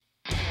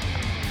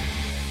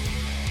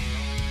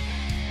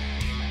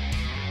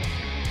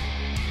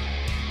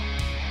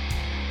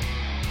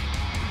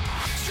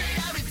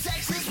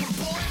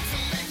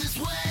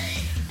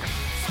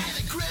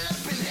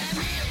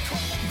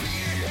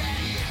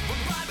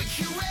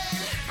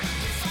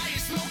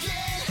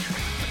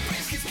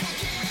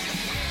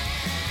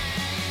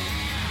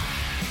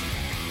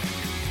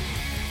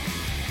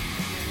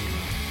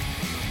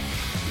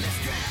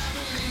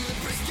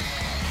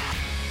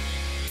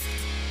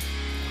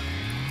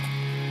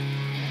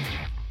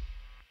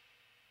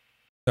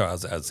So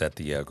I was at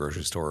the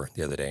grocery store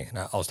the other day, and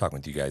I was talking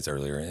with you guys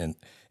earlier, and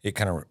it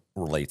kind of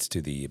relates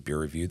to the beer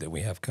review that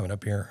we have coming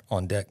up here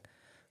on deck.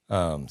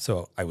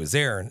 So I was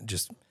there, and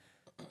just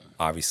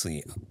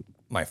obviously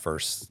my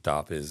first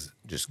stop is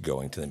just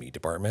going to the meat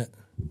department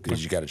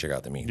because you got to check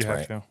out the meats,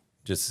 right?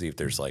 Just to see if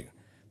there's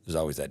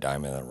always that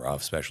diamond in the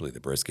rough, especially the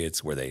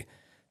briskets, where they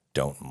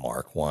don't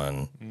mark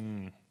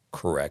one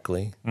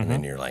correctly, and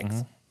then you're like,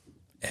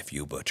 "F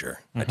you,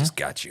 butcher! I just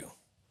got you."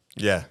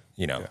 Yeah,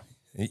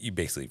 You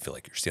basically feel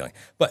like you're stealing.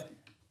 But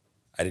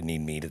I didn't need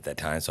meat at that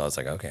time, so I was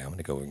like, okay, I'm going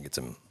to go and get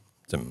some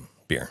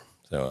beer.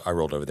 So I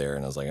rolled over there,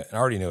 and I was like, I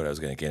already knew what I was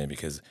going to get in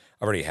because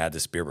I've already had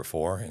this beer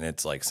before, and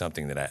it's like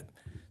something that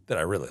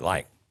I really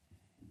like.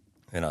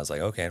 And I was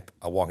like, okay,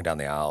 I'm walking down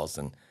the aisles,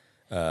 and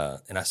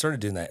I started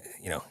doing that,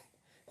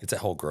 it's that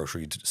whole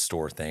grocery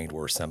store thing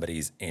where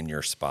somebody's in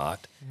your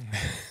spot,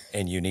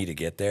 and you need to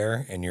get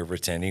there, and you're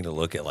pretending to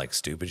look at like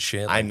stupid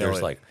shit. Like,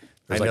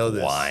 I know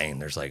There's wine.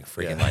 There's like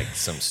freaking like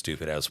some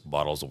stupid ass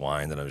bottles of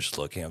wine that I was just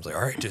looking at. I was like,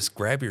 all right, just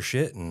grab your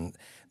shit. And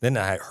then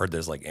I heard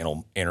this like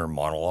inner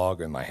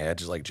monologue in my head,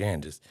 just like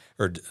Jan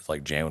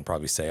would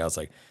probably say, I was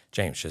like,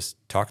 James, just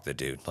talk to the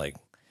dude. Like,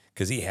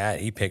 cause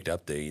he picked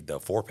up the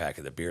 4-pack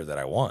of the beer that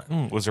I want.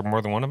 Was there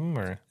more than one of them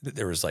or?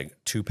 There was like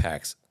 2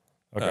 packs,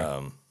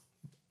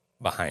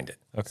 behind it.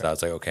 Okay. So I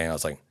was like, okay. And I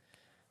was like,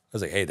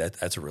 hey,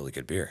 that's a really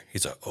good beer.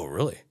 He's like, oh,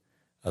 really?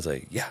 I was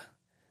like, yeah.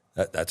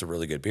 That's a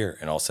really good beer.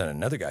 And all of a sudden,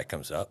 another guy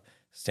comes up,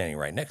 standing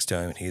right next to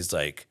him, and he's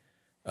like,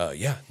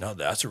 yeah, no,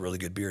 that's a really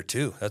good beer,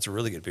 too. That's a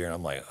really good beer. And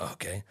I'm like,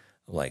 okay.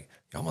 I'm like,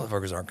 y'all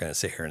motherfuckers aren't going to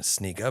sit here and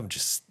sneak up and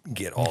just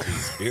get all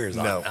these beers.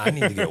 No. I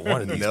need to get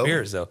one of these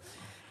beers. So,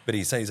 but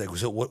he's like,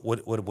 so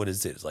what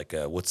is it? It's like,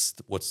 what's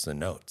the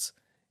notes?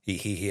 He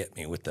hit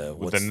me with the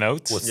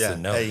notes? What's the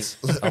notes?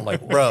 Hey, I'm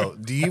like, bro,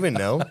 do you even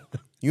know?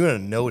 You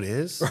want to know what it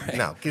is? Right.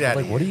 No, get out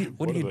of here.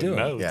 What are you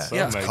doing? Yeah,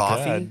 Oh it's my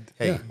coffee. God.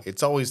 Hey,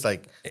 it's always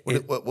like,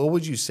 what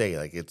would you say?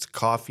 Like it's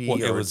coffee.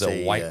 Well, or it was it's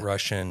a White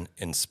Russian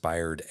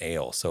inspired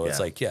ale, so it's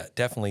like,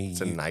 definitely.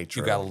 It's a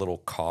nitro. You got a little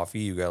coffee,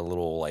 you got a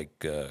little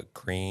like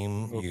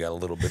cream, you got a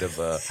little bit of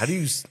a. How do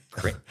you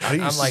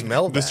I'm like,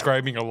 smell that?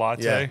 Describing a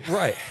latte. Yeah.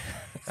 Right.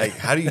 Like,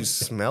 how do you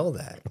smell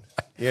that?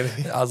 You know what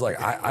I mean? I was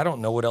like, I don't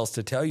know what else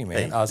to tell you,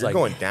 man. Hey, I was you're like,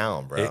 going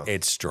down, bro.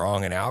 It's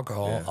strong in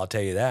alcohol. I'll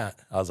tell you that.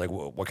 I was like,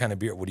 what kind of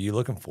beer? What are you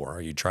looking for?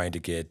 Are you trying to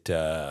get?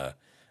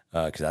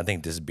 Because I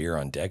think this beer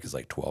on deck is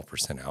like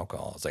 12%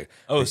 alcohol. I was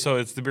like, So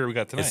it's the beer we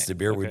got tonight. it's the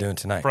beer we're doing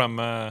tonight from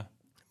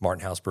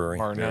Martin House Brewery.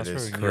 Martin House.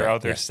 is. You're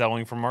out there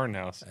selling from Martin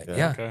House.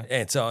 Yeah. Okay.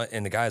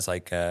 And the guy's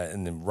like,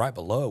 and then right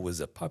below it was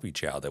a puppy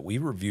chow that we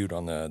reviewed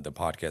on the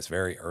podcast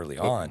very early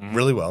on.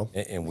 Really well.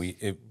 And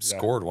it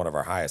scored one of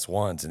our highest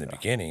ones in the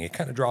beginning. It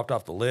kind of dropped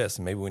off the list,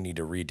 and maybe we need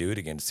to redo it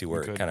again to see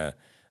where it kind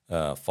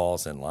of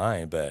falls in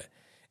line.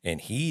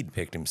 And he'd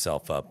picked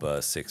himself up a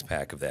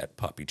 6-pack of that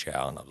puppy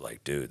chow, and I was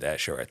like, dude,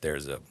 that shit right there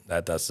is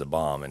that's the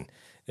bomb. And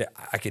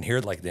I can hear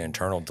like the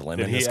internal dilemma.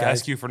 Did in he this guy.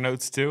 ask you for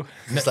notes too?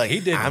 It's like, He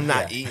did. I'm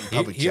not eating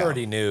puppy He chow.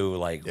 already knew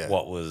like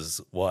what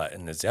was what.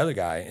 And this other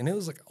guy, and it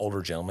was like an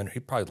older gentleman. He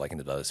probably like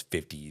into those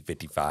 50,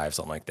 55,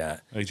 something like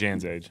that. Like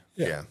Jan's age.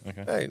 Yeah.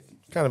 Okay. Hey,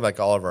 kind of like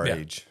all of our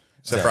age.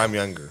 Except for I'm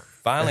younger.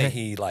 Finally,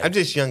 he like I'm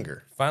just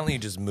younger. finally he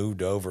just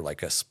moved over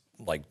like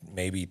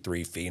maybe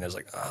 3 feet. And I was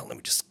like, oh, let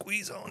me just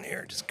squeeze on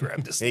here. Just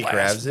grab this He last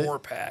grabs it.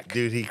 4-pack.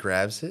 Dude, he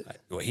grabs it.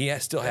 Well, he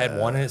still had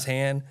one in his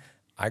hand.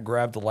 I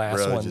grabbed the last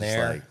Bro, one just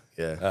there. like,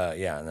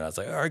 yeah. And then I was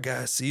like, all right,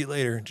 guys, see you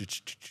later.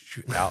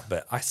 Out,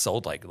 but I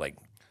sold like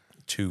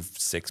 2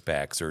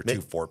 6-packs or 2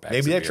 4-packs. Maybe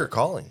of that's beer. your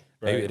calling.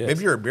 Maybe it is.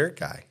 Maybe you're a beer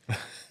guy.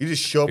 You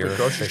just show up Beer at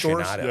grocery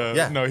stores. aficionado.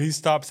 Yeah. No, he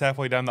stops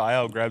halfway down the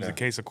aisle, grabs a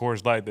case of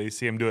Coors Light. They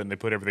see him do it, and they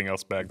put everything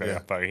else back. They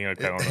don't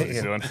know what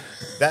he's doing.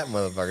 That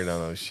motherfucker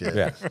don't know shit.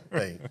 Yeah.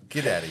 Hey,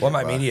 get out of here. What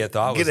my bro. immediate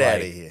thought was Get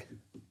out like, of here.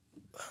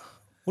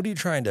 what are you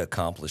trying to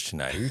accomplish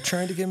tonight? Are you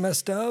trying to get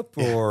messed up,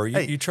 or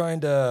Hey, you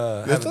trying to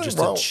have nothing just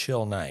wrong- a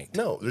chill night?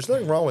 No, there's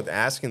nothing wrong with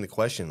asking the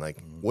question, like,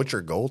 what's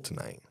your goal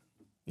tonight?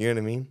 You know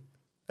what I mean?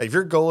 Like, if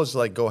your goal is to,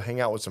 like, go hang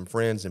out with some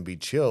friends and be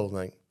chill,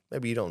 like,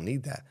 maybe you don't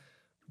need that.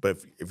 But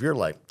if you're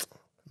like,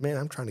 man,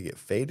 I'm trying to get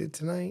faded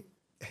tonight,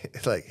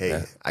 it's like,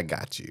 hey, I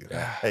got you.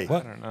 Hey,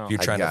 What? I don't know. If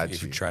you're I trying got to,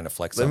 if you. you're trying to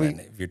flex Let on me-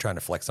 that, if you're trying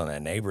to flex on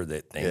that neighbor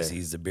that thinks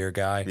he's the beer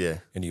guy, Yeah.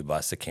 and you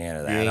bust a can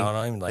of You that ain't-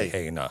 on him, like,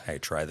 hey. hey,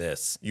 try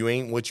this. you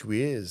ain't what you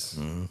is.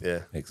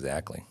 Yeah.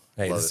 Exactly.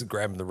 Hey, Love this is it.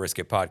 Grabbing the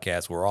Brisket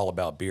podcast. We're all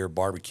about beer,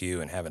 barbecue,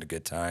 and having a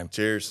good time.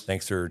 Cheers.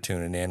 Thanks for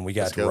tuning in. We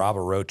got go. Rob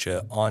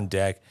Arocha on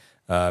deck.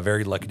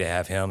 Very lucky to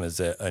have him as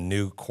a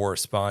new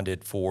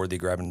correspondent for the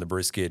Grabbing the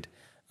Brisket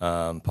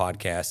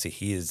podcast.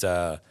 He is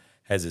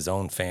has his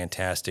own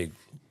fantastic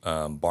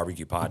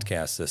barbecue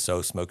podcast, the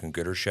So Smoking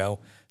Gooder Show.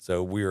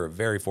 So we are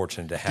very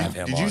fortunate to have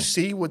him Did on. you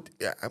see what,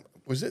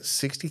 was it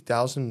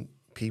 60,000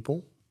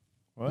 people?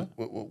 What?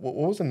 What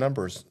was the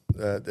numbers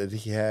that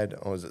he had?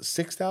 Oh, was it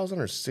 6,000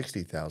 or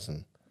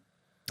 60,000?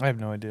 I have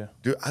no idea.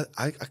 Dude,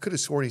 I could have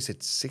sworn he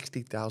said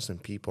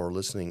 60,000 people are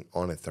listening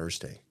on a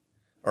Thursday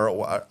or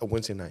a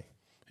Wednesday night.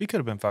 He could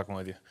have been fucking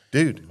with you.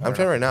 Dude, I'm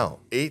telling you right now,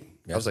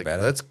 I was like,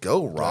 badass. let's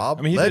go, Rob.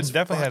 I mean, he let's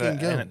definitely had fucking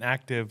go. an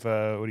active,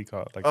 what do you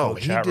call it? Like, Oh, little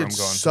he chat room did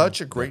going.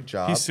 such a great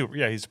job. He's super.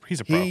 Yeah, he's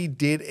a pro. He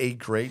did a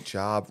great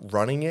job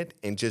running it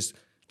and just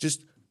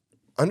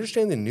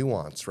understand the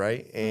nuance,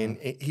 right? And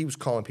he was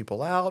calling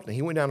people out, and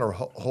he went down a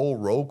whole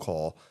roll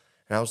call,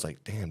 and I was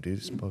like, damn, dude,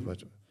 this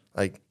is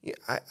like,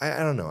 I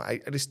don't know. I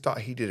just thought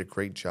he did a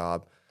great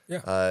job.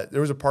 Yeah.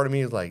 There was a part of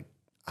me like,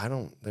 I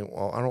don't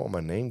want my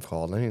name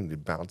called. I need to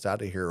bounce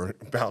out of here or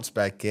bounce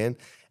back in.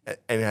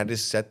 And I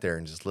just sat there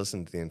and just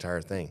listened to the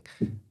entire thing.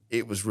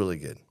 It was really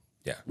good.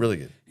 Yeah. Really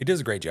good. He does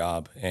a great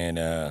job. And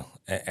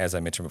as I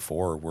mentioned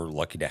before, we're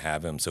lucky to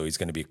have him. So he's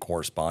going to be a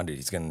correspondent.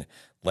 He's going to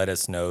let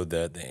us know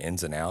the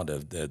ins and out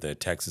of the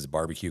Texas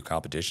barbecue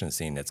competition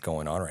scene that's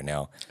going on right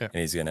now. Yeah. And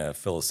he's going to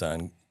fill us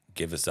in,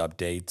 give us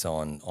updates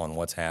on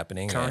what's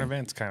happening. Current and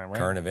events, kind of, right?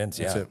 Current events,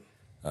 That's yeah.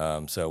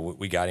 it. So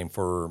we got him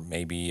for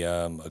maybe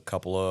a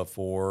couple of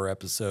 4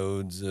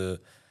 episodes,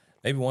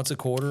 maybe once a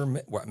quarter.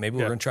 Maybe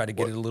we're going to try to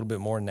get it a little bit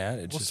more than that.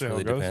 It just see how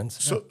really it goes.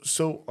 depends.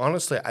 So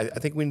honestly, I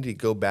think we need to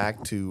go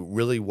back to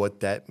really what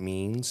that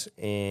means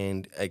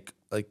and like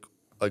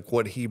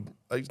what he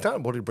it's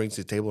not what he brings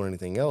to the table or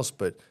anything else,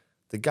 but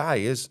the guy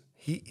is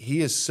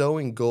he is so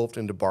engulfed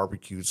into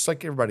barbecue, just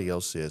like everybody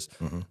else is.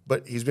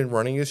 But he's been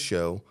running his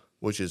show,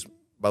 which is,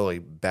 by the way,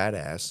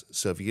 badass.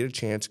 So if you get a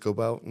chance, go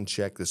out and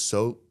check the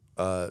So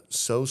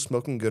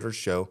Smoking Gooder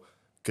show,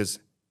 because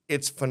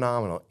it's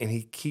phenomenal and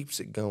he keeps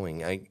it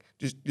going.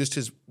 Just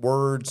his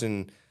words,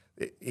 and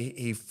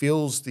he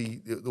feels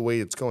the way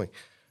it's going.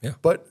 Yeah.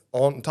 But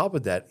on top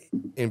of that,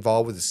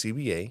 involved with the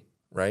CBA,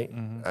 right?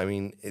 I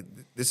mean,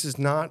 this is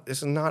not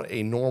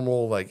a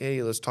normal like,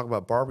 hey, let's talk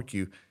about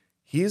barbecue.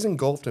 He is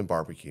engulfed in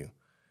barbecue,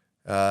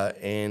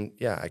 and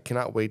yeah, I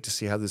cannot wait to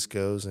see how this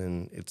goes.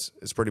 And it's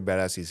pretty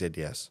badass. He said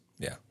yes.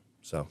 Yeah.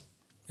 So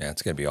Yeah,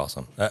 it's going to be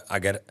awesome. I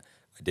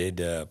did,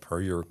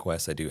 per your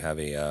request, I do have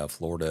a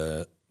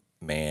Florida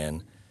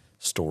man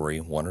story,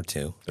 1 or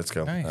 2. let's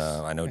go. Nice.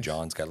 I know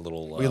John's got a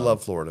little We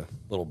love Florida.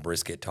 little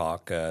brisket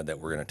talk that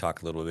we're going to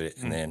talk a little bit,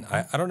 and then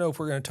I don't know if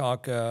we're going to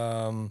talk.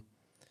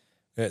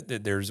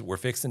 We're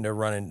fixing to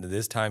run into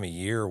this time of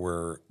year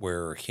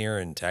where here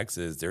in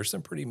Texas there's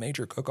some pretty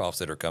major cook-offs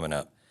that are coming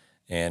up,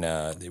 and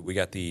we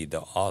got the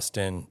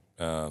Austin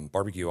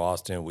barbecue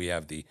Austin. We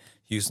have the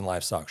Houston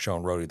Livestock Show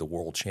and Rodeo, the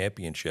World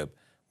Championship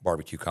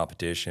barbecue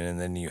competition, and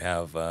then you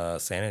have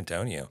San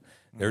Antonio.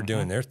 They're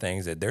doing their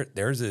things.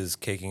 Theirs is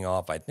kicking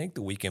off, I think,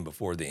 the weekend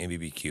before the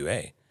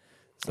MBBQA.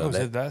 So is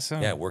it that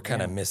soon? yeah, we're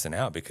kind of missing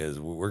out because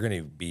we're going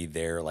to be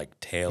there like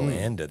tail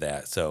end of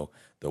that. So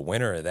the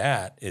winner of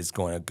that is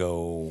going to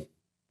go.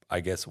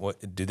 I guess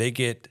what do they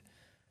get?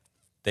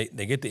 They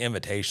get the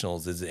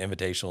invitationals. Is the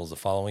invitationals the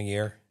following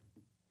year,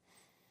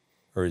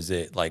 or is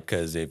it like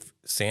because if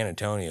San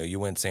Antonio, you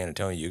win San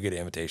Antonio, you get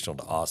an invitational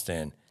to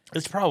Austin.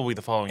 It's probably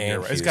the following year.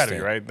 And Right? It's got to be,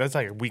 Houston. right? That's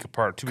like a week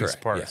apart, 2 weeks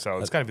Correct, apart. yeah. So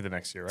it's got to be the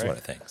next year, right?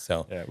 That's what I think.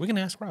 So Yeah, we can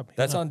ask Rob. He'll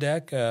that's know. on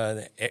deck.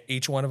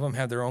 Each one of them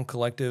have their own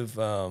collective,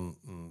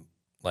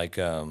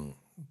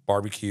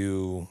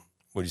 barbecue.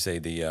 What do you say?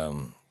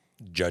 The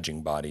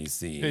judging bodies,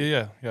 the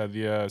Yeah.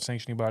 The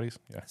sanctioning bodies.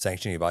 Yeah.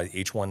 sanctioning bodies.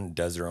 Each one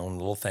does their own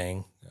little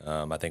thing.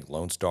 I think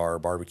Lone Star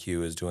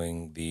Barbecue is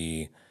doing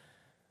the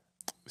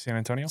San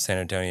Antonio. San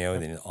Antonio,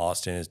 and then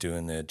Austin is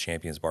doing the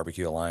Champions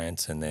Barbecue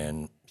Alliance, and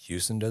then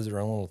Houston does their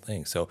own little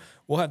thing. So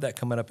we'll have that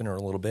coming up in a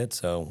little bit.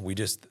 So we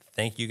just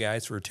thank you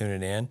guys for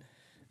tuning in.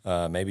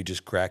 Maybe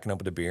just cracking up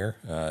with a beer.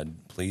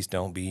 Please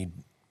don't be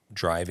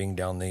driving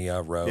down the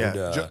road.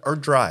 Yeah, or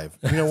drive.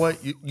 You know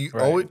what? You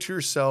owe it to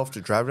yourself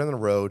to drive down the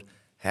road,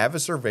 have a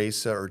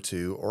cerveza or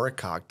 2 or a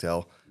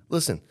cocktail.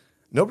 Listen,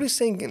 nobody's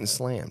saying getting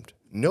slammed.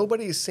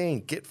 Nobody is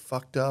saying get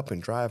fucked up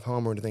and drive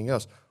home or anything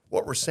else.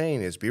 What we're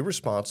saying is be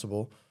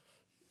responsible,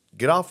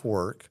 get off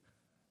work,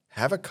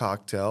 have a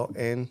cocktail,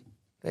 and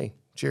hey,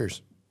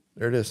 cheers.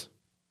 There it is.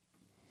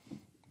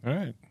 All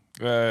right.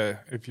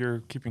 If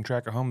you're keeping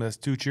track at home, that's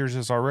 2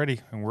 cheerses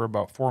already, and we're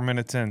about 4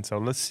 minutes in. So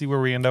let's see where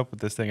we end up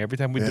with this thing. Every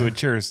time we do a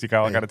cheers, you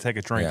got to take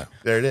a drink. Yeah.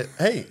 There it is.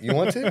 Hey, you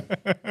want to?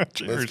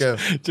 Cheers. Let's go.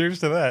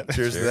 Cheers to that.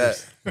 Cheers to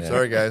that.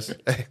 Sorry, guys.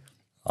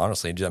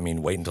 Honestly, I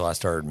mean, wait until I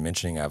started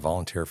mentioning I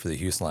volunteer for the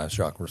Houston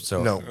Livestock.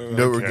 So No,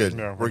 we're Okay, good.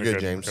 no, we're good, We're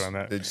James. good on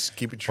that. Just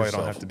keep it to Probably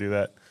yourself. don't have to do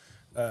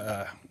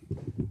that.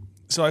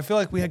 So I feel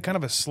like we had kind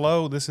of a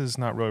slow. This is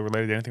not really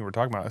related to anything we're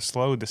talking about. A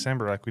slow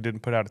December. Like we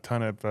didn't put out a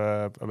ton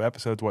of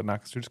episodes,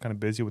 whatnot, because we're just kind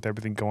of busy with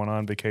everything going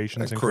on,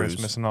 vacations and cruise.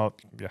 Christmas and all.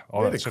 Yeah,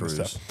 all We had that a sort of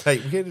cruise. stuff.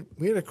 Hey,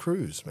 we had a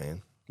cruise,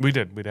 man. We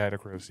did. We had a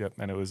cruise. Yep,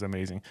 and it was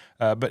amazing.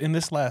 But in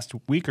this last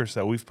week or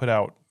so, we've put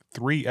out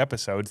 3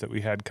 episodes that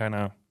we had kind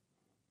of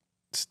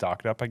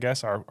stocked up. I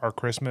guess our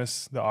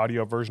Christmas, the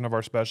audio version of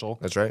our special.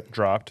 That's right.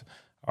 Dropped.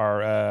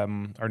 Our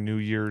New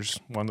Year's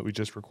one that we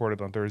just recorded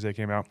on Thursday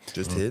came out.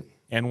 Just hit.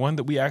 And one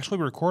that we actually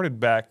recorded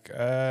back,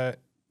 I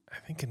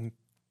think in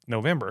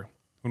November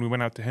when we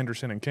went out to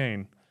Henderson and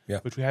Kane, Yeah.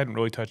 which we hadn't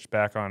really touched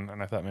back on,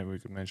 and I thought maybe we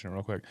could mention it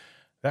real quick.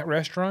 That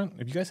restaurant,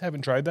 if you guys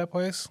haven't tried that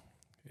place,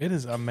 it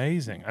is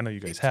amazing. I know you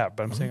guys have,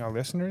 but I'm saying our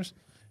listeners,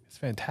 it's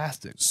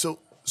fantastic. So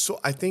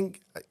I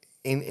think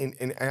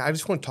and I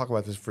just want to talk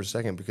about this for a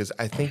second because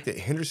I think that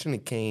Henderson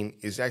and Kane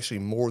is actually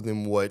more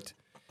than what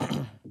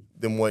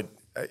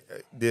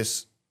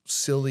this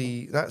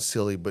silly, not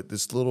silly, but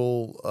this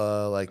little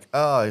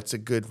it's a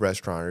good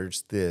restaurant or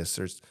it's this.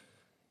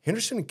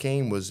 Henderson and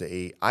Kane was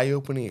a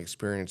eye-opening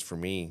experience for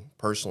me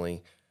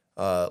personally,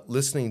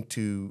 listening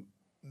to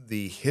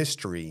the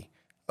history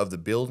of the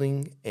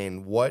building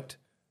and what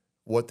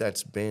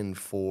that's been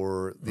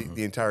for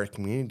the entire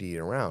community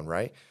around,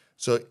 right?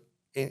 So,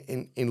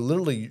 in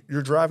literally,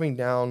 you're driving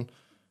down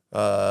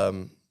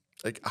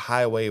like a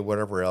highway,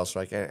 whatever else.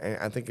 Like,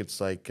 I think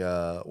it's like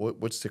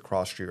what's the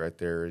cross street right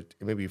there? It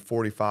may be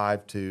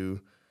 45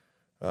 to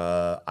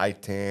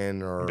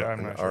I-10 or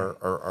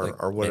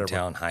whatever.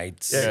 Midtown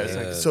Heights.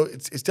 Yeah, so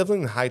it's definitely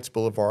in the Heights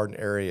Boulevard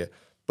area,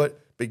 but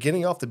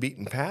getting off the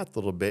beaten path a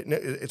little bit. No,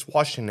 it's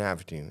Washington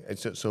Avenue.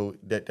 So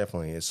that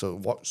definitely is.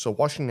 So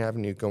Washington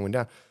Avenue going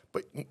down.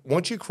 But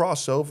once you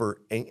cross over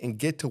and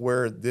get to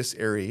where this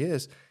area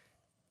is,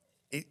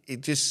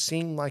 it just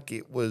seemed like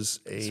it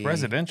was It's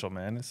residential,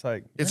 man. It's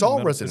like it's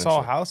all residential. It's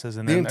all houses,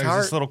 and then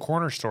there's this little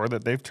corner store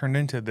that they've turned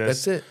into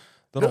this. That's it.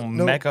 Little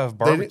mecca of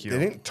barbecue. They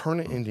didn't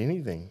turn it into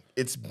anything.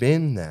 It's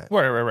been that.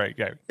 Right.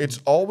 Yeah. It's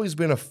always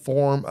been a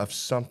form of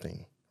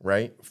something,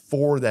 right,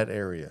 for that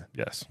area.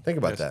 Yes. Think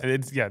about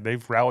that.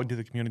 They've rallied to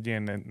the community,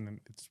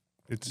 and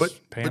it's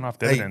paying off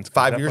hey, dividends.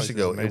 5 years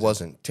ago, it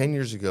wasn't. 10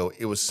 years ago,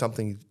 it was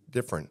something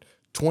different.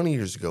 20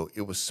 years ago,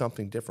 it was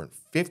something different.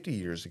 50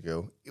 years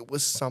ago, it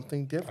was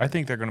something different. I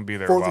think they're going to be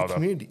there for a while, the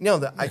community. No,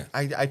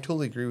 I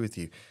totally agree with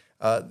you.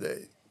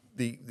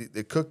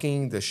 The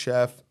cooking, the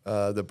chef,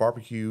 the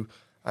barbecue.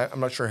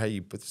 I'm not sure how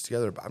you put this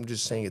together, but I'm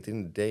just saying at the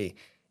end of the day,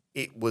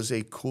 it was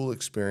a cool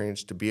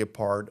experience to be a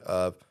part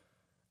of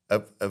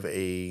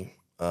a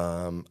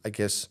I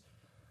guess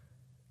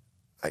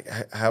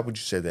how would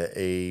you say that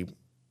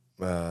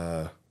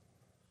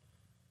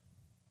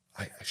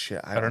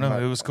I don't know.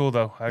 It was cool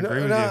though. I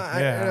agree with you.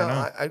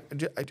 I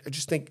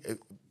just think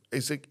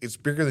it's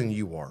bigger than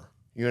you are.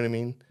 You know what I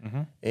mean?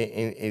 Mm-hmm.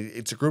 And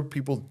it's a group of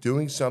people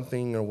doing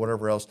something or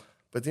whatever else.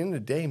 But at the end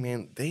of the day,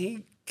 man,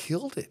 they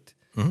killed it.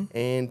 Mm-hmm.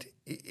 And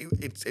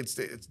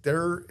it's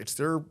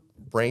their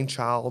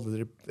brainchild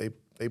that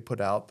they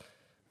put out.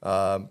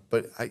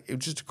 But it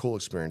was just a cool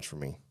experience for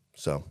me.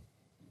 So.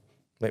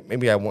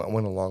 Maybe I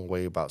went a long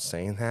way about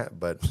saying that,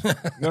 but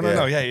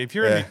no. Yeah, if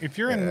you're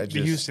in the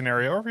Houston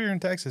area or if you're in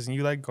Texas and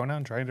you like going out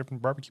and trying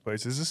different barbecue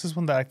places, this is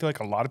one that I feel like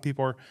a lot of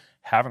people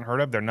haven't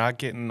heard of. They're not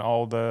getting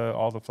all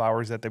the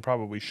flowers that they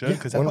probably should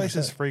because that place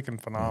is freaking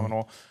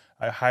phenomenal.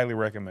 Mm-hmm. I highly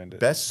recommend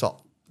it. Best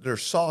their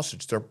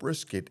sausage, their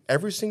brisket,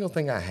 every single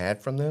thing I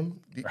had from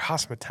them. Their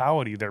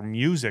hospitality, their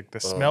music,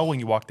 the smell when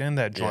you walked in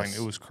that joint,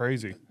 it was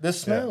crazy. The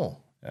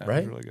smell,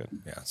 right? It was really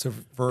good. Yeah. So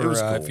for cool.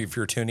 If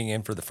you're tuning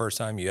in for the first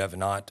time, you have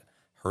not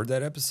heard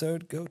that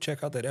episode, go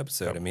check out that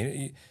episode. Yep. I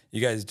mean,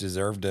 you guys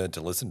deserve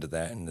to listen to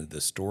that and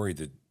the story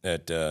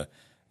that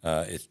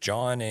it's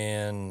John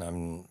and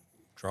I'm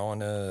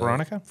drawing a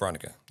Veronica.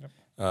 Yep.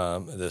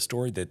 The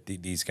story that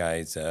these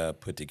guys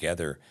put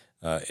together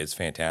is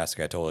fantastic.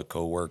 I told a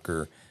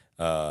coworker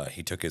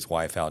he took his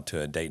wife out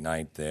to a date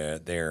night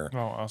there. Oh,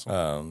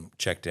 awesome!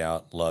 Checked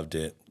out, loved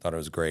it, thought it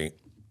was great.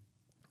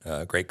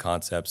 Great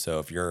concept. So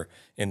if you're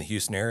in the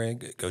Houston area,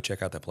 go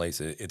check out that place.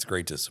 It's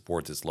great to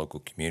support this local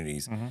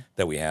communities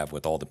that we have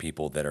with all the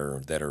people that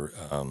are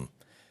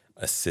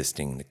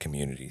assisting the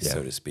community,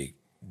 so to speak,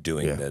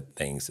 doing the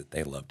things that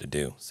they love to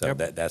do. So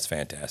that's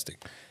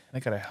fantastic. They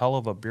got a hell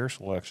of a beer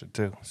selection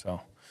too.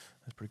 So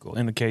that's pretty cool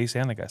in the case,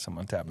 and they got some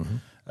on tap.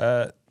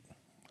 Mm-hmm.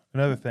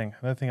 Another thing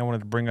I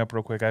wanted to bring up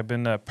real quick. I've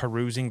been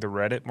perusing the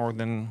Reddit more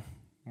than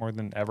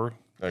ever.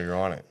 Oh, you're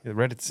on it. Yeah,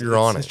 Reddit's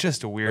it's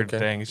just a weird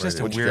thing. It's just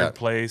a weird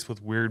place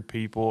with weird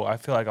people. I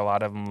feel like a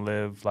lot of them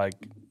live like,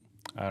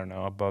 I don't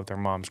know, above their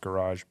mom's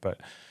garage.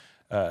 But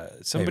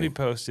somebody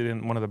posted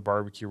in one of the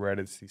barbecue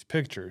Reddits these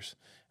pictures.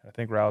 I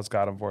think Raul's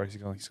got them for us.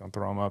 He's going to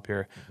throw them up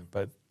here. Mm-hmm.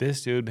 But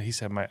this dude, I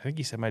think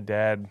he said my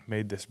dad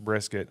made this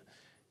brisket,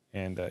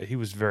 and he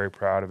was very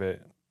proud of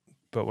it.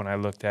 But when I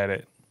looked at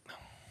it,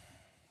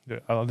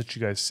 I'll let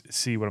you guys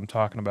see what I'm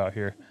talking about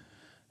here.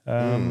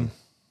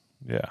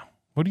 Yeah.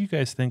 What do you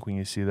guys think when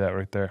you see that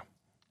right there?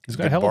 It's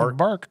got a hell of a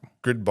bark.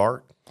 Good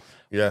bark.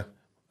 Yeah.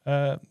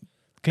 Can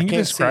you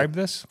describe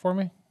this for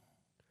me?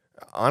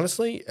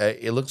 Honestly,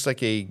 it looks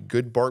like a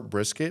good bark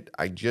brisket.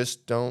 I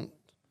don't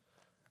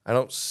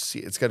see.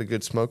 It's got a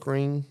good smoke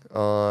ring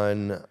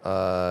on.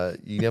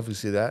 You definitely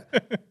see that.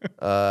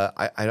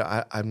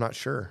 I'm not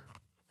sure.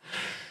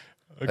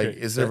 Okay. Like,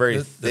 is there a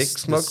very thick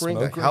smoke ring?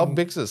 Like, how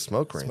big is a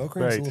smoke ring? Smoke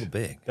ring's a little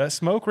big. That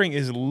smoke ring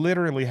is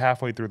literally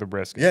halfway through the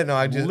brisket. Yeah, no,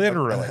 I just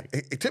literally.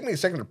 It took me a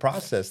second to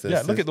process this.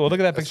 Yeah, look at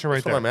that picture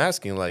right there. That's what I'm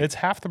asking. Like, it's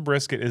half the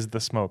brisket is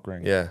the smoke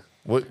ring. Yeah.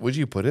 What would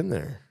you put in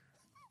there?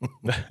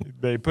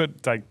 They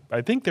put I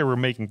think they were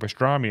making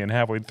pastrami and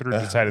halfway through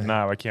decided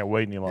I can't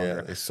wait any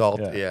longer. Yeah, salt.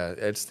 Yeah,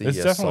 it's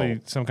definitely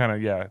salt. Some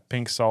kind of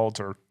pink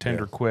salt or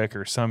tender quick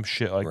or some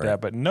shit like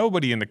that. But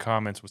nobody in the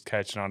comments was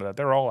catching on to that.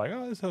 They're all like,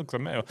 "Oh, this looks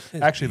amazing."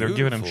 Actually, they're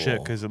giving him shit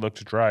because it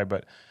looked dry.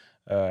 But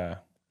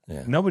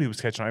Yeah. Nobody was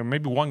catching on.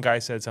 Maybe one guy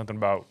said something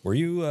about Were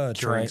you curing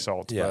trying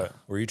salts. Yeah. But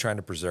Were you trying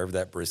to preserve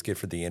that brisket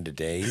for the end of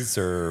days,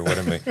 or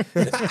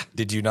what?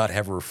 Did you not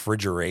have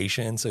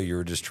refrigeration, so you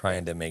were just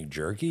trying to make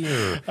jerky?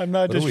 Or I'm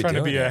not what are just we trying to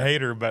doing be a here?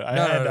 hater, but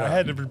I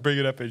had to bring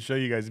it up and show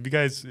you guys. If you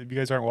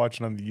guys aren't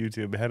watching on the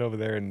YouTube, head over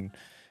there and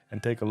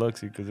take a look,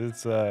 see, because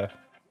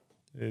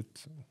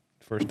it's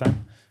first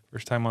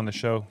time on the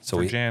show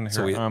for Jan here.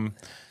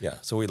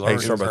 So we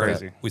learned. sorry about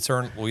crazy.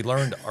 We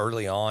learned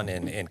early on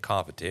in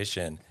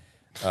competition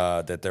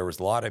that there was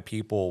a lot of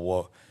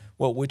people,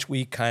 which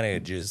we kind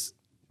of just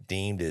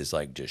deemed as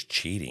like just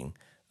cheating.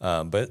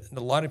 But a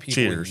lot of people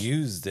Cheaters.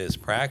 use this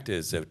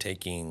practice of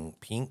taking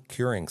pink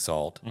curing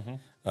salt.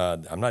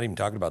 I'm not even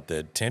talking about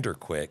the Tender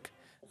Quick,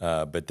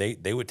 but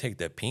they would take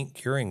the pink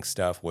curing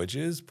stuff, which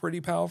is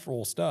pretty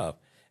powerful stuff,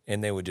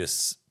 and they would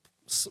just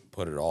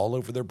put it all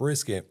over their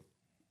brisket,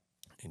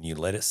 and you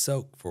let it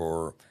soak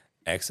for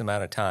X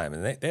amount of time.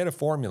 And they had a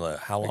formula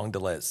how long to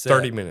let it sit.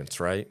 30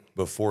 minutes, right?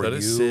 Before Let you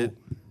it sit.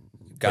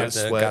 got let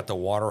it sweat. the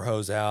water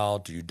hose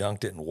out, you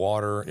dunked it in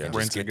water, and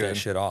Rinse just it get that good.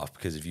 shit off.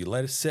 Because if you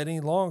let it sit any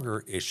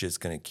longer, it's just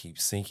going to keep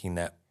sinking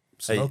that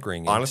Hey, smoke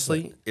ring.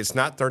 honestly, it's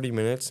not 30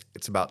 minutes.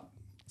 It's about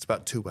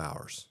 2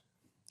 hours.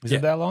 Is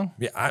it that long?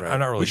 Yeah, I'm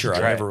not really sure. I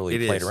try never it. really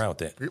It played is. around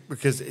with it.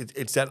 Because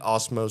it's that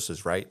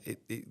osmosis, right?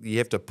 You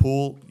have to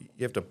pull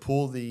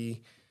the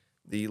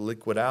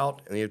liquid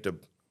out, and you have to,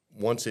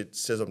 once it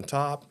sits on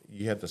top,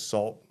 you have the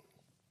salt.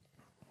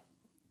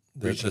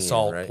 The reaching in,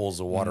 salt right? pulls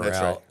the water That's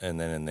out, right. and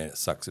then it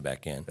sucks it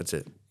back in. That's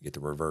it. You get the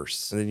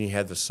reverse. And then you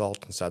have the salt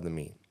inside the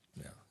meat.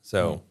 Yeah.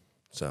 So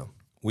So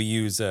we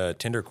use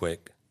Tender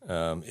Quick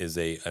is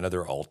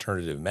another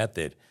alternative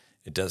method.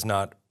 It does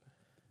not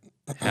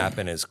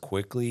happen as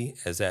quickly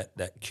as that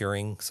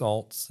curing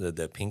salts,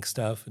 the pink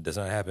stuff. It does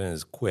not happen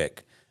as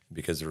quick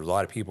because there's a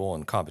lot of people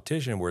in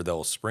competition where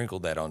they'll sprinkle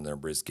that on their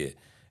brisket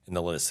and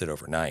they'll let it sit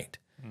overnight,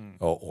 and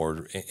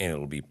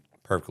it'll be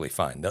perfectly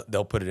fine.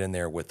 They'll put it in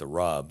there with the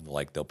rub,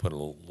 like they'll put a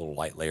little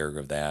light layer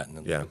of that and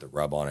then Yeah. put the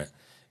rub on it,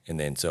 and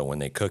then so when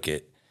they cook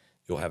it,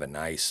 you'll have a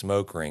nice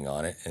smoke ring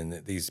on it.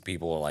 And these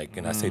people are like,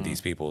 and I say these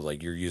people,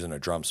 like you're using a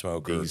drum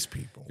smoker. These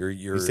people. You're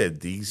You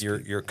said these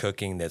You're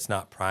cooking that's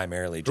not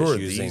primarily Who just are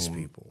these using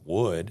people?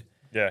 wood.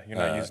 Yeah, you're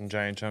not using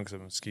giant chunks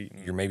of mesquite.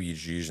 You're maybe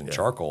just using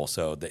charcoal,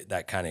 so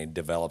that kind of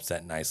develops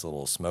that nice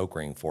little smoke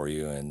ring for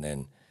you, and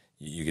then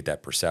you get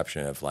that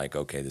perception of like,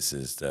 okay, this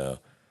is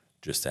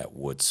just that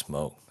wood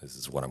smoke. This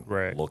is what I'm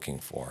looking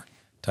for,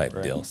 type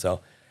deal.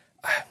 So,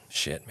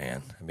 shit,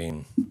 man. I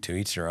mean, to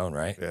each their own,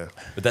 right? Yeah.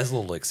 But that's a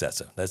little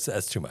excessive. That's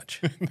too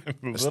much.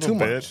 it's too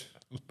much.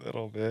 A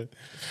little bit.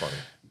 It's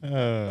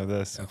funny.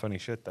 That's some funny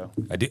shit, though.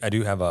 I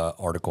do have an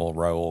article,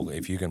 Raul,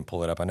 if you can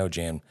pull it up. I know,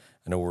 Jan,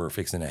 we're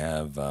fixing to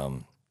have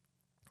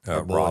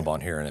Rob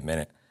on here in a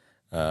minute.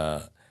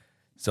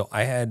 So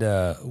I had,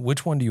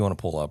 which one do you want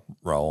to pull up,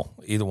 Raul?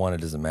 Either one, it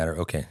doesn't matter.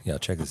 Okay, yeah,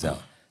 check this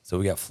out. So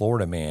we got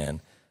Florida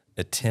man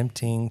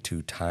attempting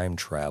to time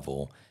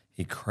travel.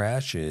 He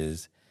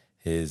crashes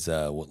his,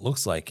 what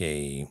looks like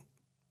a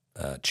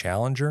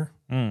Challenger.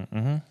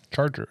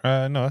 Charger.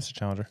 No, that's a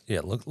Challenger. Yeah,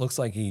 looks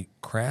like he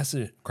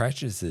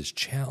crashes his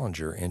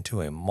Challenger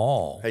into a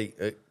mall.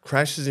 Hey,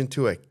 crashes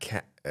into a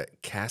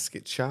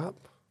casket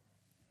shop?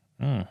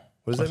 What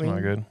does That's that mean?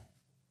 not good.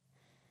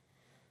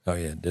 Oh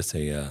yeah, just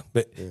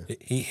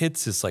he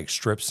hits this like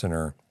strip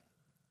center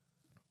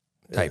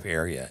type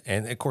area,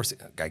 and of course,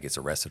 the guy gets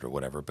arrested or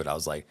whatever. But I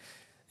was like,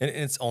 and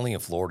it's only in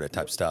Florida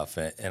type stuff,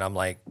 and I'm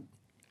like,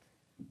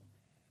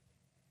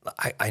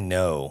 I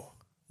know,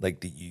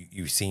 like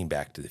you've seen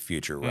Back to the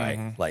Future,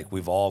 right? Like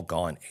we've all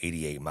gone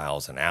 88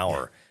 miles an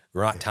hour.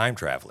 We're not time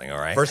traveling, all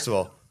right? First of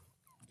all,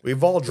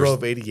 we've all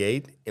drove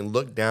 88 and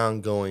looked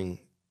down going,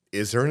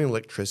 is there any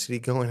electricity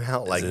going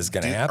out? Like, is this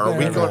going to happen? Are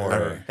we going?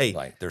 Or, Hey,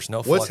 like, there's no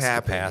what's flux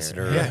happening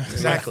capacitor. here? Yeah,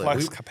 exactly.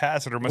 Flux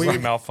capacitor must be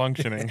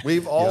malfunctioning.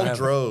 We've all have-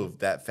 drove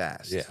that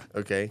fast. Yeah.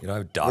 Okay. You know, I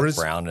have Doc We're just-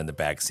 Brown in the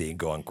back seat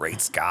going,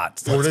 "Great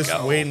Scott, We're let's just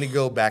go." waiting to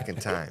go back in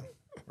time,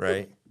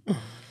 right?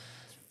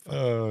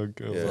 Oh,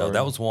 good. So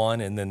that was one,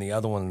 and then the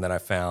other one that I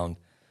found,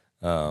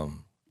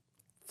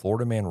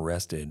 Florida man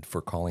arrested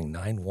for calling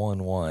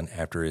 911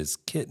 after his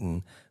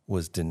kitten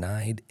was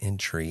denied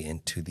entry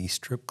into the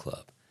strip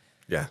club.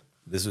 Yeah.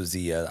 This was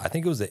I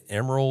think it was the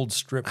Emerald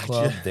Strip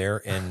Club there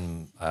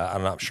in,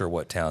 I'm not sure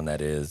what town that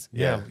is.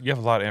 Yeah, you have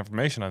a lot of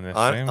information on this.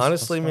 James.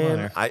 Honestly, What's going on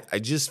man, here? I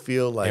just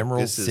feel like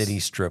Emerald this City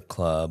is, Strip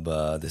Club.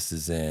 This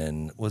is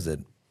in, was it?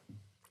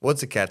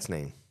 what's the cat's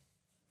name?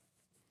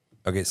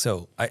 Okay,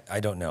 so I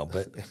don't know,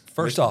 but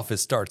first off, it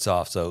starts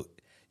off, so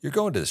you're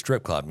going to the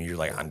strip club and you're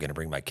like, I'm going to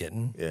bring my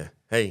kitten. Yeah.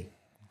 Hey,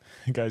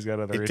 You guys got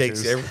other it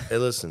issues. takes hey,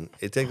 listen,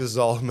 it takes us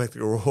all to make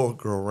the world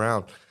go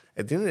around.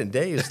 At the end of the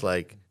day, it's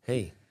like,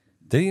 hey,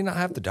 Did he not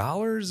have the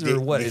dollars, or Did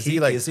what? he,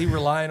 like- Is he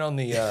relying on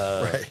the?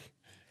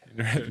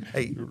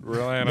 hey,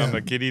 Relying on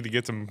the kitty to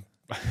get some.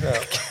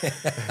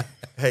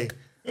 hey,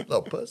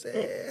 little pussy,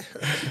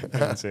 I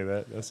didn't say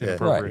that. That's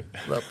inappropriate.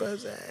 little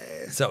pussy.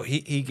 So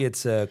he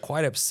gets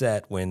quite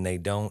upset when they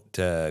don't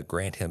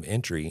grant him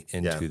entry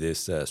into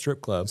this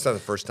strip club. It's not the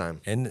first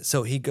time. And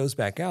so he goes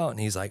back out and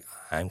he's like,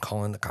 I'm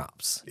calling the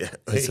cops. Yeah.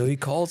 And so he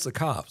calls the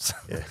cops.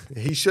 Yeah,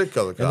 he should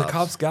call the cops. And the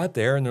cops got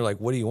there and they're like,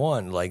 what do you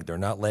want? Like, they're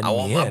not letting I me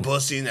want in. my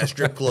pussy in that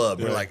strip club.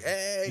 You're like,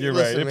 hey, You're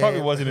listen, right. It man.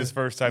 probably wasn't his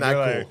first time. Not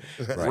They're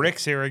cool. like,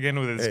 Rick's here again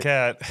with his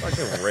cat.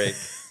 Fucking Rick.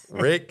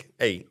 Rick,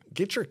 hey,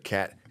 get your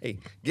cat. Hey,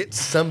 get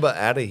Simba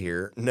out of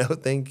here. No,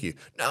 thank you.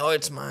 No,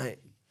 it's mine.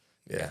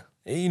 Yeah.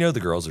 You know, the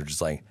girls are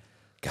just like,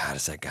 God,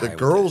 it's that guy. The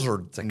girls are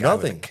it's that guy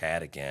with nothing. the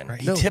cat again.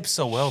 He tips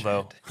so well,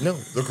 though. No,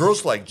 the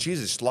girls like,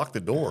 Jesus, lock the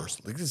doors.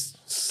 Look at this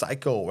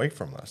psycho away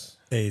from us.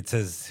 Hey, it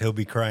says he'll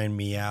be crying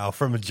meow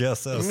from a jail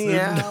cell soon.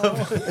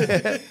 Meow.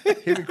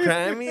 He'll be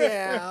crying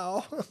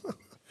meow.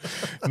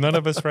 None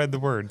of us read the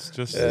words.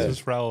 Just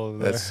Raul over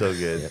there. That's so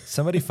good.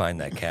 Somebody find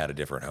that cat a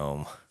different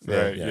home.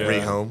 Right, yeah.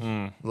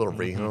 Rehome. A little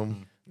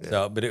rehome.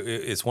 So, but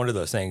it's one of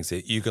those things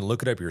that you can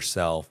look it up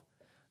yourself.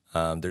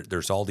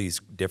 There's all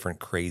these different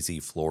crazy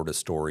Florida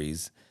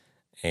stories.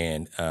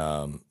 And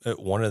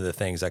one of the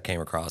things I came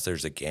across,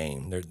 there's a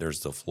game. There's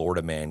the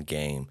Florida Man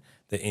game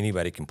that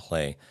anybody can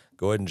play.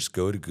 Go ahead and just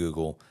go to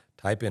Google,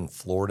 type in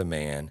Florida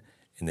Man,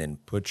 and then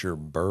put your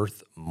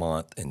birth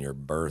month and your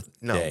birthday.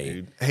 No,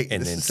 dude. Hey,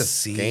 and this then is a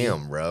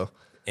scam, bro.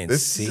 And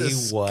this see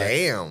is a what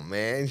scam,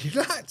 man.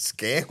 You're not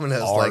scamming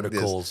us like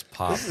this. articles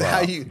pop This is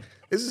how up.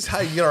 this is how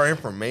you get our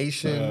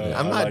information.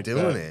 I'm I not like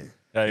doing that. it.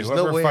 Yeah, There's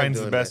whoever no way I'm finds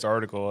the doing best that.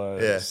 article,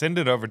 Yeah. send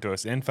it over to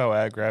us.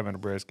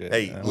 info@grabbingabrisket.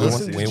 Hey, Uh,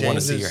 listen we to want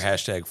to see James's- your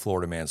hashtag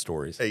Florida Man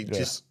stories. Hey,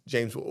 just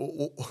James,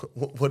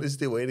 what is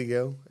the way to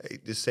go? Hey,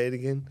 just say it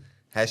again.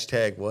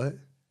 Hashtag what?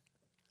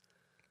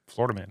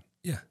 Florida Man.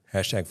 Yeah,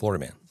 hashtag Florida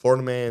Man.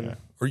 Florida man.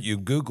 Or you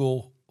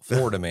Google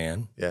Florida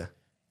Man Yeah.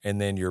 and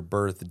then your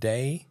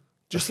birthday,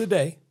 just the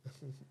day,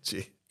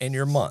 Gee. and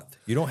your month.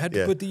 You don't have to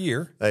Yeah. put the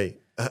year. Hey,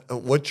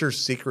 what's your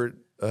secret?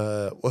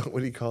 What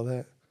do you call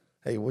that?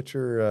 Hey, what's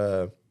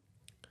your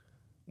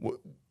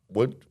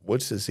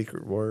what's the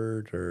secret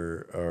word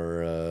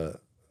or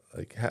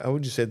like how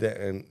would you say that?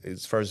 And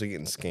as far as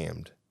getting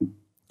scammed,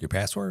 Your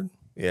password?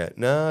 yeah,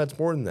 no, it's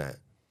more than that.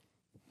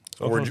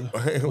 Where'd you,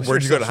 What's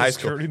where'd you go your to high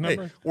social school? security Hey,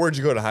 number? where'd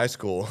you go to high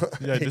school?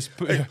 Yeah, just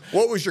put, Hey,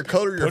 what was your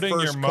color of your putting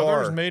first your car?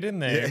 mother's maiden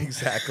name. Yeah,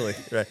 exactly.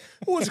 Right.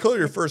 What was the color of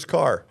your first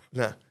car?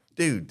 Nah,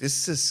 dude,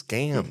 this is a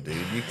scam, dude.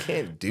 You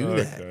can't do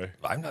that. Okay.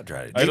 I'm not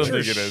trying to I do don't Get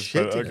your think it is,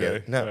 shit but okay.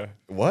 together. No. Yeah.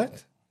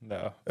 What?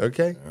 No.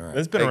 Okay.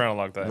 It's been Hey, around a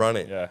long time. Run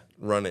it. Yeah.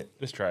 Run it.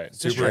 Just try it.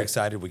 Super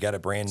excited. We got a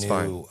brand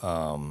new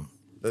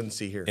Nothing to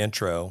see here.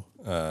 intro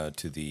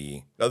to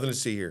the. Nothing to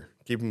see here.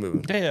 Keep it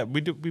moving. Yeah.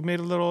 We made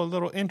a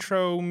little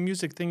intro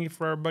music thingy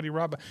for our buddy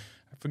Rob.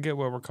 I forget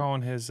what we're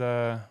calling his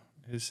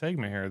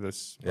segment here.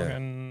 This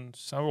fucking,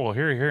 so we'll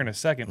hear here in a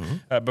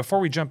second. Before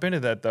we jump into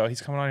that though,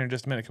 he's coming on here in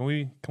just a minute. Can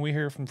we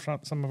hear from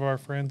some of our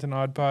friends in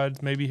Odd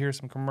Pods? Maybe hear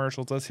some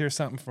commercials. Let's hear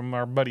something from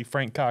our buddy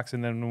Frank Cox,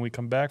 and then when we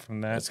come back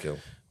from that, Let's go.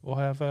 We'll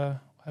have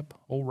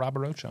old Robert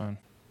Roach on.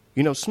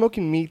 You know,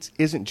 smoking meats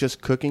isn't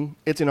just cooking,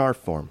 it's an art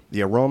form.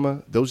 The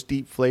aroma, those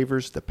deep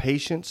flavors, the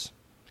patience,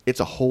 it's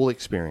a whole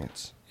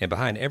experience. And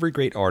behind every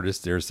great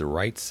artist, there's the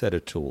right set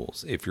of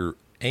tools. If you're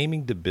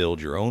aiming to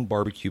build your own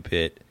barbecue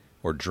pit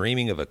or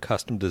dreaming of a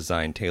custom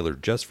design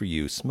tailored just for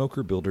you,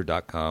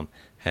 SmokerBuilder.com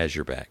has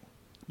your back.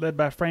 Led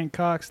by Frank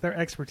Cox, their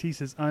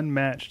expertise is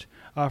unmatched.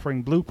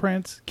 Offering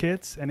blueprints,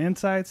 kits, and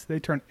insights, they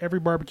turn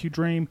every barbecue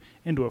dream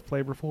into a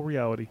flavorful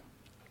reality.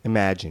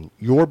 Imagine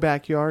your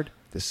backyard,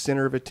 the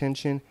center of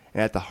attention,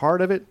 and at the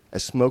heart of it, a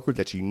smoker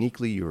that's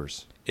uniquely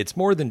yours. It's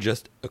more than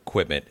just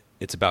equipment.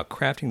 It's about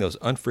crafting those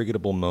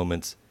unforgettable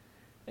moments.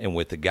 And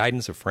with the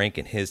guidance of Frank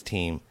and his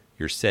team,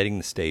 you're setting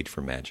the stage for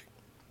magic.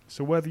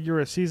 So whether you're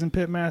a seasoned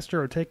pitmaster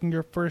or taking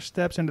your first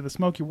steps into the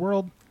smoky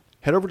world,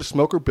 Head over to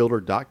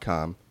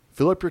SmokerBuilder.com,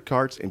 fill up your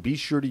carts, and be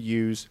sure to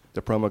use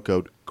the promo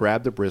code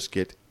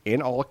GRABTHEBRISKET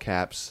in all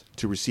caps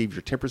to receive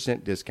your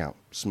 10% discount.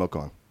 Smoke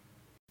on.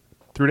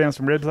 threw down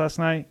some ribs last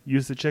night,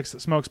 used the Chicks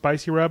That Smoke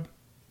Spicy Rub,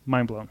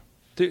 mind blown.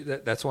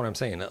 Dude, that's what I'm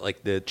saying.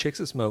 Like the Chicks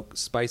That Smoke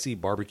Spicy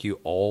Barbecue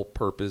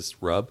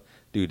All-Purpose Rub,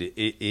 dude,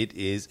 it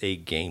is a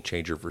game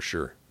changer for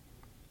sure.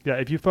 Yeah,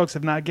 if you folks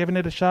have not given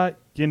it a shot,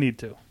 you need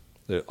to.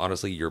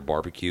 Honestly, your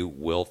barbecue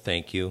will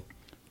thank you.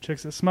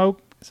 Chicks That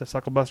Smoke, it's at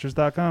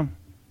sucklebusters.com.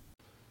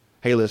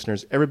 Hey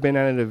listeners, ever been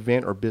at an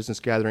event or business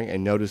gathering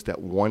and noticed that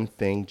one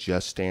thing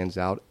just stands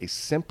out? A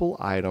simple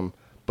item,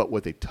 but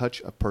with a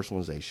touch of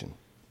personalization.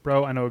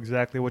 Bro, I know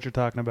exactly what you're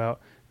talking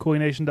about.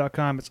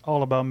 CoolieNation.com, it's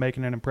all about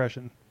making an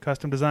impression.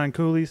 Custom designed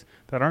coolies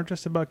that aren't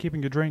just about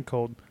keeping your drink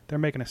cold, they're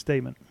making a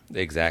statement.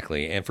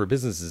 Exactly. And for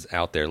businesses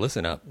out there,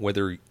 listen up.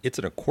 Whether it's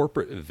in a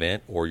corporate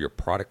event or your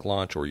product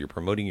launch or you're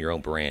promoting your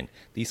own brand,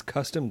 these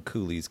custom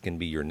coolies can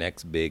be your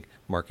next big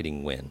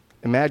marketing win.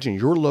 Imagine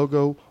your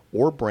logo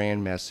or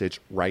brand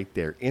message right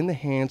there in the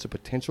hands of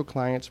potential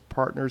clients,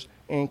 partners,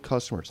 and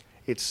customers.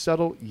 It's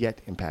subtle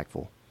yet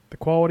impactful. The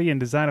quality and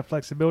design of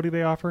flexibility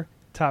they offer,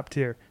 top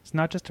tier. It's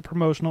not just a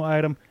promotional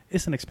item,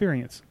 it's an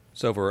experience.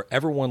 So for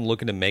everyone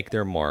looking to make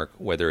their mark,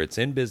 whether it's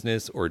in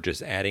business or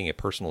just adding a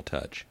personal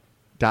touch,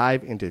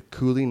 dive into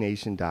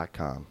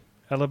CooleyNation.com.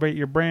 Elevate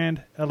your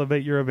brand,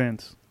 elevate your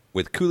events.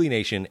 With Coulee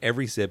Nation,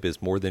 every sip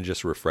is more than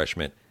just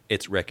refreshment,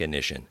 it's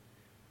recognition.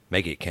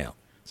 Make it count.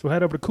 So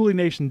head over to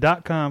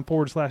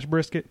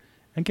CooleyNation.com/brisket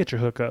and get your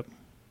hookup.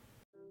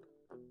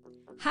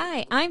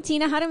 Hi, I'm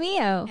Tina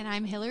Jaramillo. And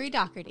I'm Hillary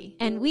Doherty.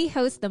 And we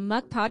host the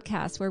Muck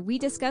Podcast, where we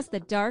discuss the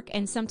dark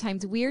and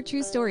sometimes weird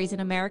true stories in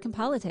American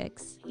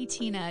politics. Hey,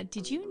 Tina,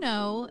 did you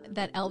know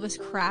that Elvis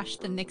crashed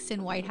the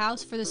Nixon White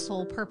House for the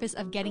sole purpose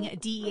of getting a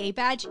DEA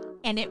badge,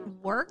 and it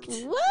worked?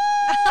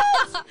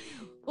 What?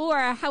 Or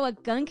how a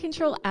gun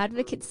control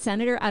advocate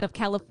senator out of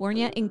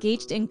California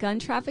engaged in gun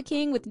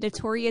trafficking with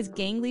notorious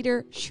gang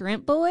leader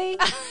Shrimp Boy.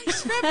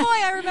 Shrimp Boy,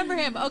 I remember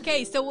him.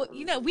 Okay, so,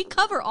 we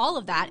cover all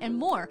of that and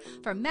more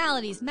from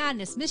maladies,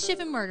 madness, mischief,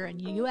 and murder in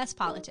U.S.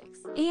 politics.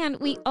 And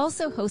we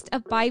also host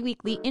a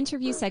bi-weekly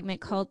interview segment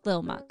called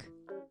Lil Muck.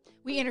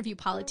 We interview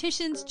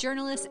politicians,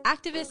 journalists,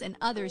 activists, and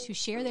others who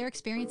share their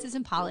experiences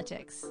in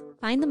politics.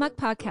 Find the Muck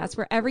Podcast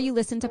wherever you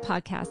listen to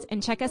podcasts,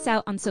 and check us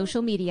out on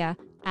social media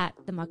at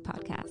the Muck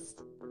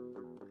Podcast.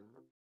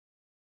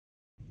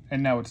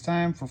 And now it's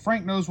time for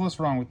Frank Knows What's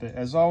Wrong With It.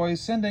 As always,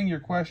 send in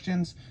your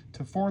questions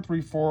to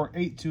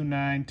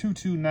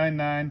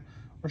 434-829-2299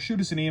 or shoot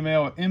us an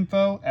email at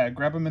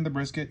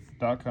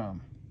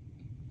info@grabeminthebrisket.com.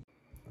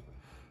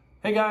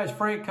 Hey guys,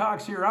 Frank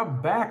Cox here.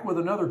 I'm back with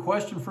another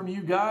question from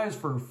you guys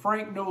for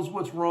Frank Knows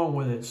What's Wrong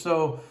With It.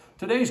 So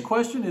today's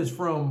question is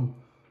from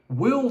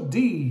Will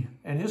D,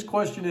 and his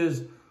question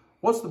is,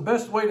 what's the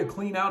best way to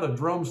clean out a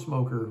drum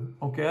smoker?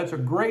 Okay, that's a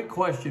great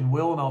question,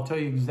 Will, and I'll tell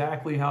you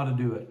exactly how to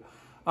do it.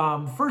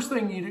 First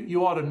thing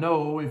you ought to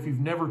know, if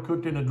you've never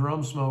cooked in a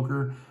drum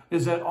smoker,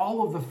 is that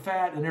all of the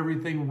fat and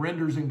everything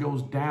renders and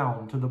goes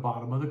down to the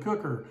bottom of the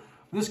cooker.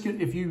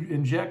 If you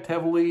inject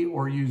heavily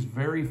or use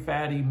very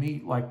fatty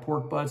meat like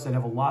pork butts that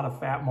have a lot of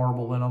fat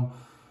marble in them,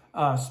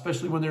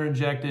 especially when they're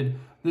injected,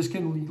 this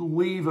can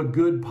leave a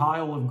good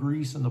pile of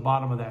grease in the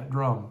bottom of that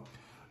drum.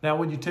 Now,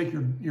 when you take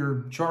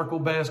your charcoal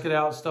basket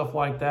out, stuff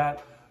like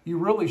that, you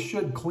really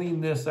should clean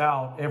this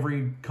out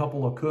every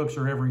couple of cooks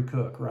or every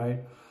cook,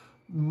 right?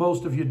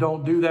 Most of you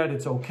don't do that,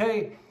 it's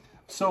okay.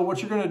 So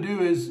what you're gonna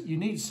do is you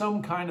need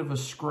some kind of a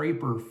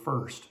scraper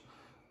first.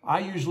 I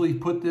usually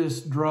put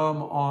this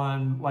drum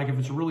on, like if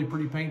it's a really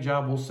pretty paint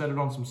job, we'll set it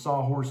on some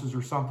sawhorses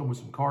or something with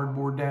some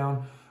cardboard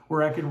down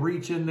where I can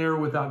reach in there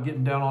without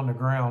getting down on the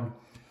ground.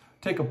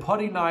 Take a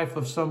putty knife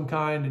of some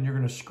kind and you're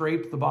gonna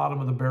scrape the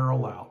bottom of the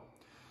barrel out.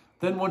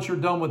 Then once you're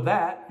done with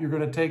that, you're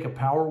gonna take a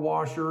power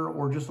washer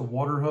or just a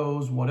water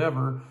hose,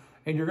 whatever,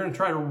 and you're gonna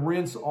try to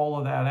rinse all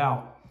of that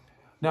out.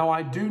 Now,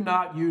 I do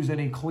not use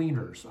any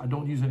cleaners. I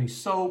don't use any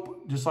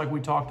soap, just like we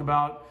talked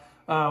about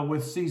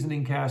with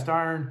seasoning cast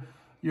iron.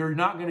 You're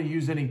not going to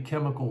use any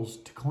chemicals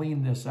to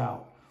clean this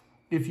out.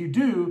 If you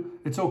do,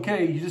 it's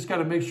okay. You just got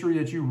to make sure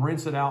that you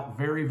rinse it out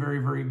very, very,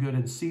 very good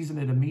and season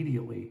it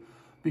immediately,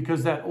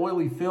 because that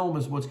oily film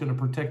is what's going to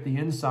protect the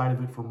inside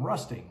of it from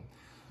rusting.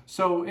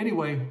 So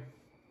anyway,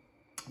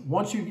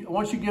 once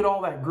you get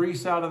all that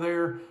grease out of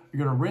there,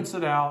 you're going to rinse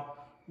it out.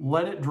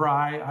 Let it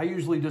dry. I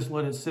usually just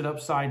let it sit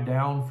upside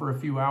down for a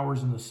few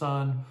hours in the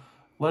sun.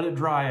 Let it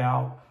dry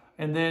out.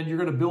 And then you're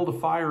going to build a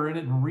fire in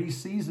it and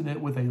re-season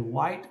it with a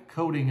light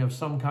coating of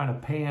some kind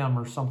of PAM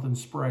or something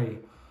spray,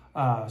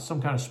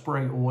 some kind of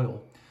spray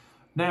oil.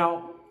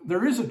 Now,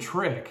 there is a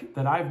trick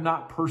that I've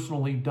not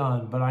personally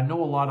done, but I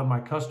know a lot of my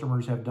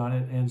customers have done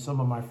it and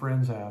some of my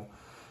friends have.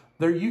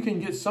 There, you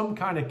can get some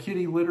kind of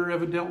kitty litter,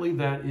 evidently,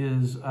 that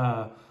is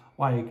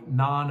like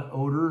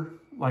non-odor.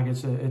 Like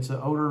it's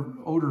a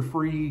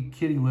odor-free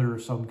kitty litter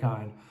of some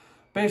kind.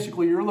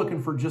 Basically, you're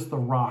looking for just the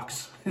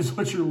rocks is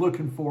what you're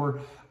looking for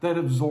that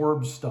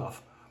absorbs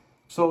stuff.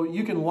 So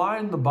you can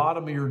line the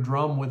bottom of your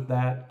drum with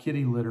that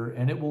kitty litter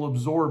and it will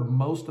absorb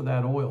most of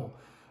that oil.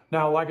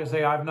 Now, like I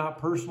say, I've not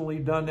personally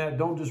done that.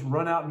 Don't just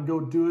run out and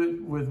go do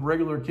it with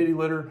regular kitty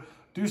litter.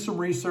 Do some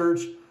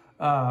research,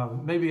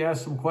 maybe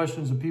ask some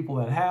questions of people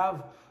that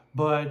have,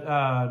 but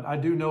I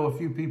do know a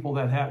few people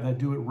that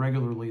do it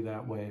regularly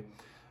that way.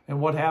 And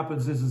what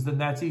happens is then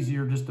that's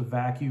easier just to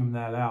vacuum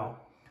that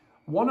out.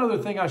 One other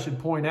thing I should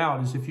point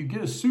out is if you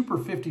get a Super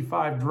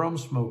 55 drum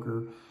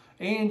smoker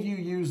and you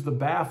use the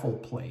baffle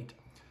plate,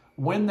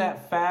 when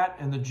that fat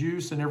and the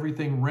juice and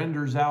everything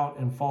renders out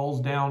and falls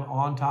down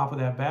on top of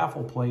that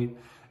baffle plate,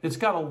 it's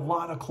got a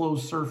lot of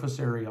closed surface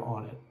area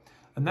on it.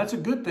 And that's a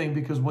good thing,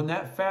 because when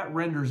that fat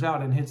renders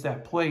out and hits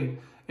that plate,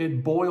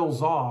 it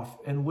boils off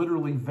and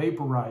literally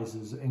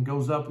vaporizes and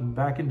goes up and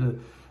back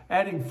into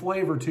adding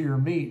flavor to your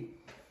meat.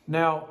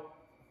 Now,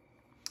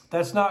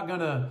 that's not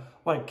going to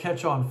like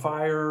catch on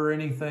fire or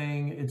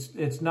anything.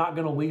 It's not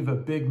going to leave a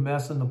big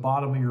mess in the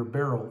bottom of your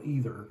barrel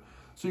either.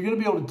 So you're going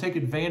to be able to take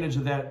advantage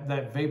of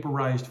that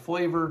vaporized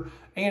flavor,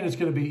 and it's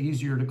going to be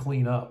easier to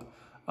clean up.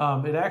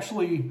 It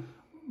actually,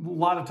 a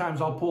lot of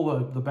times I'll pull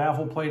the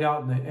baffle plate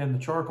out and the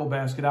charcoal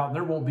basket out, and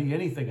there won't be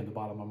anything at the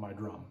bottom of my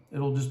drum.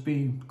 It'll just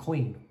be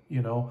clean,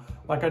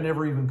 like I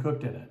never even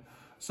cooked in it.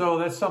 So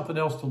that's something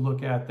else to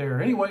look at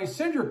there. Anyway,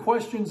 send your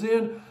questions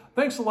in.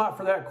 thanks a lot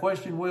for that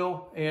question,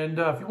 Will. And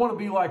if you want to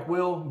be like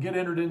Will, get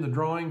entered in the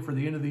drawing for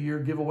the end of the year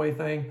giveaway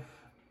thing.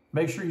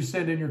 Make sure you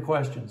send in your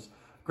questions.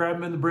 Grab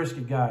them in the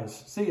brisket,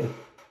 guys. See ya.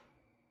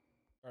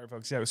 All right,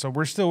 folks. Yeah, so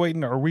we're still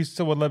waiting, or we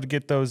still would love to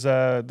get those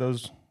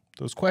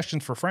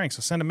questions for Frank.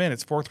 So send them in.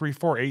 It's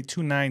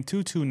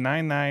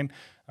 434-829-2299.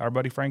 Our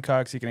buddy Frank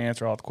Cox, he can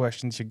answer all the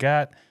questions you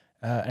got,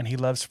 and he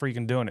loves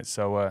freaking doing it.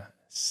 So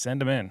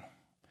send them in.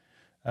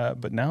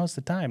 But now's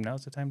the time.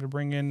 Now's the time to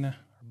bring in our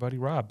buddy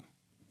Rob.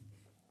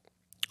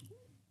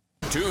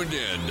 Tuned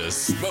in to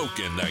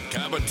Smoking the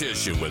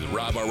Competition with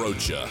Rob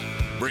Arocha,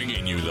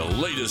 bringing you the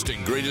latest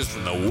and greatest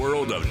from the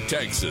world of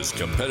Texas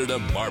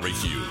competitive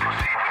barbecue.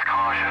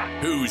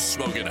 Who's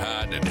smoking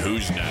hot and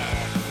who's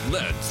not?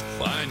 Let's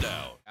find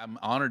out. I'm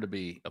honored to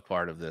be a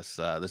part of this.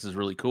 This is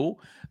really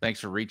cool. Thanks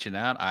for reaching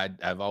out.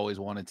 I've always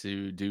wanted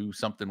to do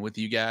something with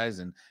you guys,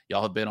 and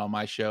y'all have been on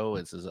my show.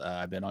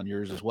 I've been on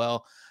yours as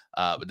well.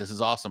 But this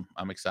is awesome.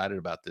 I'm excited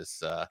about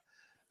this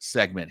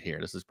segment here.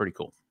 This is pretty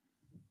cool.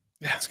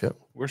 Yeah, let's go.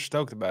 We're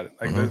stoked about it.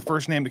 Like the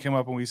first name that came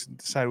up when we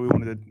decided we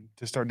wanted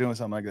to start doing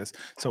something like this.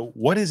 So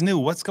what is new?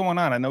 What's going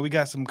on? I know we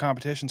got some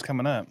competitions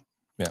coming up.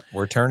 Yeah,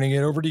 we're turning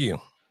it over to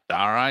you.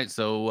 All right.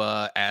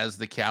 So as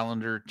the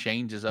calendar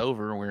changes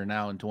over, we're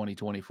now in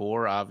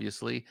 2024,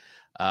 obviously.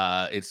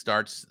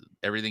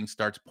 Everything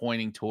starts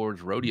pointing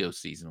towards rodeo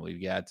season.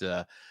 We've got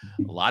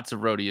lots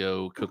of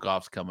rodeo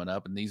cook-offs coming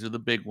up, and these are the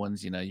big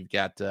ones. You know, you've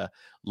got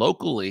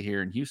locally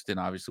here in Houston,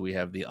 obviously we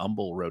have the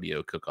Humble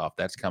Rodeo Cook-Off.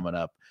 That's coming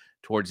up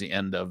towards the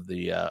end of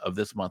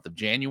this month of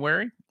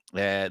January.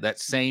 That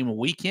same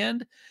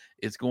weekend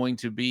is going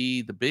to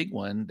be the big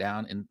one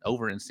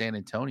over in San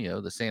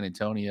Antonio, the San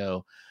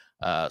Antonio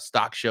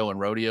Stock Show and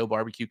Rodeo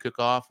Barbecue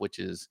Cook-Off, which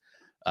is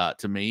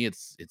to me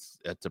it's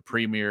a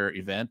premier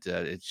event.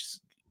 It's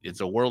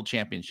a world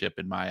championship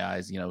in my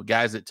eyes. You know,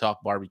 guys that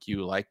talk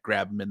barbecue, like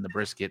Grab 'em in the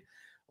Brisket,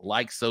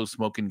 like So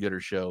Smoking Gooder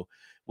Show,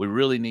 we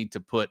really need to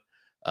put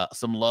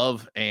some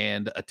love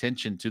and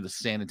attention to the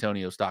San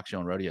Antonio Stock Show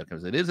and Rodeo,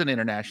 because it is an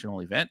international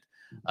event.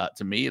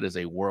 To me, it is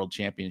a world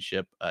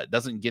championship. It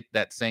doesn't get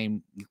that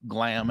same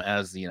glam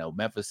as,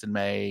 Memphis in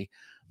May,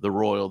 the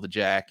Royal, the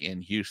Jack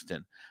in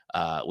Houston,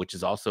 which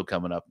is also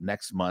coming up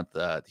next month,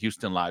 the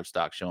Houston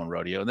Livestock Show and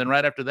Rodeo. And then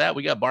right after that,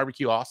 we got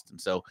Barbecue Austin.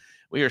 So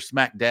we are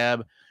smack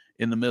dab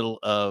in the middle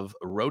of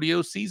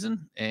rodeo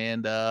season,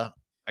 and I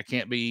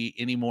can't be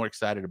any more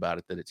excited about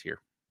it that it's here.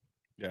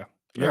 Yeah.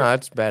 No,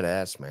 that's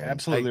badass, man.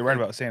 Absolutely right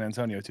about San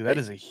Antonio too. That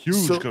is a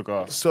huge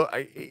cook-off. So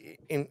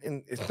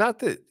and it's not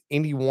that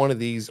any one of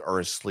these are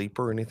a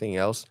sleeper or anything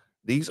else.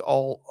 These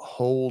all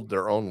hold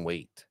their own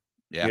weight.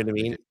 Yeah, you know what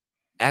I mean?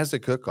 As a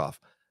cook-off.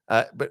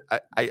 But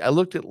I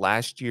looked at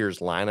last year's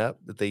lineup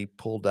that they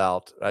pulled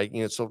out.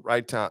 So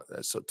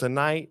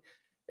tonight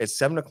at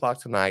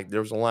 7:00 tonight,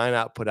 there was a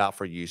lineup put out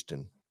for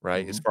Houston,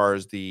 right? As far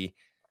as the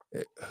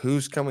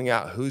who's coming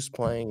out, who's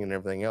playing, and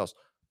everything else.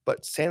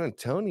 But San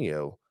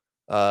Antonio,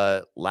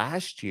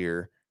 last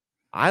year,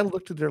 I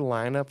looked at their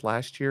lineup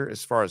last year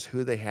as far as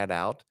who they had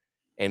out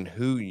and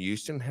who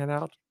Houston had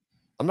out.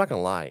 I'm not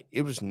gonna lie,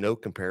 it was no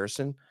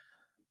comparison.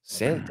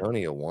 San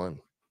Antonio won.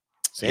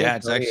 San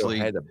Antonio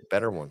had a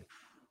better one.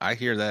 I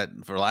hear that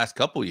for the last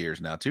couple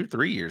years now,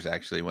 2-3 years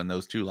actually. When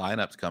those two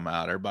lineups come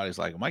out, everybody's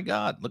like, "Oh my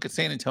God, look at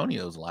San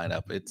Antonio's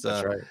lineup! It's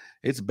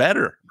it's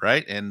better,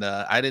 right?" And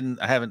I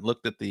haven't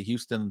looked at the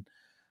Houston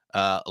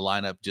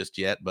lineup just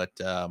yet, but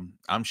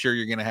I'm sure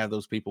you're going to have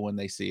those people when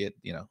they see it,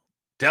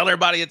 tell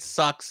everybody it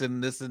sucks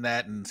and this and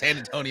that, and San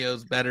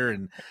Antonio's better,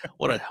 and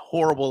what a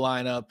horrible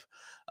lineup.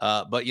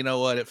 But you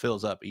know what? It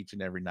fills up each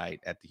and every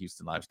night at the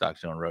Houston Livestock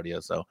Show and Rodeo.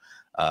 So,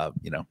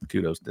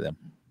 kudos to them.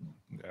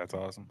 That's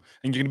awesome.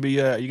 And you're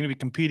gonna be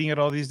competing at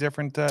all these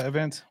different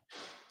events.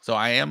 So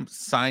I am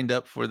signed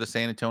up for the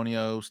San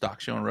Antonio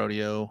Stock Show and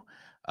Rodeo.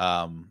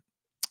 I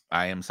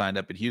am signed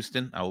up at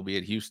Houston. I will be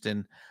at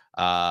Houston.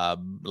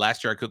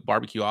 Last year I cooked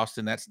Barbecue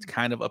Austin. That's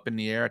kind of up in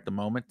the air at the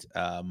moment.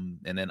 And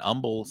then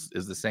Humbles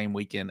is the same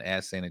weekend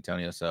as San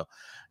Antonio. So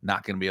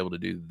not going to be able to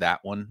do that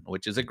one,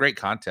 which is a great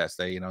contest.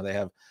 They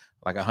have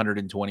like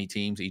 120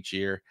 teams each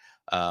year.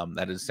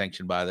 That is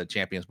sanctioned by the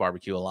Champions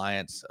Barbecue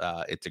Alliance.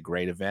 It's a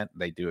great event.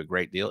 They do a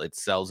great deal. It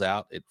sells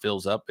out. It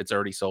fills up. It's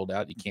already sold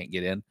out. You can't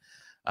get in.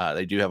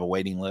 They do have a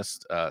waiting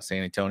list.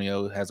 San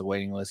Antonio has a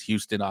waiting list.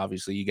 Houston,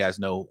 obviously, you guys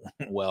know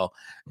well,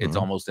 it's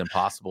almost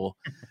impossible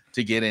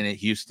to get in at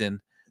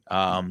Houston.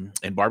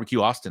 And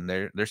Barbecue Austin,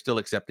 they're still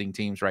accepting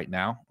teams right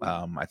now.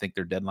 I think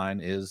their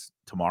deadline is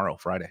tomorrow,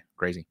 Friday.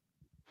 Crazy.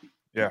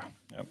 Yeah.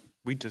 Yep.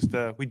 We just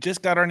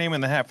got our name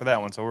in the hat for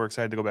that one, so we're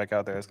excited to go back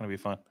out there. It's going to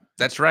be fun.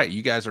 That's right.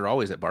 You guys are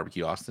always at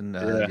Barbecue Austin.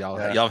 Y'all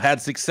have had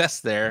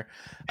success there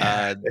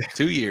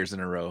 2 years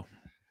in a row.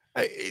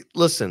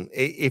 Listen,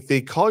 if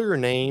they call your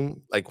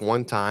name like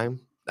one time,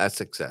 that's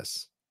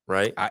success,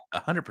 right?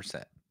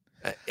 100%.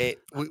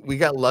 We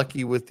got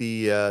lucky with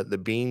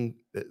the bean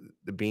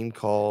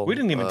call. We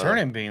didn't even turn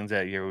in beans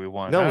that year. We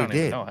won. No, we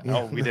did.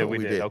 Oh, we did. We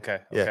did.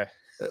 Okay. Yeah. Okay.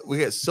 We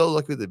got so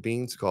lucky with the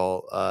beans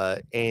call.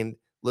 And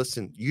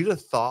listen, you'd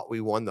have thought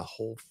we won the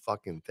whole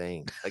fucking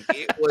thing. Like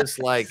it was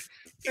like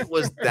it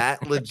was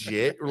that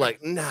legit. We're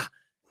like, nah.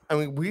 I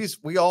mean,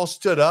 we all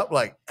stood up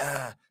like,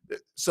 ah.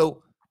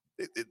 So,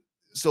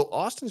 so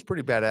Austin's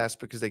pretty badass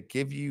because they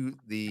give you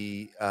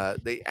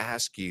they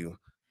ask you,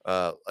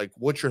 like,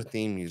 what's your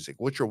theme music?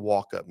 What's your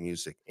walk up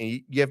music?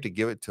 And you have to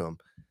give it to them,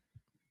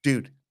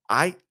 dude.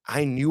 I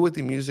knew what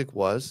the music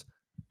was.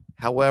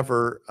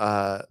 However,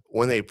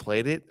 when they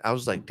played it, I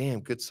was like, damn,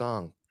 good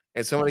song.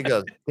 And somebody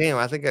goes, damn,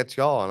 I think that's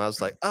y'all. And I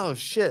was like, oh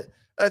shit,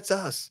 that's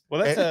us.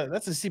 Well, And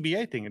that's a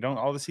CBA thing. Don't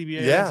all the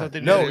CBA yeah, something to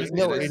do no, with music?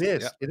 no, It it is.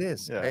 is. Yep. It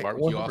is. Yeah.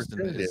 Barbecue 100% Austin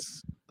it is.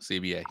 is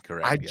CBA,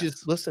 correct? I Yes.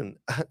 just listen,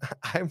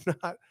 I'm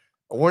not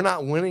we're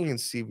not winning in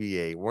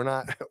CBA. We're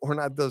not we're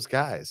not those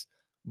guys.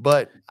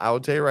 But I will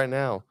tell you right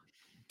now,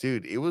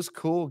 dude, it was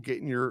cool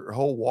getting your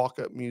whole walk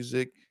up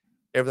music,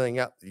 everything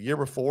out. The year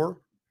before,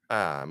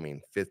 I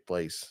mean, 5th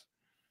place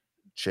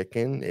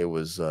chicken. It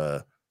was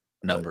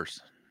numbers.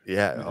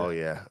 yeah, oh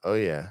yeah, oh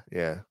yeah,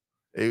 yeah.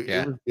 It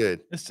Yeah. was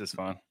good. It's just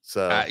fun.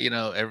 So You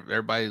know,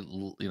 everybody,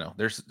 you know,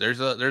 there's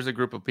a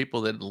group of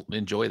people that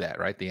enjoy that,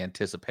 right? The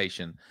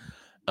anticipation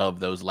of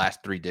those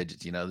last 3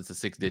 digits. You know, it's a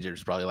 6 digit.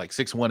 It's probably like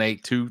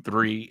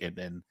 61823, and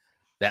then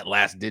that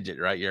last digit,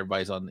 right?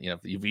 Everybody's on. You know,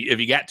 if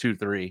you got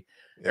 23,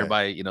 yeah,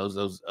 everybody, you know,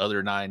 those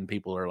other 9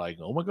 people are like,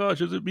 oh my gosh,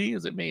 is it me?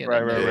 Is it me? And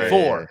Right, then right, right.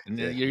 4, and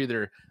yeah. then you're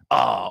either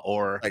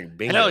or Like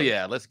bingo. hell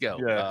yeah, let's go.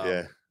 Yeah.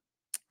 Yeah.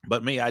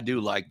 But me, I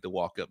do like the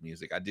walk up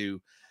music. I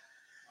do.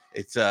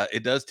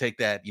 It does take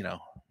that, you know,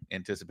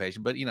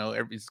 anticipation, but you know,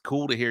 it's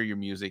cool to hear your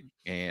music,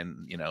 and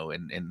you know,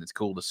 and it's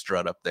cool to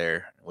strut up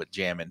there with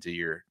jamming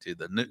to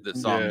the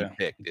song you Yeah.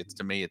 picked.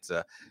 To me,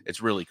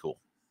 it's really cool.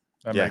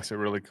 That Yeah. makes it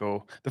really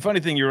cool. The funny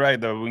thing, you're right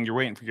though, when you're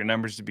waiting for your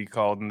numbers to be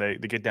called and they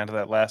get down to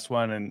that last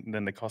one and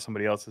then they call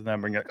somebody else's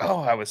number and you're like,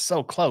 oh, I was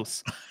so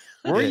close.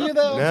 Were Yeah. you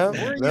though? No,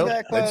 Were you no,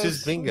 that that's close?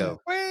 just bingo.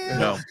 Well,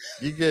 No,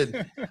 You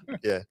good.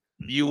 Yeah.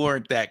 you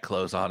weren't that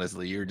close,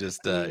 honestly. You're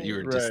just you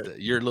were just Right.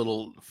 your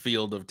little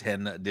field of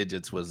 10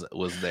 digits was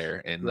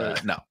there, and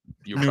Right. no,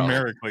 you were probably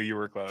numerically you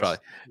were close. Probably.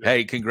 Yeah.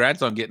 Hey,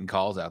 congrats on getting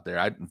calls out there.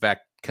 In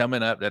fact,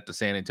 coming up at the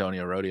San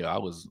Antonio Rodeo, I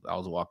was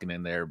walking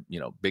in there, you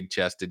know, big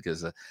chested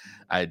because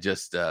I had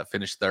just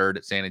finished 3rd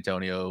at San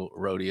Antonio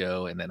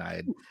Rodeo, and then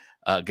I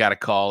had got a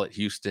call at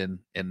Houston,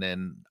 and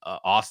then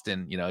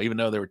Austin. You know, even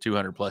though there were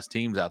 200 plus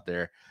teams out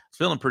there, I was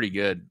feeling pretty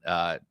good.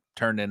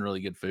 Turned in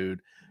really good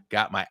food.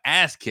 Got my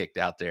ass kicked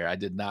out there. I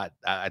did not.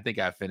 I think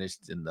I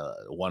finished in the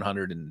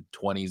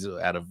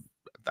 120s out of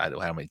I don't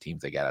know how many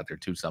teams they got out there,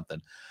 2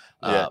 something.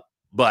 Yeah.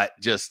 But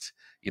just,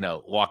 you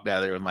know, walked out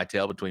of there with my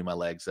tail between my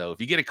legs. So if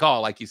you get a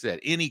call, like you said,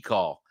 any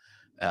call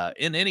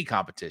in any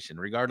competition,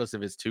 regardless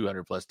if it's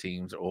 200 plus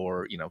teams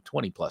or, you know,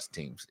 20 plus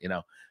teams, you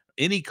know,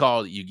 any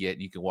call that you get,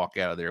 you can walk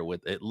out of there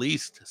with at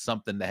least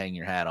something to hang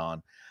your hat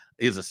on,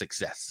 is a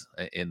success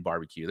in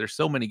barbecue. There's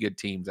so many good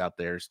teams out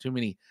there.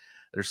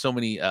 There's so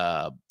many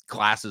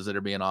classes that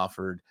are being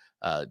offered.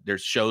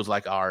 There's shows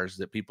like ours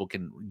that people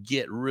can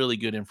get really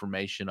good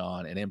information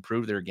on and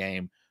improve their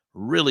game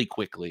really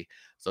quickly.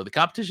 So the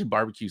competition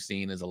barbecue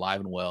scene is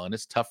alive and well, and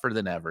it's tougher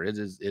than ever. It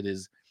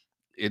is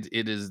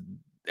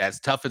as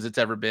tough as it's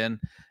ever been.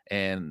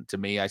 And to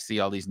me, I see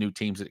all these new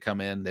teams that come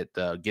in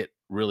that get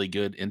really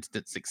good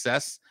instant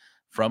success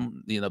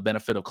from, you know,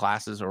 benefit of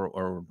classes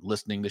or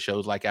listening to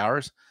shows like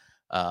ours.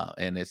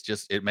 And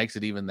it makes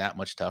it even that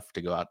much tougher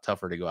to go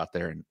out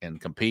there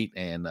and compete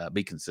and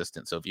be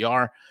consistent. So if you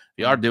are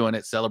doing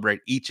it,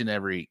 celebrate each and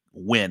every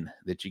win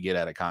that you get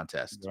at a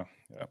contest. Yeah.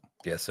 Yeah.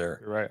 Yes, sir.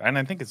 You're right. And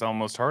I think it's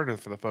almost harder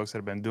for the folks that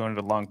have been doing it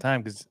a long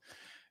time because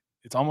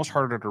it's almost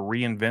harder to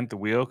reinvent the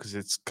wheel because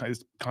it's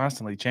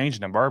constantly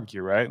changing in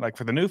barbecue, right? Like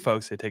for the new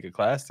folks, they take a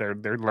class, they're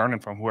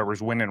learning from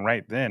whoever's winning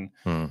right then.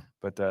 Hmm.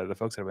 But the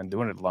folks that have been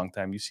doing it a long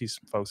time, you see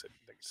some folks that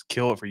they just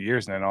kill it for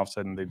years, and then all of a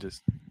sudden they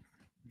just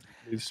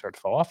start to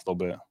fall off a little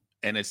bit.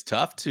 And it's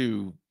tough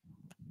to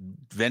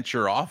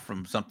venture off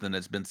from something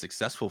that's been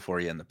successful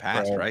for you in the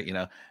past, right? You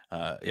know,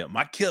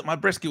 my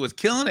brisket was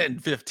killing it in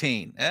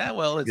 15. Yeah,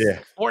 well, it's Yeah.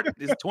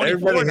 24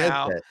 Everybody has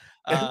now. that.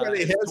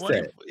 Everybody It's has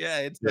that. Yeah,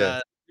 it's Yeah.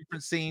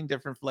 different scene,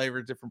 different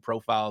flavors, different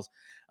profiles.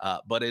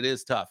 But it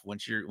is tough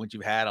once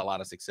you've had a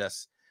lot of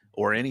success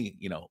or any,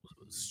 you know,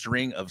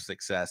 string of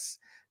success,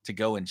 to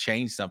go and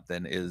change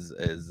something is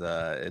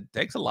it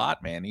takes a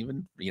lot, man.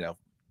 Even, you know,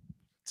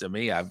 to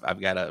me, I've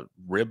got a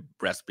rib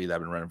recipe that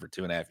I've been running for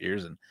 2.5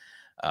 years, and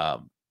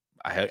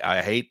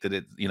I hate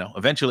that you know,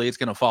 eventually it's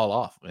going to fall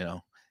off. You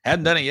know,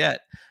 hadn't done it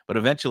yet, but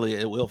eventually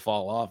it will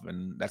fall off,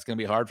 and that's going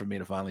to be hard for me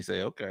to finally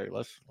say, okay,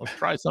 let's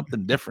try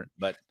something different.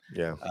 But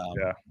Yeah.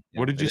 Yeah.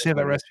 What did you say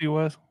that recipe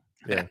was?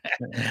 Yeah.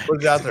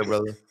 Put it out there,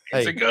 brother.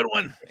 It's a Hey. good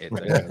one. It's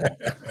a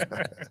good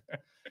one.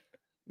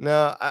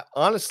 No,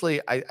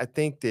 honestly, I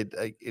think that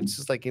it's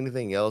just like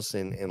anything else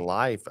in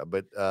life.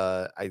 But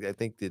I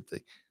think that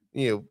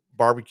you know,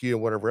 barbecue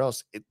and whatever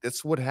else,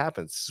 it's what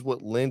happens. This is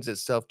what lends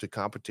itself to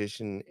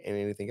competition and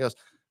anything else.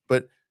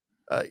 But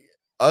uh,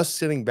 us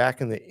sitting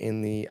back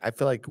I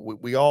feel like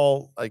we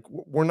all like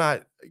we're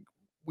not.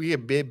 We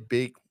have been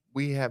big.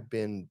 We have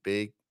been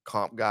big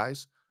comp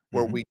guys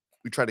where Mhm. we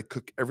try to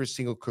cook every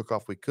single cook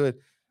off we could.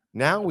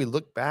 Now we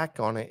look back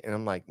on it and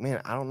I'm like,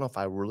 man, I don't know if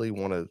I really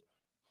want to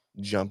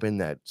jump in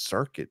that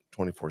circuit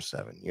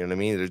 24/7. You know what I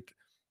mean?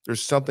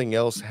 There's something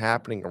else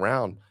happening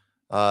around.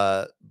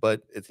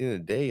 But at the end of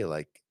the day,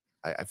 like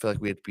I feel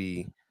like we have to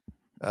be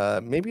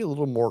maybe a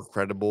little more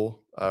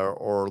credible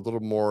or a little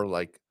more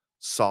like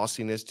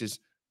sauciness.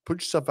 Just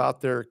put yourself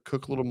out there,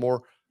 cook a little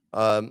more.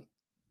 Um,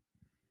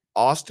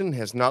 Austin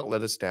has not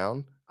let us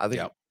down. I think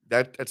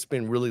Yep. that's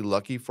been really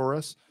lucky for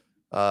us.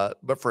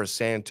 But for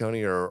San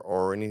Antonio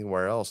or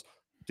anywhere else,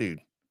 dude,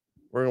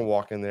 we're gonna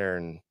walk in there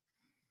and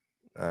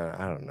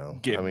I don't know.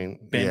 Get I mean,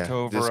 bent yeah,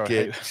 over.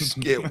 just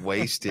Or get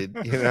wasted.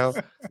 You know,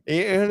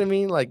 you know what I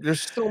mean? Like,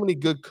 there's so many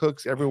good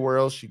cooks everywhere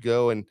else you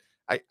go, and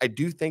I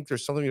do think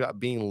there's something about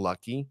being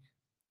lucky.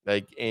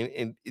 Like,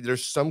 and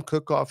there's some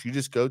cook-offs you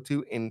just go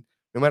to, and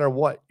no matter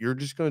what, you're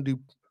just gonna do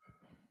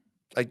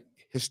like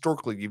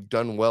historically you've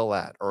done well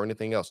at or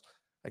anything else.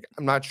 Like,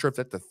 I'm not sure if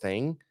that's a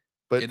thing,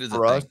 but It is a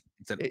for us, thing.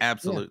 It's an yeah,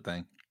 absolute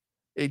thing.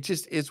 it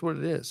just is what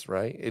it is,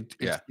 right? It's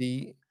Yeah.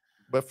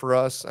 but for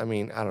us, I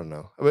mean, I don't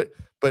know.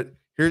 But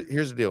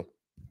here's the deal.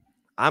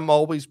 I'm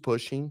always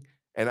pushing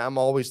and I'm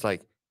always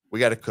like,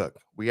 we got to cook.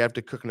 We have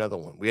to cook another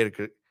one. We got to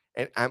cook.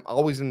 And I'm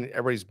always in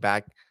everybody's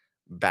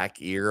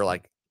back ear,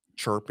 like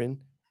chirping.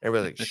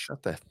 Everybody's like,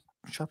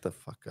 shut the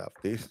fuck up,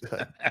 dude.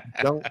 Like,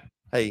 don't,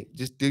 hey,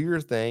 just do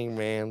your thing,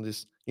 man.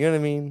 Just, you know what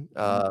I mean?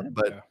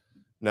 But Yeah.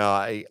 no,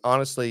 I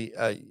honestly,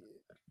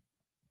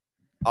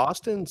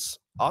 Austin's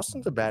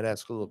a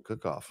badass little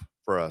cook off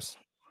for us.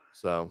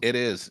 So It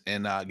is.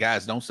 And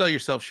guys, don't sell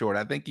yourself short.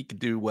 I think you could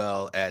do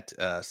well at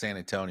San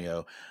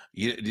Antonio.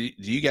 Do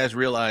you guys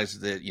realize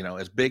that,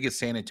 as big as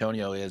San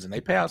Antonio is, and they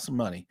pay out some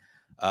money,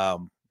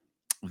 um,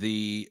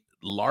 the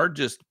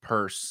largest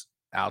purse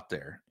out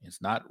there,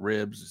 it's not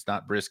ribs, it's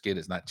not brisket,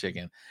 it's not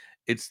chicken,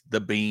 it's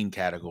the bean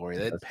category.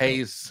 That that's dope.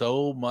 pays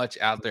so much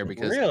out there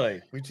because Really?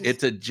 We just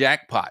it's a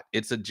jackpot.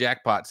 It's a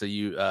jackpot. So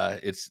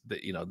it's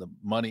the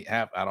money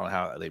half. I don't know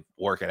how they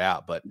work it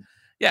out, but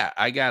yeah,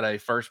 I got a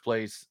first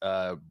place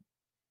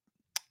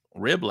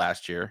rib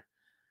last year.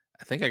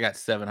 I think I got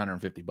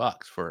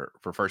 $750 for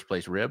first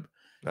place rib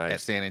at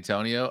nice. San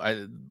Antonio.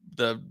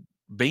 The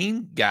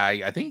bean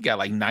guy, I think he got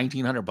like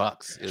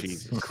 $1,900. It's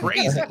Jesus.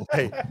 crazy.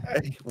 Hey,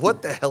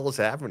 what the hell is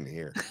happening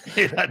here?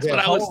 That's Yeah, what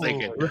I was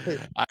thinking. right.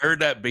 I heard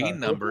that bean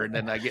number, and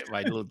then I get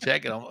my little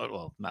check, and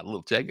well, not a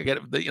little check. I get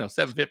it.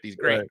 750 is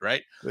great, Right.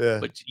 right? Yeah.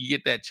 But you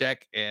get that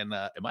check, and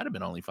it might have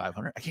been only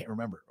 500. I can't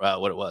remember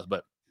what it was,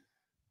 but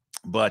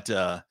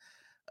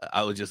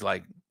I was just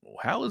like,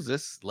 how is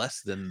this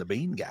less than the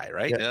bean guy,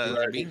 right? Yeah, The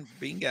right.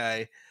 bean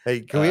guy. Hey,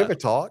 can we have a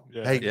talk?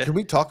 Yeah. Hey, Yeah. can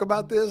we talk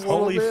about this a little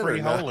Holy bit or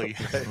free no? holy.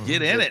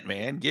 Get in it,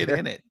 man. Get Yeah.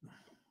 in it.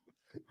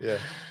 Yeah.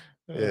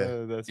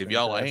 Yeah. That's If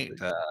y'all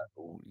fantastic. ain't,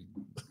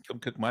 come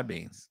cook my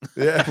beans.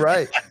 Yeah,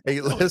 right. Hey,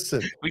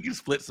 listen. We can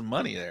split some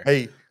money there.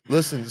 Hey,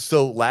 listen.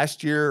 So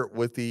last year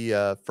with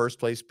the first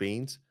place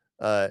beans,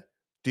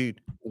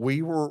 dude,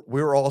 we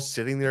were all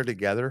sitting there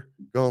together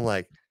going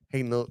like,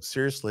 hey, no,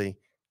 seriously,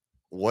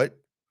 what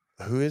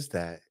who is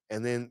that?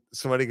 And then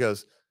somebody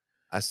goes,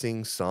 I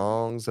sing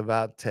songs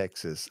about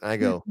Texas.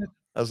 And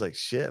I was like,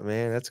 shit,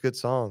 man, that's a good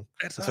song.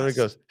 That's And somebody us.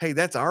 goes, hey,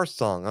 that's our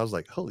song. I was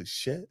like, holy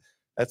shit,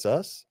 that's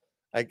us.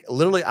 Like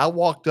literally, I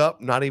walked up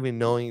not even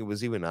knowing it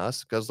was even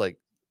us because you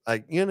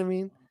know what I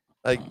mean?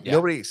 Like Yeah.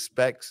 nobody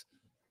expects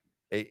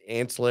a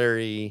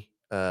ancillary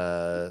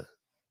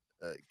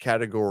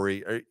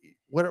category or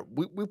what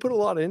we put a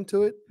lot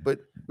into it, but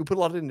we put a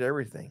lot into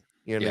everything.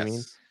 You know what I mean?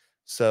 Yes.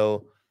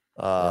 So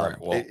All right.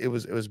 Well, it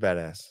was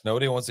badass.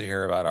 nobody wants to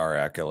hear about our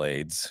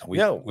accolades. We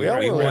No, we all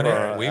we wanna want hear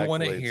to our we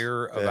want to accolades.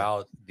 hear Yeah.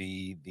 about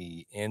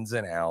the ins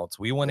and outs.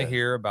 We want to Yeah.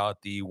 hear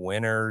about the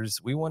winners.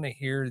 We want to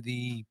hear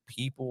the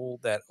people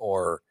that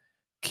are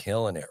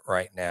killing it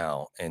right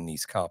now in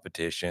these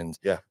competitions.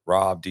 Yeah.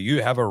 Rob, do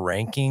you have a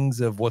rankings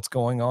of what's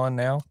going on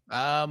now?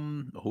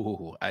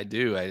 I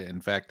do.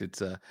 In fact,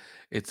 it's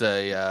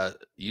a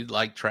you'd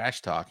like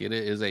trash talk. It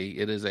is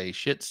a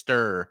shit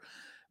stir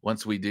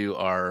once we do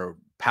our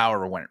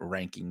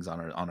rankings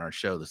on our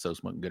show, the So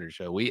Smoking Gooder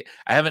show.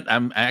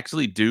 I'm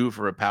actually due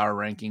for a power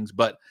rankings,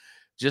 but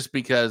just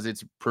because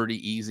it's pretty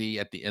easy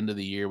at the end of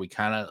the year, we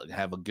kind of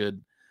have a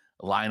good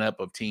lineup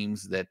of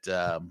teams that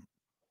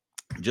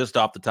just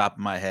off the top of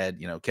my head,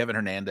 Kevin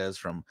Hernandez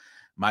from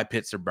My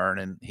Pits Are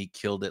Burning. He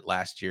killed it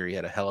last year. He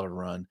had a hell of a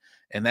run.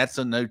 And that's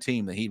a no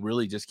team that he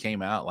really just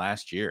came out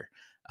last year.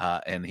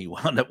 And he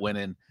wound up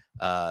winning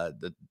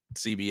the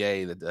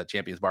CBA, the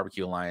Champions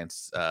Barbecue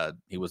Alliance.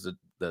 He was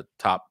the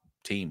top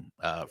team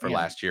for Man.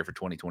 last year for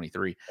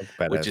 2023, That's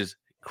badass. which is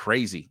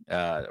crazy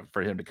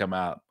for him to come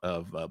out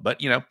of.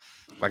 But,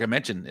 like I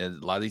mentioned, a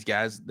lot of these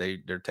guys,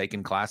 they're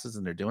taking classes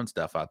and they're doing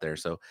stuff out there.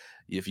 So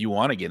if you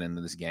want to get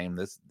into this game,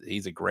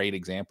 he's a great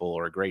example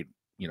or a great,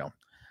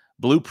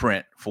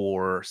 blueprint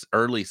for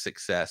early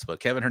success. But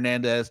Kevin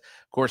Hernandez,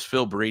 of course,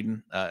 Phil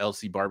Breeden,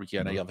 LC Barbecue.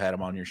 I know y'all have had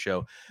him on your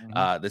show.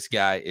 This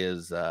guy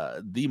is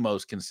the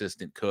most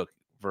consistent cook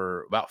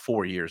for about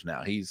 4 years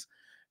now. He's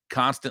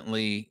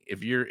constantly,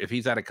 if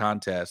he's at a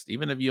contest,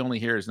 even if you only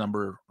hear his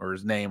number or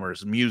his name or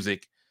his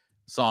music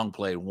song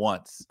played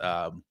once.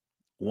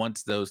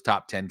 Once those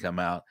top 10 come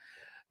out,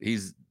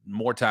 he's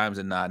more times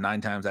than not,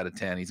 9 times out of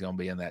 10, he's going to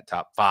be in that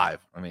top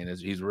 5. I mean,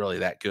 he's really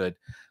that good.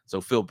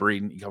 So Phil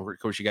Breeden, of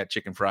course, you got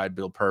Chicken Fried,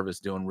 Bill Purvis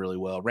doing really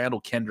well.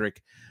 Randall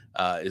Kendrick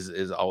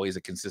is always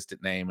a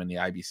consistent name in the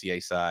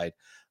IBCA side.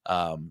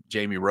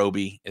 Jamie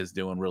Roby is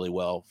doing really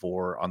well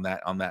on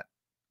that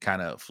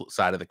kind of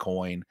side of the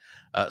coin.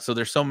 So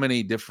there's so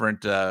many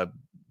different.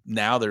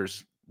 Now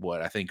there's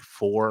I think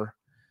 4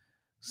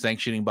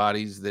 sanctioning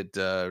bodies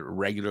that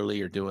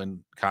regularly are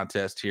doing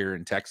contests here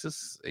in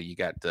Texas. You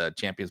got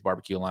Champions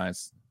Barbecue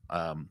Alliance,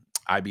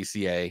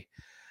 IBCA,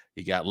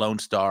 you got Lone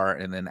Star,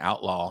 and then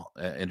Outlaw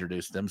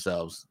introduced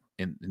themselves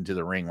into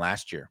the ring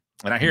last year.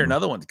 And I hear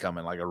another one's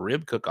coming, like a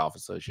Rib Cook-Off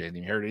Association.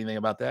 You heard anything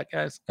about that,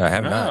 guys? I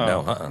have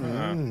not.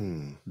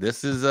 No.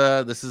 This is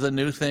a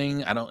new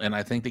thing.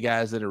 I think the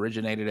guys that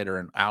originated it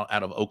are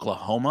out of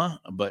Oklahoma,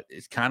 but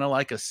it's kind of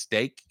like a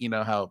steak. You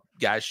know how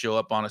guys show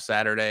up on a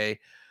Saturday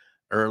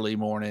early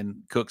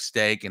morning, cook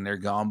steak, and they're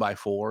gone by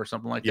 4 or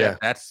something like that.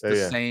 That's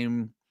the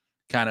same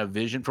kind of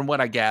vision from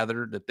what I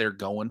gathered that they're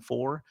going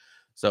for.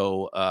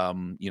 So,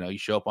 you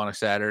show up on a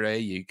Saturday,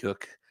 you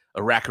cook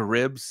a rack of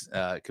ribs.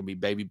 It could be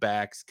baby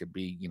backs, could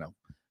be,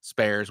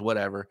 spares,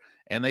 whatever.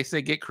 And they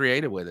say get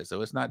creative with it.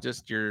 So it's not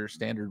just your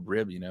standard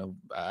rib.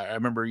 I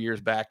remember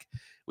years back,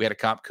 we had a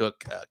comp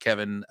cook,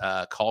 Kevin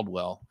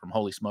Caldwell from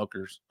Holy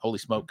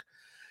Smoke.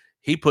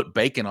 He put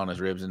bacon on his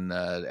ribs, and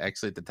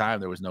actually at the time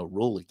there was no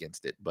rule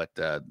against it, but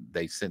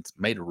they since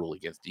made a rule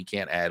against it. You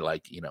can't add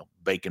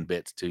bacon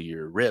bits to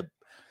your rib.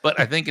 But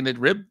I think in the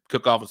Rib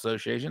Cook-Off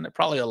Association, they're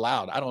probably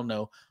allowed. I don't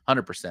know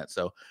 100%.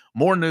 So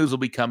more news will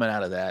be coming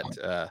out of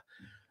that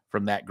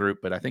from that group.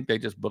 But I think they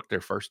just booked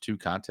their first 2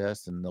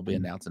 contests, and they'll be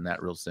announcing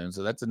that real soon.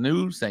 So that's a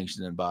new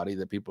sanctioning body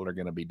that people are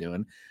going to be doing.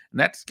 And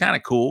that's kind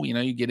of cool.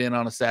 You get in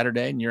on a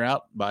Saturday and you're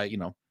out by,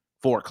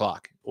 4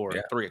 o'clock or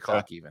 3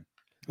 o'clock even.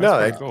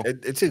 That's cool.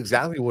 It's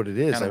exactly what it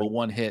is. Kind of a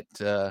one hit.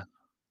 Yeah.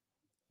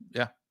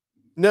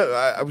 No,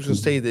 I was going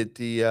to say that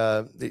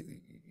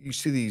you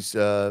see these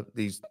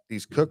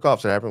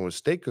cook-offs that happen with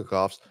steak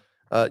cook-offs.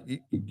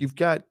 You've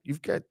got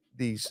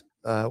these.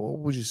 What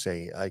would you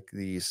say? Like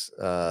these,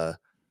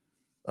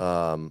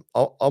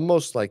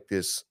 almost like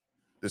this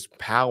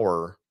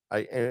power.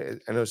 I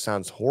know it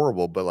sounds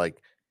horrible, but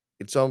like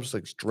it's almost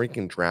like drink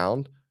and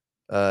drown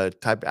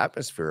type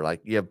atmosphere.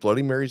 Like you have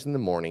Bloody Marys in the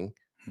morning.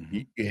 Mm-hmm.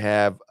 You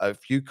have a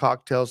few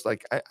cocktails.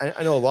 Like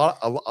I know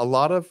a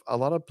lot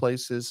of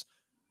places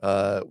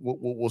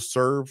will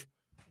serve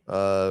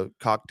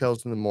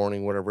cocktails in the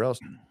morning, whatever else.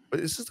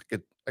 But this is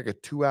like a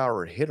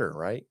 2-hour hitter,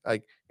 right?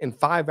 Like in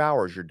 5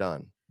 hours you're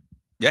done.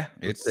 Yeah,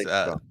 it's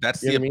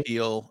that's the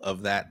appeal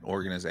of that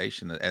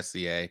organization, the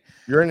SCA.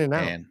 You're in and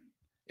out. And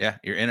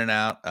you're in and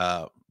out.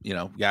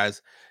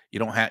 Guys, you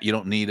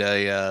don't need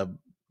a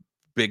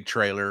big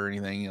trailer or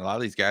anything. A lot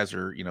of these guys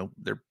are,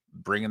 they're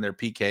bringing their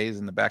PKs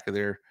in the back of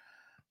their,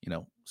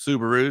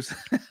 Subarus.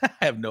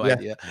 I have no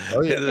idea.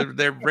 Oh, yeah.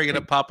 They're bringing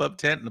a pop-up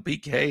tent and a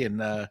PK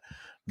and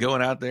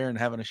going out there and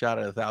having a shot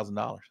at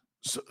 $1,000.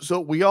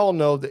 So we all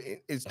know that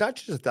it's not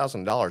just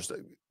 $1,000.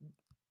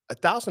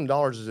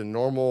 $1,000 is a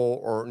normal,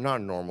 or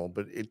not normal,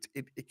 but it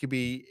could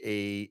be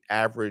a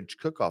average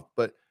cook-off.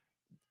 But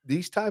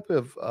these type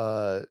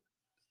of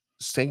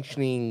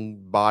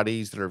sanctioning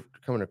bodies that are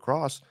coming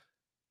across,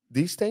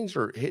 these things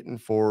are hitting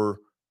for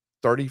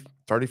 $3,500,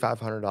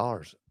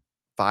 $5,000,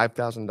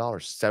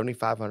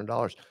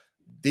 $7,500.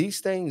 These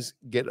things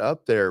get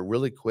up there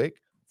really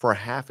quick for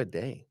half a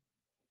day.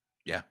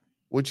 Yeah,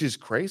 which is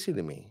crazy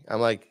to me.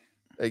 I'm like,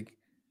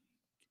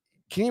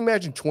 can you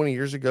imagine 20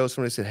 years ago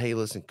somebody said, "Hey,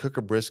 listen, cook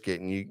a brisket,"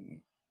 and you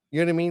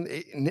know what I mean?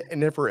 It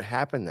never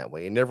happened that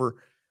way. It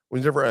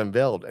was never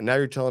unveiled. And now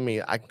you're telling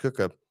me I can cook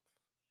a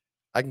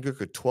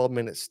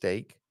 12-minute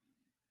steak,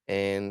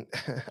 and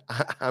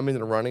I'm in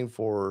the running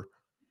for,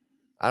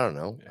 I don't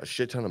know, a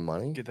shit ton of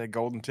money. Get that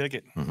golden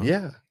ticket. Mm-hmm.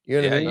 Yeah,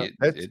 you know what I mean?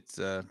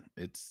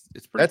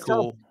 It's pretty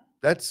cool.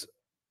 That's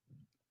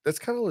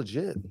kind of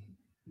legit.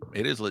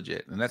 It is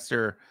legit, and that's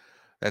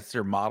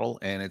their model,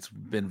 and it's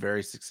been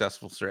very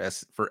successful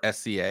for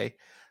SCA.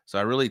 So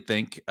I really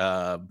think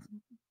I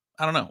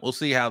don't know. We'll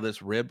see how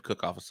this Rib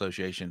Cook-Off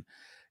Association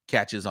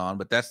catches on,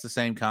 but that's the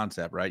same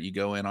concept, right? You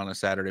go in on a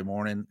Saturday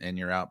morning and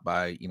you're out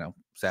by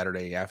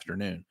Saturday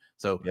afternoon.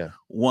 So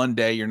one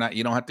day you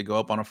don't have to go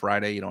up on a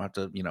Friday. You don't have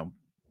to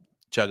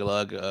chug a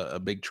lug a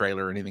big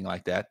trailer or anything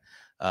like that.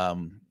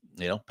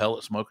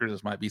 Pellet smokers,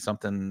 this might be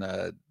something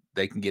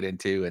they can get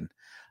into, and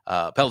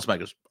pellet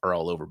smokers are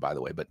all over, by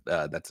the way, but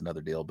that's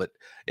another deal. But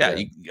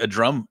a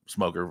drum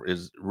smoker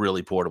is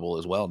really portable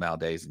as well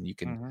nowadays, and you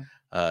can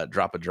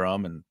drop a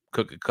drum and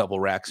cook a couple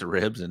racks of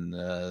ribs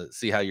and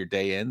see how your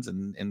day ends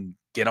and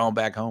get on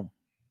back home.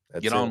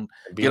 Get on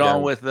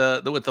with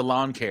the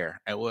lawn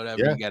care and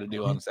whatever you got to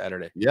do on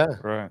Saturday. Yeah,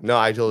 right. No,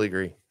 I totally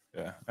agree.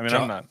 Yeah, I mean,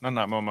 John, I'm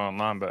not mowing my own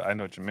lawn, but I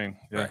know what you mean.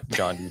 Yeah, right.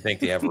 John, do you think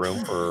they have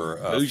room for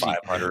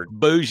 500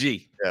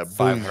 bougie? Yeah,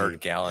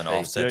 500-gallon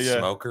offset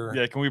smoker?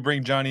 Yeah, can we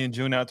bring Johnny and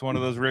June out to one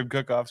of those rib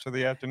cook-offs for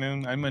the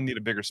afternoon? I'm gonna need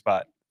a bigger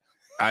spot.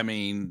 I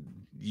mean,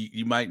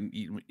 you might,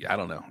 I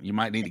don't know. You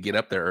might need to get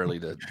up there early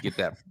to get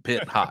that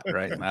pit hot,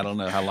 right? I don't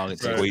know how long it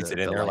takes Squeeze to, it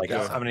in to there. light Like, this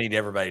I'm up. going to need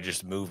everybody to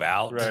just move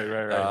out.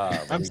 Right.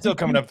 I'm still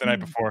coming up the night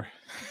before.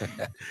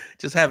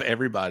 Just have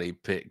everybody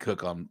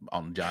cook on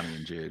Johnny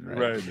and Jude, right?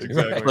 Right,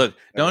 exactly. Look,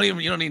 you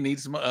don't even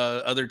need some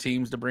other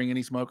teams to bring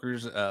any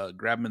smokers.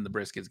 Grab them in the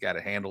brisket's got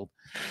it handled.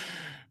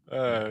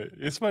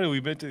 It's funny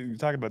we've been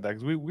talking about that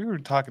because we were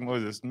talking, what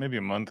was this, maybe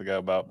a month ago,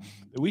 about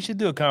we should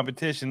do a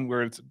competition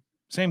where it's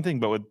same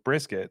thing but with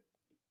brisket,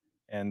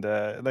 and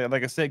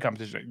like a steak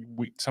competition.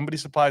 Somebody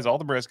supplies all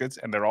the briskets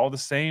and they're all the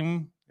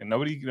same, and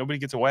nobody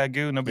gets a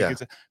Wagyu,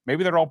 gets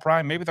maybe they're all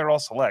prime, maybe they're all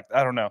select.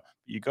 I don't know.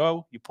 You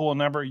go, you pull a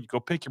number, you go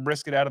pick your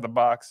brisket out of the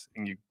box,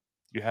 and you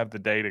have the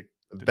day to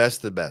best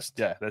of the best.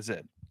 Yeah, that's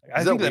it.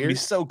 I think that'd be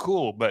so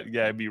cool, but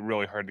yeah, it'd be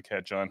really hard to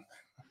catch on.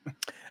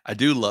 I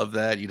do love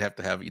that. You'd have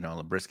to have,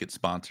 a brisket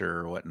sponsor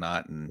or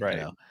whatnot. And,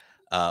 right.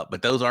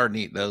 But those are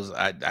neat. Those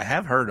I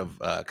have heard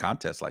of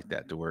contests like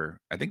that, to where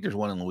I think there's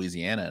one in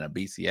Louisiana in a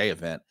BCA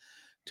event,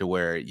 to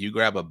where you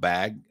grab a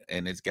bag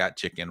and it's got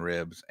chicken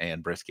ribs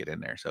and brisket in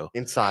there. So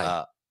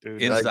inside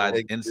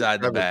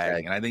the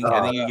bag. And I think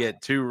you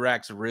get 2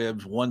 racks of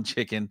ribs, 1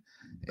 chicken,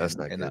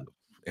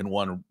 and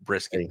 1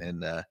 brisket. Hey.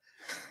 And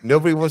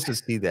nobody wants to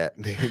see that.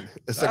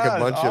 It's like a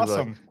bunch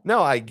awesome. of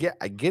no, I get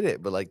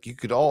it, but like you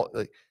could all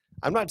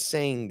I'm not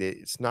saying that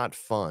it's not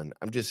fun.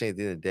 I'm just saying at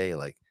the end of the day,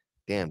 like,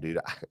 damn, dude,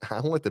 I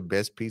want the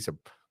best piece of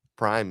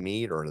prime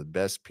meat or the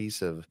best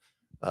piece of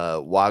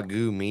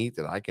Wagyu meat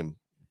that I can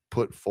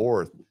put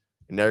forth.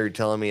 And now you're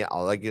telling me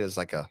all I get is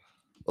like a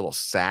little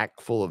sack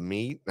full of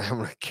meat. I'm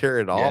gonna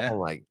carry it off. I'm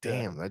like,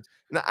 damn,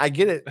 no, I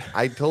get it.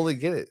 I totally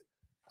get it.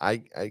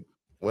 I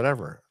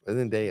whatever. At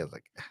the end of the day, I was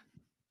like,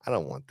 I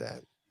don't want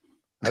that.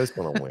 I just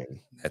want to win.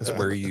 That's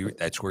where you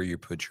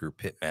put your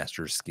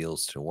pitmaster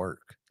skills to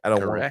work. I don't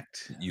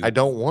Correct. want it. I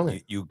don't want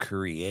it. You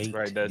create.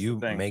 Right, that's you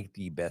the thing. make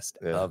the best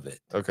of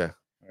it. Okay.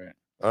 Right.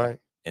 All right.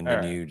 And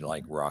then you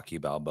like Rocky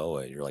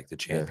Balboa. You're like the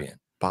champion.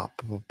 Pop.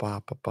 Somebody's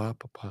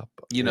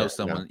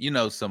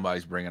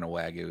bringing a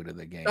Wagyu to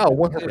the game. Oh,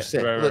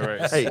 100%.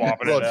 Right. Hey,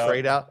 Swapping blood it out.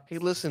 straight out. Hey,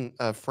 listen,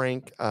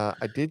 Frank,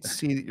 I did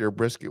see that your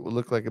brisket would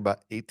look like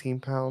about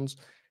 18 pounds.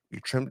 You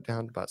trimmed it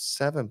down to about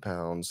 7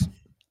 pounds.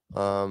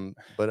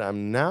 But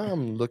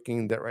I'm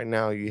looking that right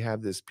now you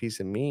have this piece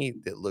of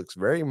meat that looks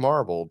very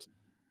marbled,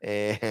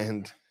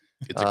 and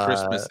it's a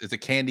Christmas, it's a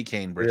candy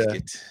cane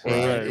brisket.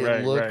 And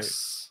it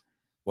looks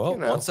well,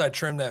 once I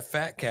trimmed that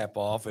fat cap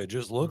off, it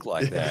just looked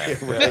like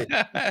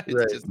that.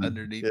 It's just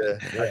underneath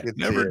it.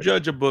 Never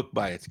judge a book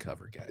by its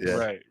cover, guys.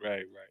 Right.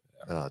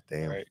 Oh,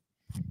 damn. Right.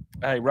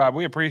 Hey, Rob,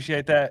 we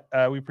appreciate that.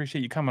 We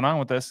appreciate you coming on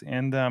with us,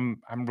 and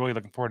I'm really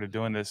looking forward to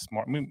doing this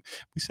more. I mean,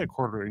 we said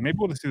quarterly. Maybe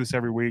we'll just do this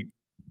every week.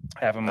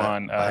 Have him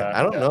on.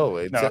 I don't know.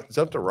 It's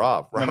up to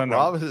Rob. No.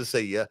 Rob has to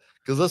say yeah.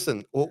 Because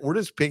listen, we're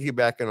just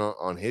piggybacking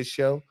on his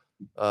show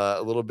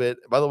a little bit.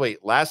 By the way,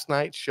 last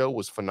night's show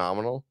was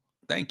phenomenal.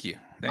 Thank you.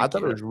 I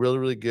thought it was really,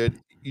 really good.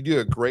 You do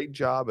a great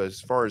job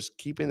as far as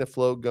keeping the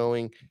flow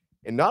going.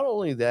 And not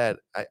only that,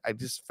 I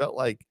just felt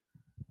like,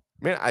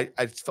 man,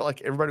 I just felt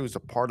like everybody was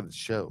a part of the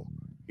show.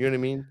 You know what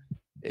I mean?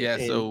 Yeah.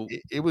 And so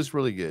it was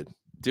really good.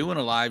 Doing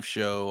a live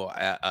show,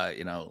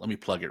 let me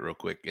plug it real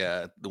quick.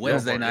 The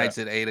Wednesday nights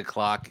at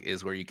 8:00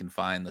 is where you can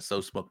find the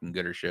So Smoking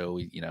Gooder show.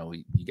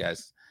 You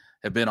guys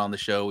have been on the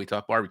show. We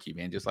talk barbecue,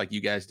 man, just like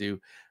you guys do.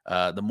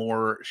 The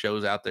more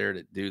shows out there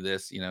that do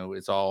this,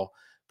 it's all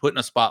putting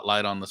a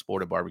spotlight on the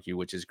sport of barbecue,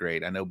 which is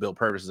great. I know Bill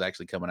Purvis is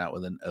actually coming out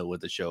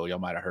with a show. Y'all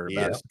might have heard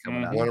about it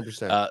coming out.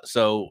 100%.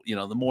 So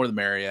the more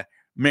the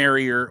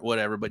merrier,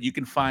 whatever. But you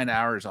can find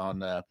ours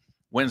on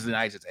Wednesday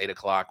nights it's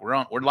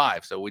 8:00. We're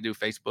live, so we do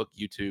Facebook,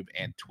 YouTube,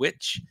 and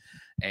Twitch.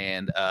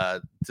 And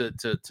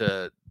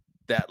to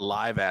that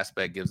live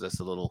aspect gives us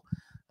a little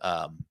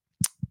the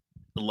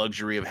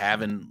luxury of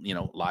having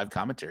live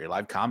commentary,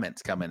 live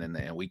comments coming in,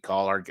 and we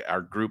call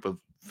our group of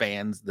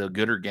fans the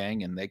Gooder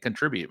Gang, and they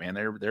contribute. Man,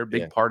 they're a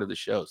big part of the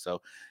show.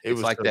 So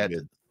it's like that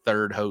good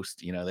third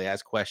host. They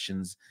ask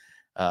questions,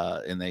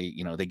 and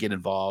they get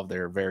involved.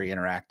 They're very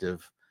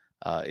interactive.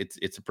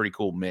 It's a pretty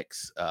cool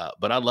mix.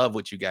 But I love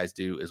what you guys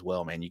do as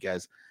well, man. You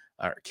guys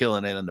are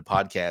killing it in the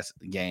podcast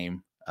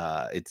game.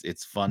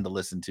 It's fun to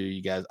listen to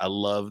you guys. I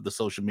love the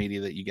social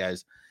media that you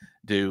guys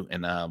do,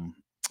 and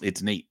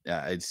it's neat.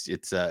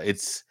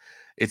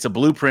 It's a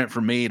blueprint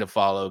for me to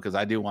follow because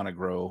I do want to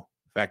grow.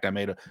 In fact, I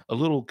made a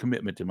little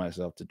commitment to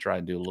myself to try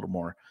and do a little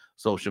more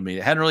social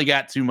media. Hadn't really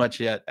got too much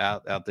yet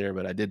out there,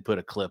 but I did put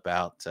a clip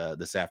out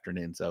this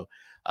afternoon. So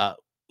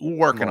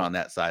working on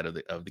that side of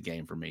the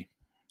game for me.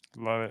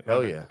 Love it.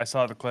 Hell yeah. I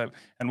saw the clip,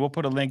 and we'll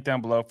put a link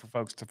down below for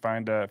folks to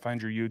find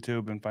your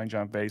YouTube and find you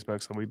on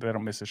Facebook, so they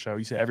don't miss a show.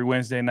 You say every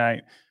Wednesday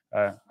night.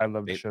 I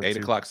love the show.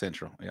 8:00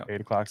 Central. Yeah.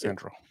 8:00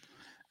 Central.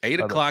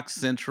 8:00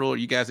 Central. Are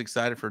you guys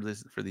excited for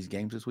these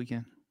games this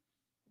weekend?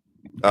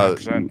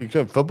 You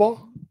said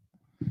football?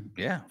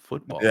 Yeah,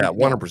 football. Yeah,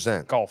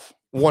 100%. Golf.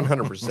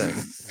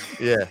 100%.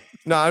 Yeah.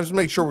 No, I just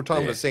make sure we're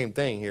talking about the same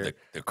thing here.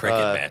 The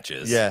cricket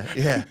matches. Yeah.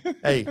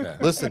 Hey,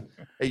 listen.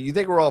 Hey, you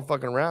think we're all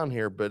fucking around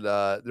here, but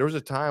there was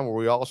a time where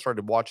we all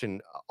started watching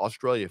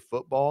Australia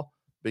football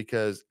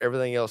because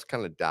everything else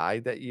kind of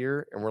died that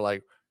year, and we're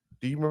like,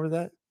 do you remember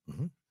that?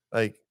 Mhm.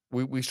 Like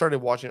we started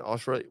watching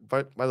Australia.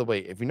 But by the way,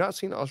 if you've not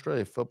seen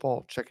Australia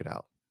football, check it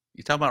out.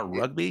 You talking about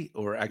rugby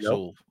or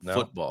actual No.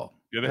 football?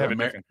 Yeah, they have a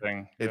Amer- different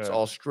thing. It's Yeah.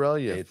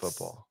 Australia It's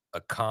football.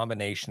 a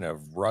combination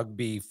of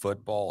rugby,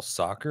 football,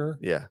 soccer,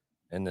 Yeah,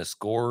 and the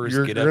scores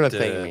You're get gonna up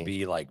thank to me.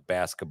 be like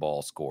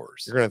basketball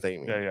scores. you're gonna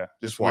thank me. Yeah, yeah.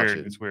 Just It's watch weird.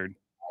 it. It's weird.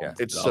 Yeah.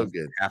 It's I'll so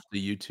good. have to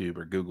YouTube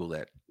or Google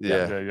that.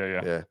 Yeah, Yeah, yeah,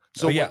 yeah. yeah.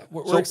 So yeah,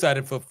 we're so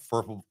excited for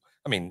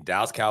I mean,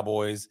 Dallas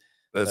Cowboys,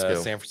 let's go.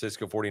 San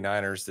Francisco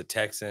 49ers, the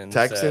Texans.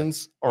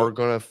 Texans are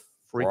gonna freaking.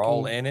 We're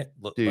all in it.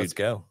 Let's Dude.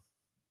 go.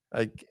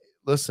 Like,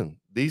 listen,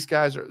 these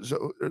guys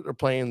are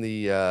playing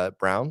the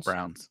Browns.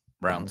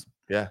 Browns.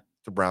 Yeah,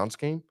 the Browns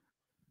game.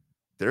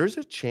 There's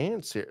a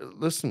chance here.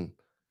 Listen,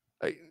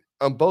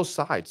 on both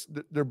sides,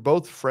 they're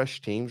both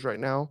fresh teams right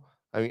now.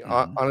 I mean,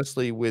 Mhm.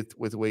 honestly, with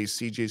the way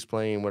CJ's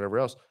playing and whatever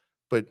else,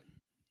 but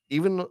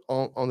even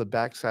on the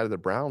backside of the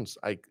Browns,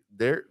 like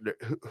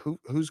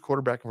who's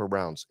quarterbacking for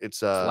Browns?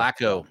 It's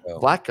Flacco.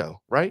 Flacco,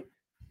 right?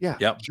 Yeah,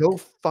 Yep. Joe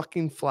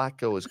fucking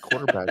Flacco is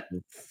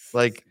quarterbacking.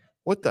 Like,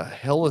 what the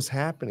hell is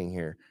happening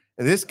here?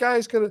 And this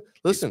guy's gonna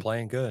listen. He's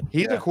playing good.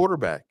 He's a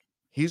quarterback.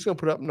 He's gonna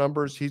put up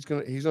numbers. He's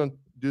gonna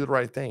do the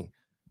right thing.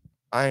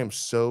 I am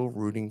so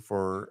rooting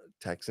for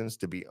Texans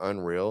to be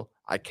unreal.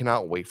 I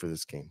cannot wait for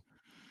this game.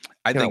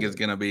 I think Cannot it's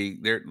going to be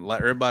there.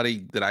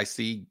 Everybody that I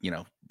see,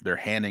 they're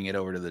handing it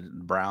over to the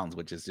Browns,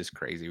 which is just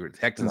crazy. The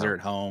Texans are at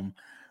home.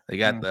 They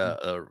got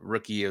the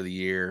rookie of the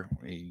year.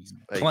 He's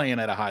playing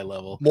at a high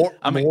level.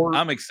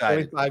 I'm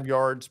excited. 25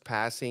 yards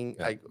passing.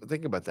 Yeah.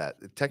 Think about that.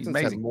 The Texans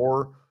have amazing.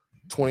 more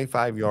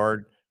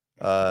 25-yard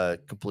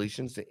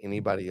completions than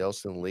anybody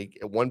else in the league.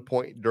 At one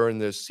point during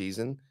this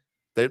season,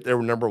 they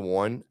were number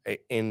one,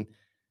 and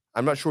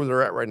I'm not sure where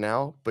they're at right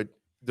now, but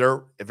if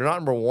they're not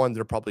number one,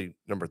 they're probably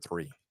number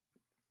 3.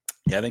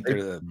 Yeah, I think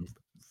they're the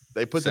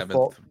They put the 7th,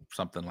 ball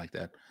something like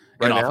that.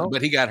 right And often, now.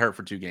 but he got hurt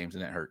for 2 games,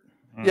 and that hurt.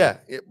 Yeah,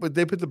 but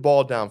they put the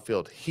ball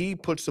downfield. He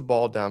puts the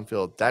ball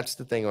downfield. That's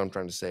the thing I'm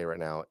trying to say right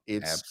now.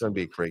 It's going to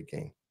be a great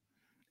game.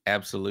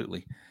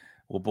 Absolutely.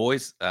 Well,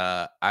 boys,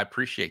 I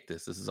appreciate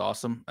this. This is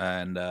awesome,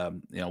 and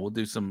we'll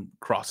do some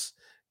cross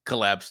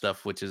collab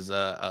stuff, which is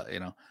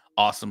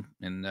awesome.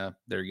 And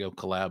there you go,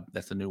 collab.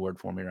 That's a new word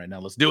for me right now.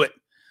 Let's do it.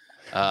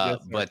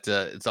 But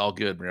it's all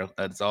good, bro.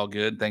 It's all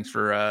good. Thanks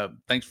for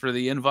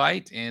the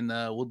invite, and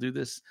we'll do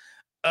this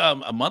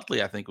a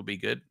monthly. I think would be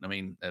good. I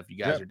mean, if you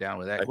guys are down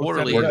with that,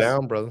 quarterly. We're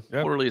down, brother.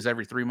 Quarterly is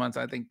every 3 months.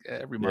 I think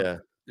every month. Yeah.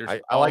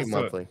 There's I like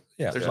also- monthly.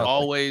 Yeah. There's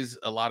always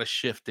a lot of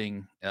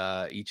shifting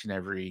each and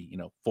every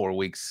 4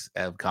 weeks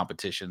of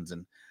competitions,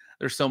 and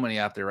there's so many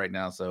out there right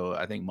now. So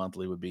I think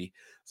monthly would be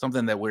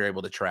something that we're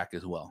able to track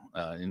as well,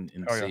 and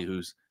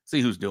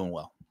see who's doing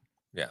well.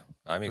 Yeah,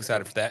 I'm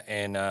excited for that,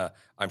 and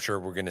I'm sure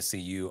we're going to see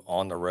you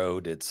on the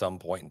road at some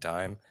point in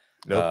time.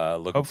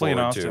 Looking Hopefully in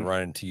forward to Austin.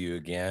 running to you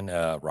again,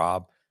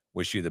 Rob.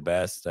 Wish you the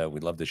best.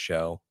 We love the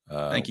show.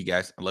 Thank you,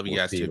 guys. I love you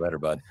We'll guys see too. you later,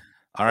 bud.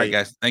 All right,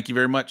 guys. Thank you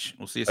very much.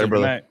 We'll see you Later, soon.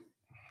 brother. Good night.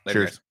 Later,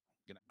 Cheers.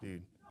 guys.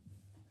 Dude,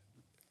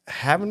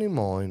 having him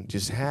on,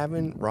 just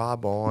having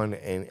Rob on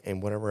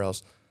and whatever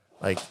else,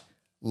 like,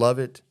 love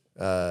it.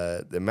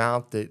 The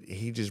amount that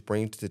he just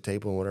brings to the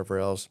table and whatever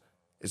else,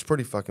 it's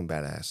pretty fucking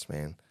badass,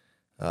 man.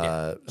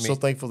 So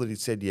thankful that he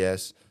said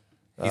yes.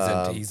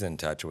 He's in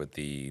touch with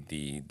the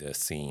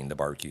scene, the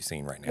barbecue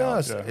scene right No, now.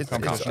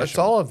 it's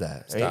all of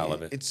that. Style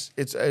of it.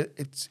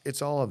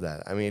 It's all of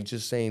that. I mean,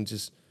 just saying,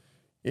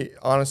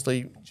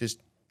 honestly,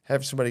 just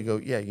have somebody go,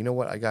 yeah, you know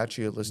what, I got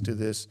you. Let's do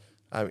this.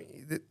 I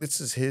mean, this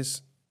is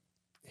his.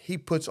 He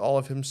puts all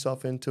of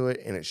himself into it,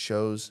 and it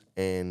shows.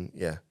 And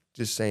yeah,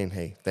 just saying,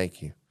 hey,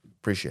 thank you,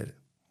 appreciate it.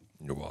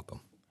 You're welcome.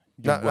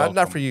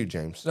 Not for you,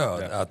 James. No,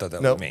 I thought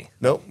that Nope. was me.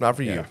 Nope, not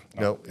for you. Yeah.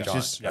 Nope, No. it's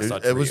just That's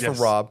not it for was you.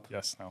 for Rob.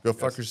 Yes. No. Go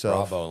fuck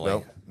yourself. Rob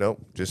only.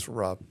 Nope, just for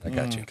Rob. I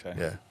got you. Okay.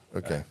 Yeah.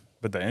 Okay.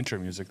 But the intro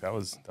music that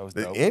was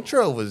The dope.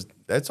 intro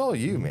that's all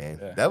you, man.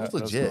 Yeah, that was that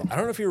was legit. cool. I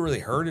don't know if you really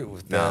heard it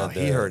with No,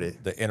 he heard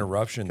it. The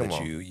interruption Come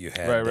that on. you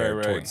had Right, there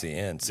right. towards the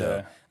end.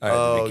 So Yeah. at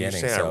Oh, the you're beginning,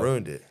 saying so I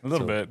ruined it. A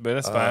little bit, but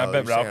that's fine. I Oh,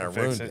 bet you're Ralph saying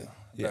can I fix ruined it.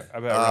 Yeah. I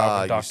bet Ralph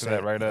can you talk to that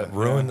said- right up.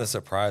 ruin the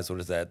surprise. What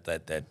is that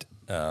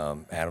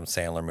Adam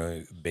Sandler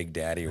movie, Big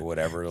Daddy or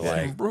whatever?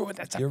 Like Ruin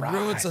that you surprise.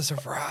 ruined the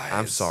surprise.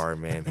 I'm sorry,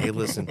 man. Hey,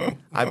 listen,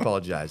 I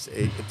apologize.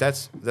 If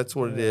that's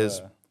what it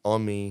is,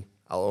 on me.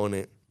 I'll own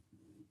it.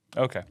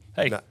 Okay.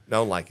 Hey, No,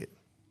 don't like it.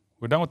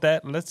 we're done with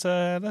that. Let's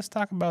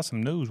talk about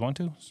some news. Want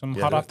to? Some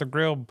hot do off it. the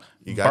grill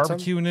You got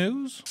barbecue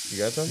news. You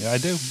got some? Yeah, I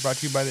do. Brought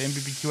to you by the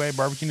MBBQA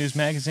Barbecue News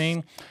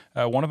Magazine.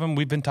 One of them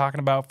we've been talking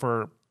about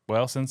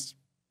since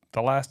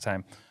the last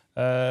time.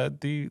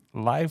 The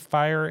Live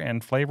Fire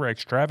and Flavor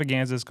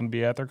Extravaganza is going to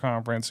be at their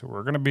conference.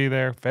 We're going to be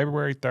there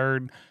February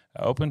 3rd,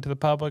 open to the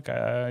public.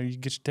 You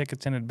get your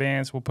tickets in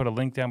advance. We'll put a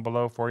link down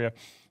below for you.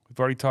 We've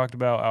already talked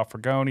about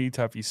Alfregoni,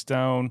 Tuffy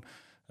Stone,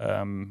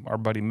 our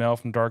buddy Mel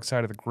from Dark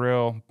Side of the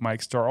Grill,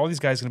 Mike Starr. All these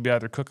guys are going to be out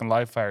there cooking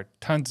live fire.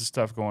 Tons of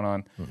stuff going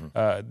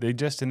on. They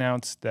just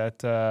announced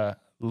that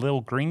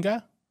Lil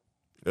Gringa.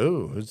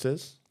 Oh, who's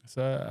this?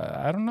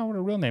 I don't know what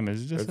her real name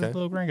is. It's just this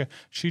Lil Gringa.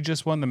 She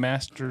just won the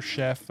Master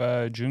Chef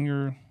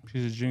Junior.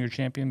 She's a junior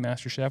champion,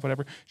 Master Chef,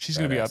 whatever. She's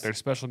going to be out there,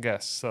 special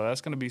guest. So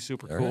that's going to be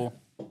super cool.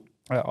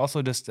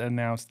 Also just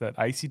announced that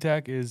Icy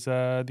Tech is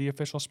the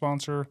official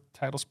sponsor,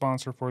 title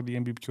sponsor for the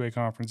NBQA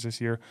conference this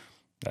year.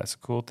 That's a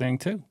cool thing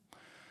too.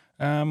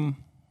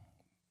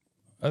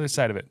 Other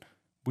side of it,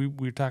 we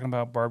were talking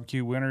about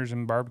barbecue winners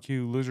and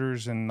barbecue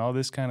losers and all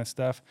this kind of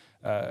stuff.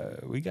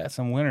 We got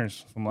some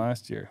winners from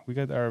last year. We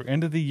got our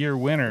end of the year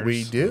winners.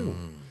 We do.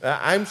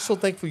 I'm so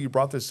thankful you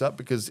brought this up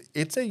because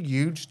it's a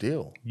huge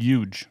deal.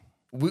 Huge.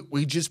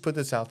 We just put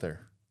this out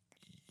there.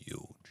 Huge.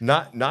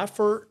 Not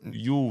for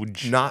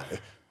huge. Not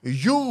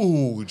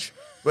huge.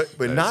 But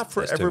not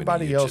for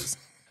everybody else.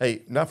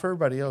 Hey, not for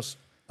everybody else.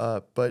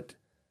 But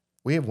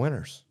we have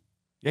winners.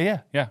 Yeah.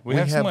 We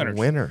have some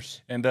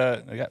winners. And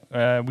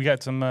we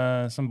got some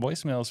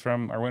voicemails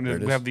from our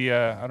winners. We have the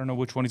I don't know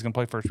which one he's going to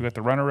play first. We got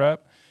the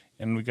runner-up,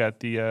 and we got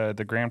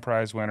the grand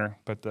prize winner.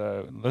 But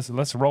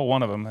let's roll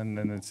one of them and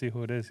then see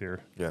who it is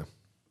here. Yeah.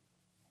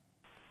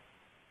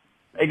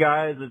 Hey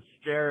guys, it's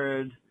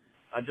Jared.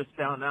 I just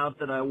found out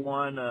that I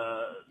won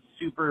a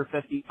Super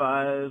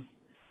 55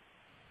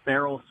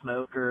 barrel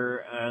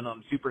smoker, and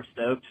I'm super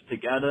stoked to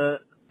get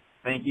it.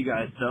 Thank you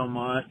guys so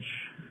much.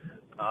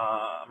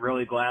 I'm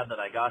really glad that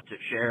I got to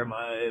share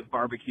my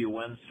barbecue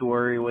win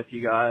story with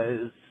you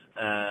guys,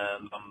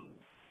 and I'm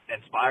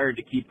inspired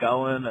to keep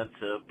going and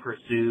to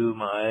pursue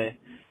my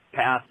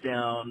path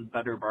down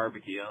better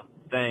barbecue.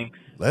 Thanks.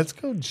 Let's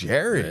go,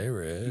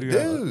 Jared.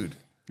 Dude.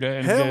 Yeah,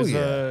 and Hell you guys,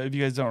 yeah. if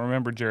you guys don't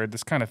remember Jared,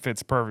 this kind of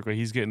fits perfectly.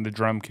 He's getting the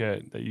drum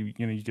kit that you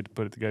get to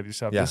put it together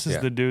yourself. Yeah, this is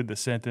the dude that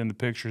sent in the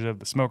pictures of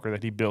the smoker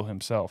that he built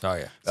himself. Oh,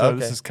 yeah. So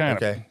this is kind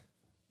of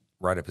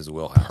right up his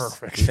wheelhouse.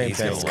 perfect. Same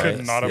thing, This right?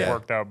 could not have Yeah.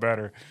 worked out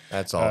better.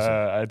 That's awesome.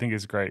 I think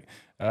it's great.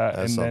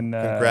 And then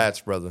Congrats,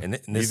 brother. And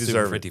You this Super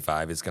deserve it.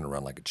 55 is going to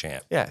run like a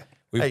champ. Yeah.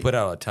 We've Hey, put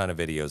out a ton of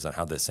videos on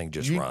how this thing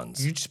just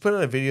runs. You just put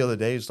out a video the other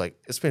day. It's like,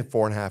 it's been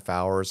 4.5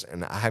 hours,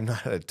 and I have not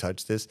had to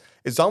touch this.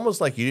 It's almost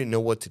like you didn't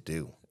know what to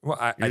do. Well,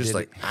 You're just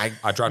did- like,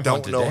 I dropped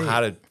don't one know today. how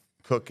to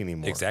cook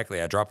anymore.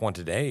 Exactly. I dropped one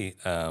today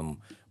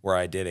where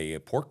I did a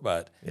pork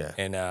butt, Yeah.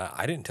 and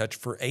I didn't touch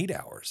for 8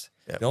 hours.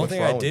 Yeah, The only what's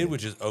thing wrong I with did you?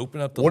 was just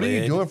open up the What lid.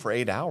 are you doing for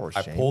 8 hours,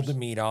 I James? pulled the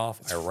meat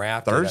off. I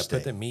wrapped it. I Thursday.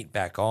 put the meat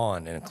back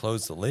on and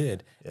closed the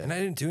lid. Yeah. And I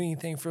didn't do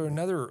anything for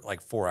another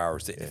like 4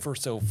 hours.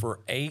 For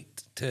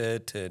 8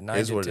 to 9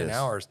 Is to what it 10 is.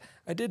 hours,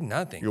 I did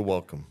nothing. You're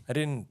welcome. I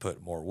didn't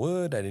put more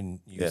wood. I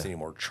didn't use Yeah. any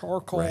more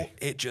charcoal. Right.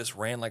 It just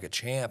ran like a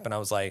champ. And I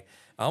was like,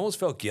 I almost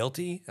felt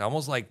guilty. I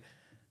almost like,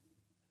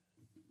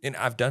 and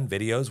I've done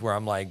videos where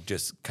I'm like,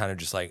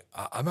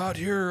 I'm out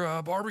here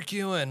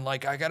barbecuing.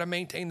 Like, I got to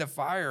maintain the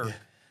fire.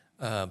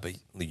 But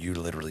you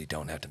literally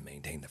don't have to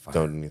maintain the fire.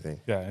 Don't do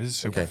anything. Yeah, this is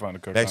super Okay. fun to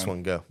cook. Next on.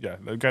 one, go. Yeah,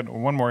 we've got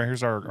one more.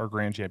 Here's our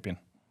grand champion.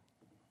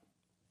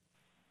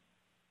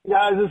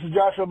 Guys, this is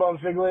Joshua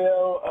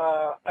Bonfiglio.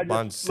 I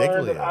just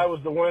learned that Bonfiglio. I was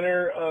the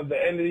winner of the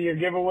end of the year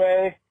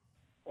giveaway.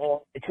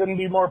 I couldn't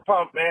be more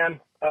pumped, man.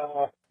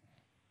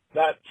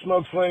 That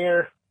smoke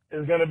slinger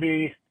is going to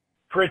be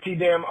pretty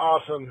damn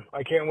awesome.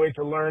 I can't wait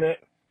to learn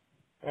it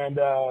and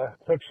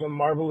cook some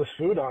marvelous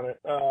food on it.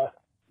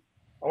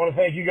 I want to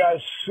thank you guys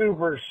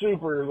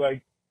super,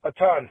 like a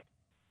ton.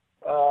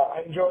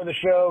 I enjoy the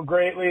show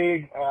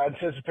greatly. I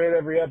anticipate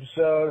every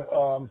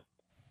episode.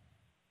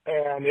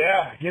 And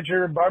yeah, get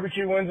your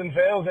barbecue wins and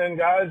fails in,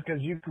 guys,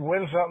 because you can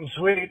win something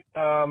sweet.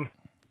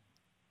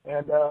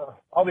 And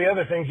all the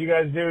other things you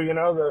guys do, you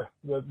know,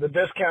 the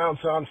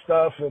discounts on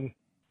stuff, and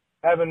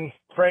having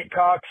Frank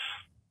Cox,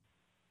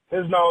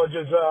 his knowledge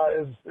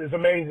is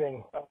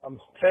amazing.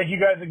 Thank you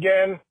guys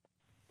again.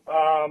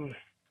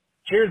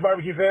 Cheers,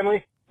 barbecue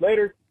family.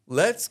 Later.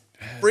 Let's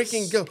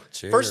freaking go.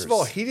 Cheers. First of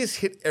all, he just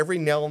hit every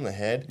nail on the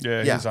head.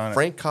 Yeah, he's on it.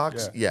 Frank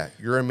Cox, yeah,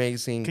 you're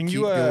amazing. Can Keep you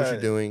doing what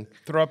you're doing.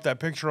 throw up that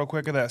picture real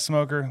quick of that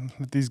smoker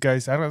with these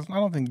guys? I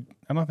don't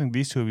think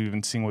these two have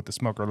even seen what the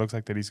smoker looks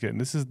like that he's getting.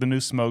 This is the new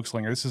smoke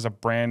slinger. This is a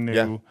brand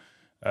new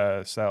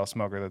style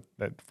smoker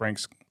that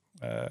Frank's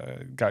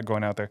got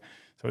going out there.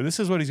 So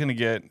this is what he's going to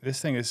get. This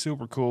thing is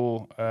super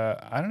cool.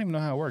 I don't even know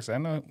how it works. I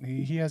know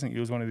he hasn't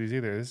used one of these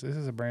either. This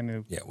is a brand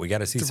new. Yeah, we got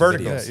to see It's a some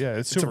vertical. videos. Yeah,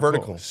 it's It's a super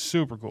vertical. cool.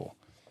 Super cool.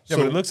 Yeah,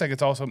 So- but it looks like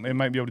it's also, it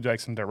might be able to do like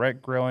some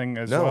direct grilling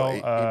as No, well.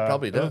 it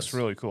probably It looks does.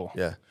 really cool.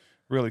 Yeah.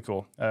 Really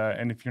cool.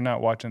 And if you're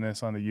not watching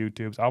this on the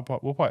YouTubes,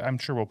 I'm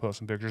sure we'll post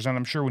some pictures. And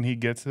I'm sure when he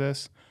gets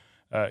this,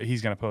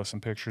 he's going to post some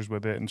pictures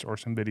with it or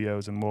some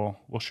videos, and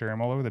we'll share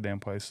them all over the damn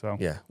place. So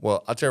Yeah.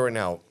 Well, I'll tell you right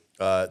now,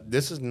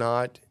 this is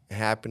not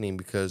happening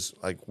because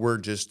like we're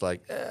just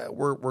like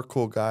we're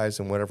cool guys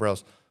and whatever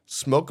else.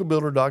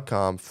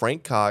 Smokeabuilder.com,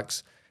 Frank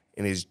Cox,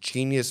 in his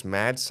genius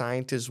mad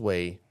scientist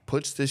way,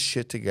 puts this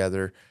shit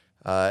together.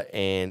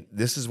 And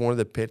this is one of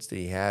the pits that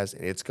he has,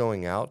 and it's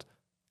going out.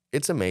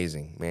 It's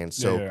amazing, man.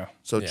 So Yeah.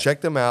 so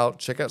check them out.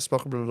 Check out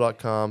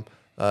smokeabuilder.com.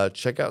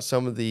 Check out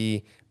some of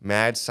the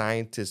mad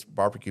scientist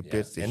barbecue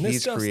pits that And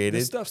he's created.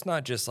 This stuff's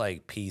not just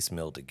like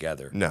piecemeal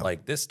together. No.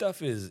 Like this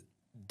stuff is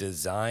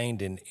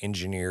designed and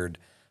engineered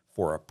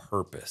for a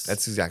purpose.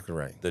 That's exactly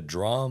right. The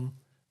drum,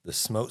 the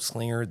smoke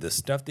slinger, the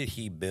stuff that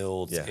he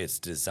builds, Yeah. it's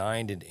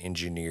designed and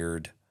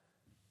engineered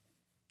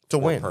To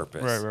for win. a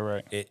purpose.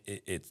 Right.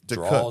 It To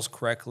draws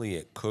correctly,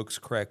 it cooks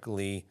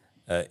correctly,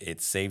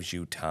 it saves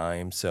you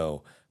time.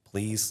 So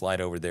please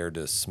slide over there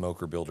to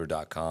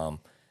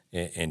smokerbuilder.com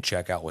and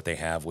check out what they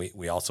have.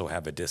 We also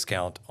have a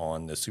discount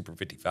on the Super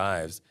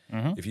 55s.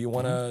 If you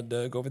want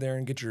to go over there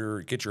and get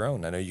your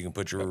own. I know you can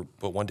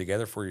put one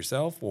together for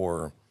yourself,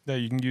 or Yeah,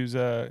 you can use you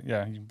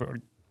can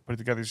put it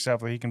together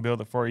yourself. He can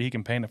build it for you. He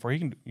can paint it for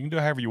you. You can do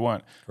it however you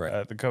want.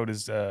 Correct. The code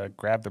is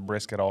grab the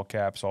brisket, all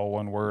caps, all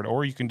one word,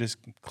 or you can just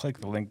click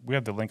the link. We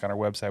have the link on our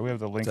website. We have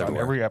the link on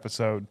every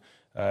episode,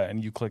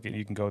 and you click it. And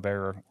you can go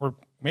there, or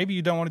maybe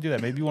you don't want to do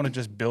that. Maybe you want to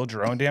just build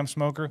your own damn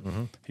smoker.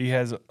 He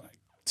has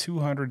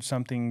 200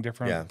 something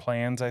different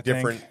plans. I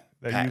Different think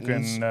that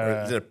patents. you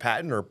can. Is it a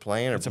patent or a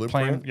plan or It's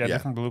blueprint? a plan. Yeah,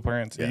 different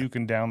blueprints that Yeah. you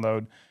can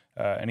download,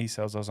 and he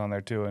sells those on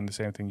there too. And the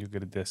same thing, you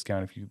get a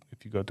discount if you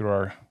go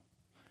through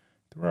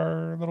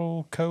our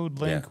little code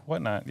link,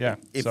 whatnot. Yeah.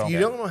 If you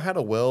don't know how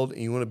to weld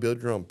and you want to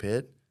build your own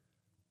pit,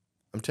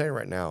 I'm telling you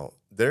right now,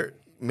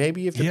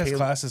 maybe you have to He has pay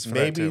classes for that,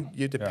 maybe too.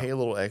 you have to pay a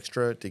little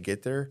extra to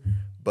get there,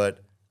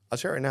 but I'll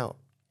tell you right now,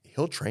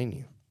 he'll train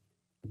you.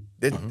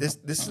 This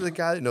is a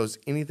guy that knows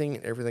anything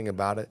and everything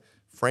about it.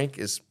 Frank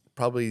is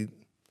probably,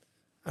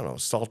 I don't know,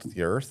 salt of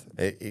the earth.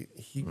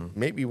 He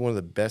may be one of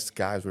the best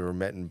guys we ever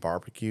met in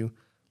barbecue.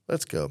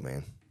 Let's go,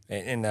 man.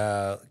 And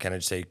can I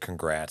just say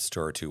congrats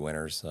to our 2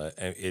 winners?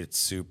 It's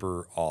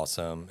super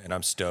awesome, and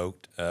I'm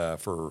stoked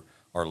for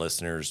our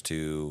listeners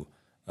to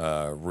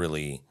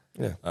really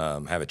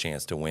have a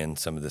chance to win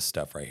some of this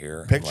stuff right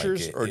here.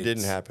 Pictures or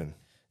didn't happen?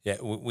 Yeah,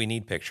 we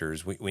need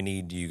pictures. We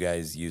need you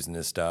guys using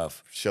this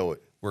stuff. Show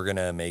it. We're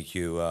gonna make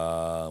you.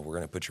 We're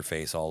gonna put your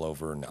face all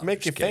over. No,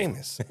 Make you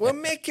famous. We'll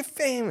make you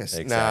famous.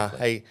 Exactly. Nah,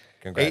 hey,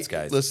 Congrats,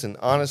 guys. Listen,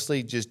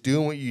 honestly, just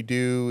doing what you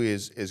do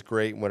is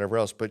great and whatever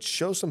else. But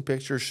show some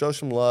pictures, show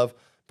some love,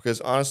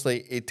 because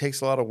honestly, it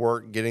takes a lot of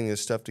work getting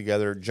this stuff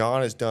together.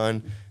 John has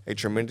done a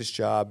tremendous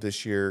job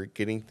this year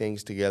getting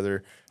things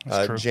together.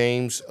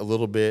 James, a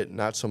little bit,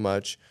 not so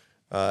much.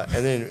 And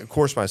then, of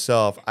course,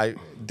 myself,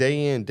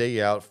 day in,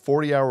 day out,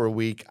 40-hour a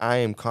week, I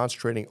am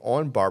concentrating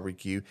on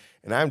barbecue,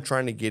 and I'm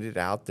trying to get it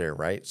out there,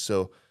 right?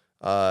 So,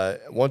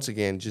 once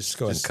again, just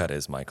go ahead and cut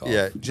his mic off.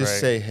 Yeah, just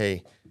say,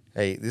 hey,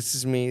 this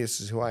is me.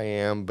 This is who I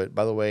am. But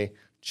by the way,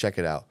 check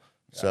it out.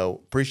 Yeah.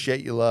 So,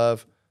 appreciate you,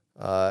 love,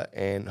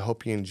 and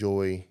hope you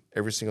enjoy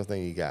every single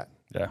thing you got.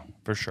 Yeah,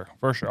 for sure.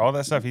 All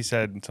that stuff he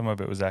said, some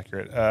of it was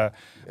accurate. But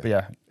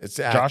yeah, it's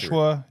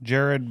Joshua,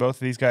 Jared, both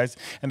of these guys.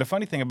 And the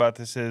funny thing about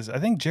this is, I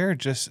think Jared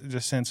just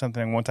sent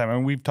something one time. I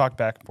mean, we've talked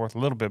back and forth a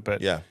little bit,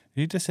 but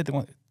he just said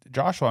that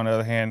Joshua, on the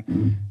other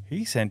hand,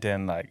 he sent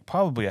in like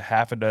probably a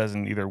half a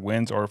dozen either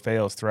wins or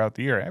fails throughout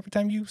the year. Every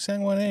time you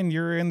send one in,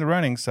 you're in the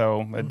running.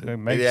 So it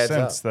makes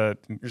sense that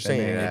you're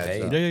saying it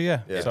adds up.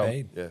 Yeah.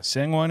 So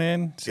send one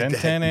in, send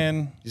 10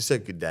 in. You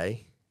said good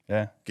day.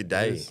 Yeah. Good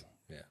day.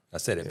 I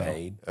said it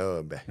paid. Oh,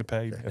 it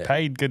paid. It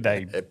paid. Good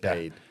day. It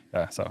paid.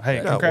 Yeah. So hey,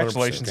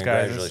 congratulations,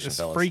 guys! Congratulations, it's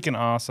fellas. freaking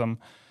awesome.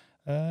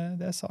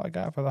 That's all I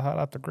got for the hot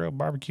off the grill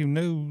barbecue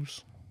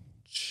news.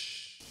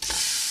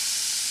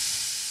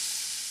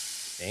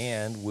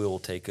 And we'll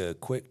take a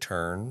quick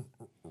turn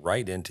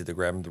right into the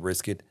grabbing the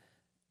brisket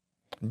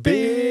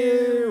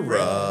beer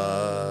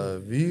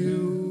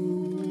review.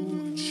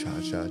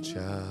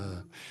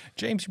 Cha.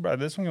 James, you brought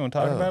this one. You want to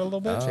talk about it a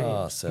little bit?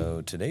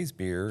 So today's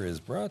beer is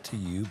brought to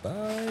you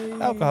by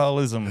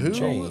alcoholism.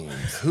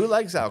 James. Who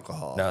likes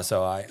alcohol? No,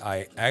 so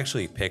I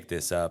actually picked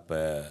this up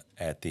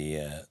at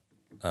the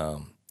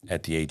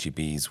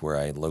HEBs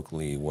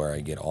where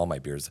I get all my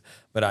beers.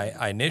 But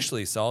I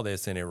initially saw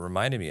this and it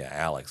reminded me of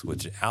Alex,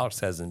 which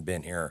Alex hasn't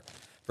been here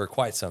for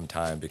quite some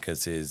time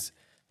because his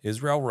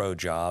railroad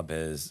job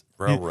has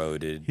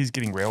railroaded. He's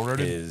getting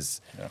railroaded.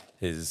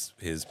 His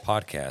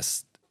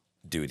podcast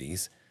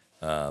duties.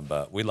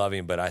 But we love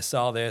him. But I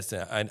saw this,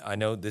 and I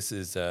know this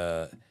is.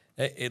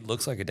 It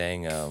looks like a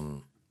dang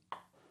an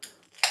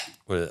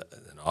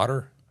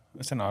otter.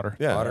 It's an otter.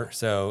 Yeah, otter.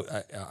 So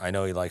I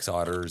know he likes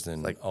otters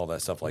and all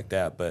that stuff like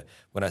that. But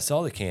when I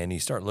saw the can, you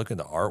start looking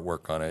at the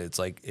artwork on it. It's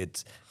like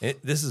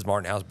this is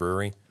Martin House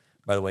Brewery,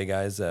 by the way,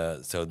 guys.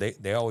 So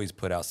they always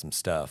put out some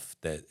stuff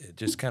that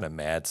just kind of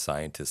mad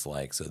scientist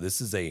like. So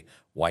this is a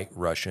White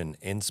Russian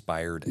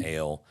inspired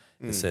ale.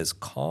 It says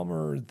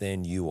calmer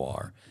than you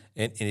are.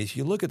 And if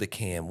you look at the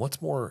can,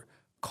 what's more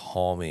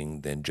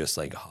calming than just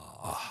like a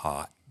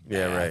hot bath?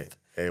 Yeah, right.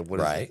 Hey, what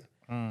is right?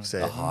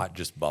 Say A it. hot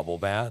just bubble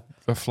bath.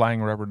 The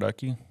flying rubber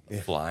ducky.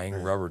 Flying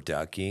rubber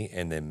ducky,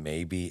 and then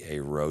maybe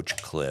a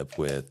roach clip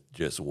with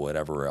just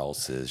whatever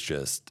else is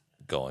just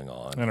going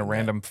on. And a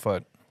random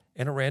foot.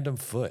 And a random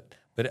foot.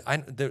 But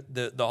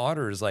the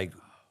otter is like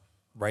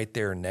right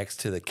there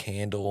next to the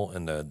candle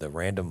and the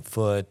random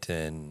foot.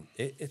 And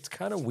it's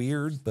kind of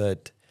weird,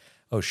 but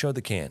show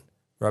the can.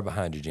 Right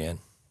behind you, Jan.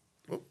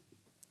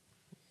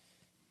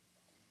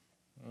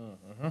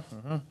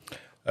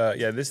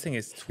 Yeah, this thing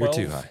is 12,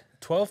 You're too high.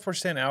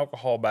 12%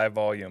 alcohol by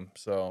volume.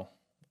 So,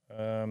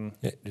 Yeah,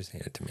 just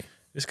hand it to me.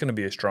 it's going to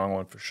be a strong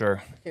one for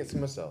sure. I can't see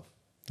myself.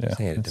 Yeah, Just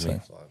hand it it's to me.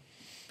 fine.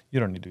 You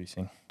don't need to be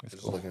seen. It's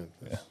Just cool. looking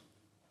at this.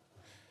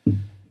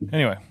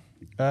 Anyway,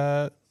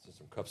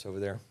 Some cups over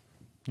there.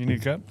 you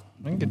need a cup?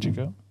 I can get you a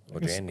cup. Well,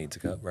 Jan needs a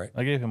cup, right?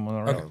 I gave him one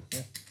already.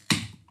 Okay.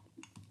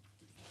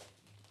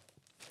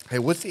 Hey,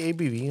 what's the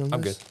ABV on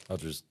I'm this? good. I'll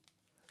just.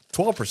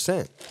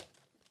 12%.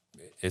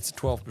 It's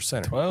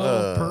 12%.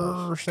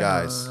 12%.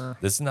 Guys,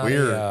 This is not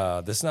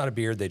this is not a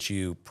beer that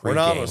you we're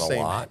not on the pregame a same.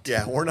 lot.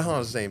 Yeah, we're not on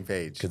the same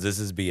page. Because this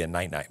is be a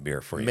night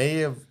beer for you. May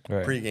have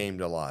Right.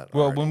 pre-gamed a lot.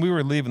 Well, already. when we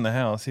were leaving the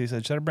house, he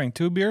said, "Should I bring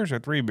 2 beers or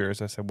 3 beers?"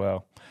 I said,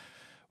 "Well,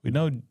 we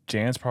know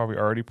Jan's probably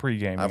already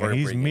pre-gaming. I've and already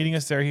he's pre-gamed. meeting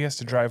us there. He has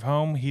to drive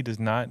home. He does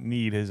not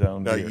need his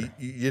own no, beer."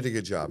 you did a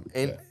good job.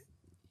 And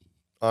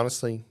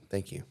honestly,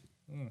 thank you.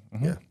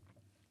 Mm-hmm. Yeah.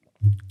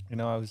 You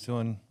know, I was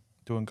doing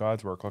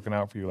God's work, looking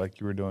out for you like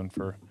you were doing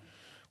for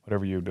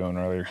whatever you were doing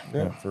earlier.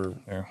 Yeah, for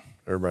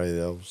everybody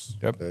else.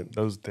 Yep, that-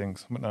 those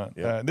things. But not.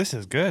 Yeah. This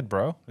is good,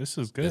 bro. This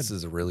is good. This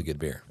is a really good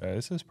beer.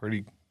 This is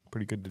pretty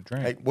good to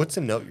drink. Hey, what's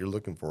the note you're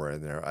looking for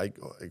in there?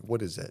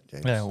 What is that,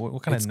 James? Yeah,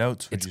 what kind of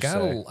notes would It's you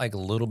got say? like a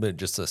little bit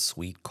just a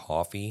sweet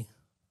coffee.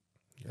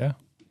 Yeah.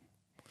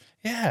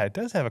 Yeah, it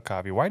does have a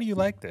coffee. Why do you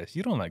like this?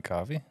 You don't like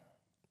coffee.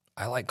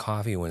 I like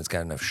coffee when it's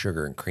got enough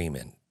sugar and cream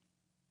in.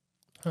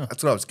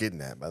 That's what I was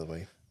getting at, by the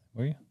way.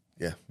 Were you?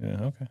 Yeah.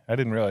 Yeah, okay. I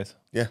didn't realize.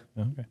 Yeah.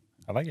 Okay.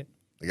 I like it.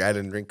 The guy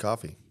didn't drink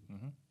coffee.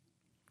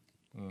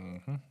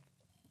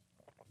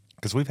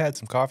 Because we've had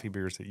some coffee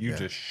beers that you Yeah.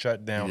 just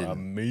shut down didn't.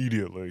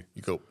 immediately.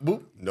 You go,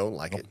 boop, don't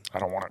like it. I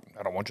don't want it.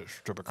 I don't want your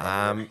stupid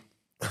coffee.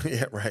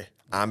 Yeah, right.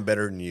 I'm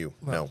better than you.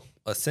 No.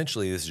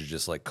 Essentially, this is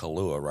just like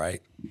Kahlua,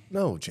 right?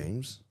 No,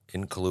 James.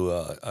 In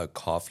Kahlua, a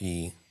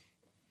coffee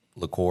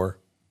liqueur.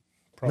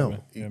 Probably.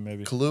 No. Yeah,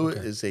 maybe.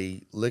 Kahlua is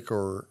a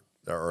liquor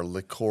or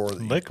liqueur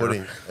that Liquor?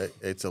 you put in.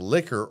 It's a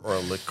liquor or a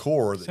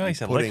liquor that Somebody you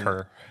said put in,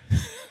 liquor.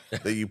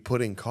 that you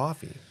put in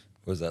coffee.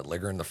 Was that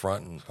liquor in the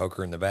front and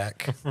poker in the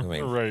back? I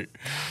mean, Right.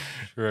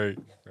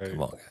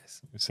 come on,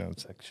 guys. It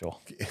sounds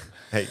sexual.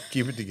 Hey,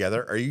 keep it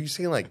together. Are you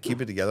saying like keep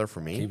it together for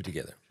me? Keep it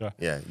together.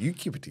 Yeah, you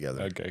keep it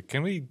together. Okay.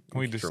 Can we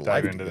Get just your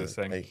dive life into this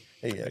together. thing?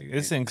 Hey,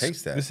 This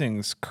taste that.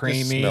 thing's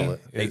creamy. smell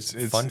it. It's,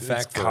 Hey, it's, fun it's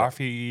fact for-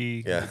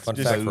 coffee. Yeah. It's Fun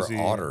Just fact for cozy.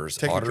 otters,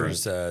 Take a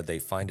otters they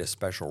find a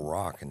special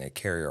rock and they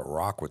carry a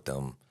rock with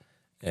them,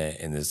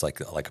 and it's like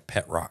a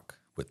pet rock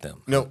with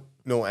them.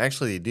 No,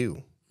 actually they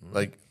do.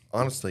 Like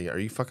honestly, are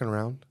you fucking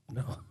around?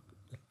 No,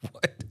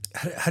 what?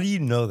 How do you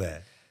know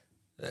that?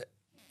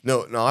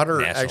 No, an otter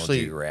National actually,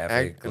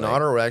 Geographic, an like,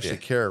 otter will actually yeah.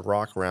 carry a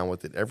rock around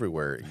with it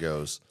everywhere it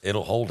goes.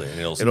 It'll hold it. And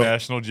it'll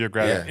National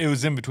Geographic. Yeah. It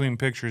was in between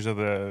pictures of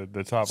the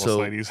topless So-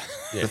 ladies.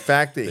 Yeah. The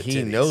fact that The he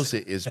titties. knows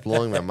it is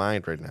blowing my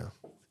mind right now.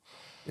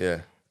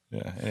 Yeah.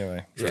 Yeah.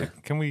 Anyway, Yeah.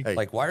 can we? Hey,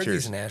 like, why are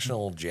cheers. these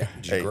National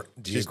Hey,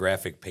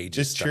 Geographic pages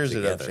Just stuck cheers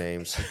it up, together?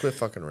 James. Quit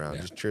fucking around.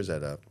 Just cheers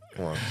that up.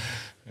 Come on.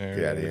 There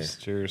Get it outta here. is.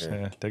 Cheers. Yeah.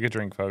 Yeah. Take a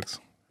drink, folks.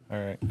 All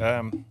right.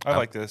 I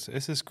like this.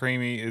 This is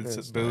creamy.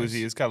 It's boozy.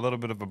 nice. It's got a little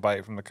bit of a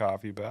bite from the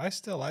coffee, but I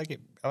still like it.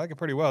 I like it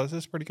pretty well. This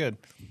is pretty good.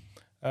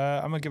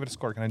 I'm gonna give it a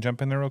score. Can I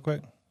jump in there real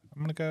quick?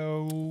 I'm gonna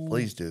go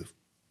Please do.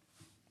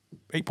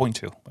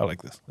 8.2. I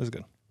like this. This is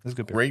good. This is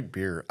good beer. Great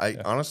beer.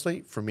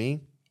 Honestly, for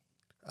me,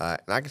 and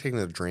I can take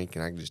another drink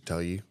and I can just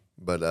tell you,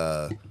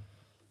 but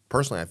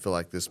personally, I feel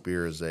like this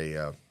beer is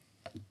a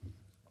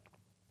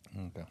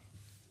Okay.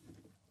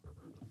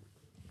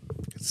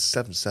 it's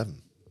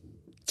 7.7.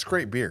 It's a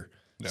great beer.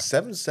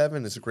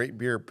 7.7 is a great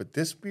beer, but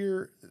this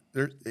beer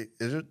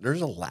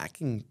there's a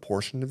lacking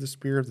portion of this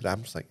beer that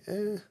I'm just like,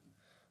 don't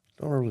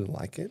really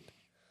like it.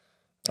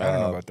 I don't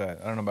know about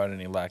that. I don't know about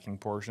any lacking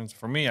portions.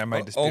 For me, I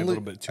might just be a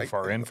little bit too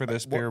far in for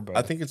this beer, but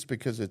I think it's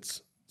because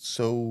it's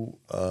so.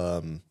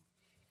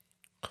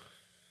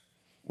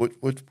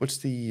 What's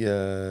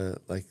the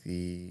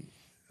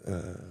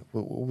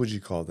what would you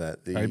call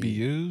that? The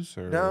IBUs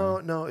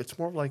or no, it's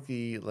more like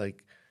this.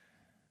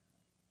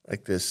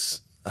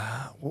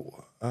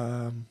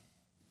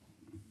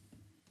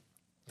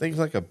 Things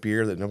like a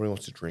beer that nobody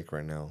wants to drink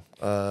right now.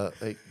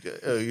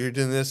 You're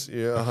doing this,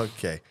 yeah,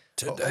 okay.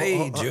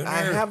 Today, Junior.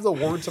 I have the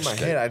words in my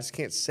head. I just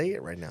can't say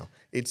it right now.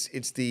 It's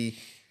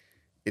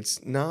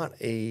not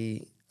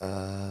a.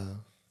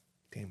 Damn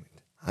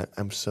it!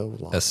 I'm so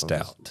lost. A on this.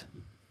 stout.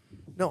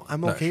 No,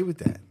 I'm okay with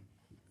that.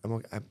 I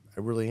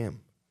really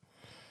am.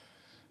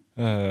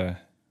 give it a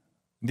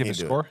Can't do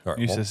score. All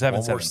right, You one- said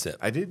one more 7.7. sip.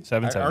 I did.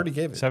 7.7. I already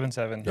gave it.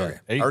 7.7. Yeah,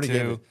 I 8.2. already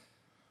gave it.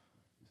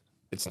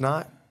 It's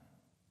not.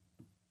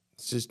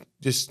 It's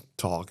just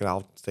talk, and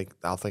I'll think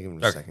of it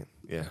in a second.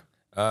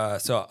 Yeah.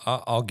 So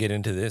I'll get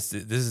into this.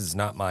 This is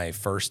not my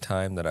first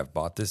time that I've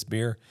bought this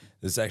beer.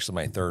 This is actually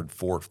my third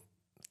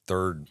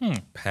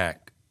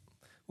pack.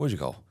 What would you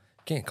call?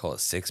 Can't call it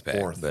 6-pack,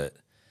 Fourth. but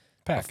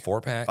Pack. a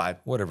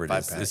 4-pack, whatever it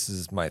is. 5-pack. This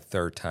is my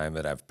third time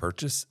that I've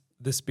purchased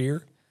this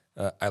beer.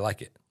 I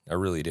like it. I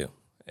really do.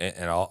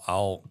 And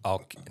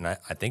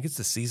I think it's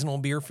a seasonal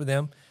beer for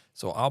them.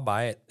 So I'll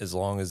buy it as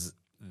long as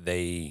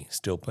they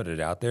still put it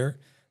out there.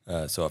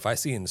 So if I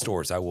see it in the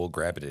stores, I will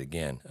grab it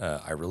again.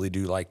 I really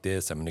do like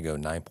this. I'm going to go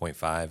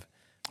 9.5.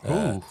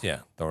 Yeah,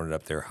 throwing it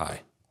up there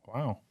high.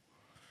 Wow.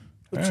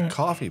 It's a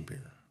coffee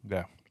beer.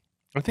 Yeah.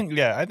 I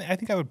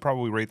think I would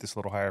probably rate this a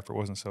little higher if it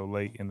wasn't so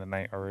late in the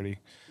night already.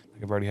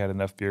 Like I've already had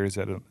enough beers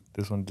that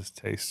this one just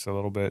tastes a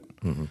little bit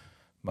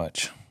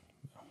much.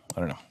 I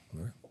don't know.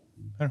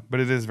 But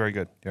it is very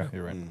good. Yeah,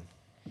 you're right.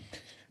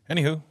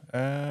 Anywho,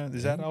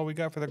 is that all we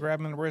got for the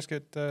Grabbing the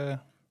Brisket beer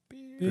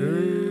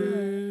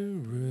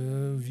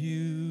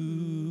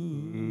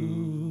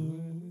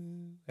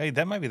review? Hey,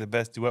 that might be the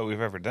best duet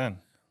we've ever done.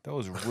 That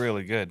was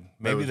really good.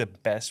 Maybe the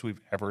best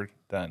we've ever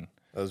done.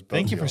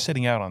 Thank you for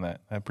sitting out on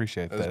that. I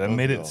appreciate that. That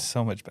made it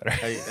so much better.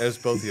 Hey, that's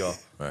both of y'all.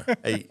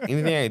 Hey,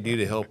 anything I can do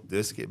to help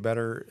this get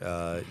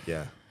better,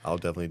 yeah, I'll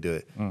definitely do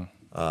it.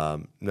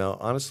 No,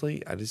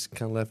 honestly, I just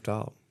kind of left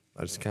out.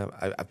 I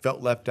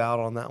felt left out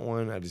on that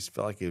one. I just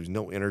felt like there was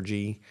no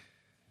energy.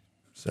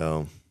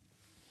 So,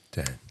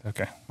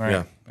 okay, all right,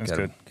 yeah, that's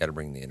good. Got to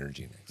bring the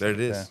energy next. There it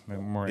is. Yeah,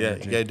 more yeah,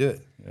 energy. you gotta do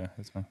it. Yeah,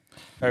 that's fine.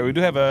 All right,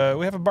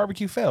 we have a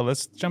barbecue fail.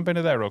 Let's jump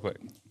into that real quick.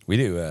 We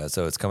do.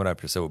 So it's coming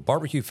up here. So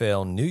barbecue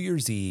fail, New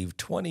Year's Eve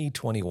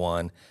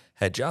 2021.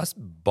 Had just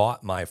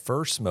bought my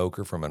first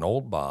smoker from an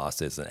old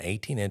boss. It's an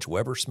 18-inch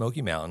Weber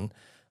Smoky Mountain.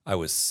 I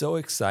was so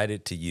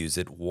excited to use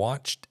it.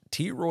 Watched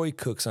T-Roy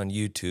Cooks on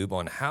YouTube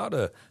on how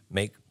to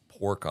make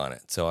pork on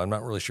it. So I'm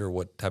not really sure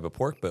what type of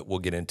pork, but we'll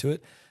get into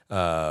it.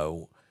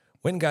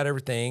 Went and got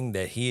everything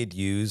that he had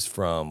used,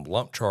 from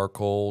lump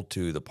charcoal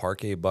to the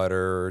parquet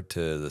butter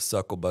to the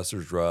Suckle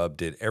Buster's rub.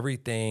 Did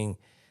everything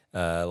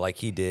like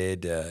he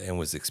did, and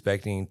was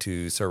expecting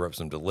to serve up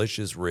some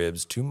delicious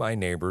ribs to my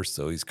neighbors.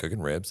 So he's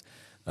cooking ribs.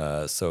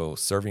 So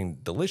serving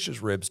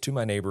delicious ribs to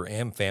my neighbor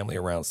and family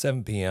around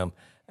 7 p.m.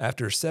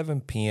 After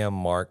 7 p.m.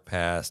 mark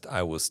passed,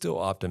 I was still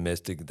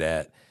optimistic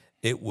that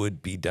it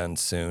would be done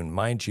soon.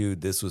 Mind you,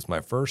 this was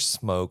my first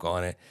smoke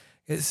on it.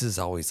 This is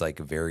always like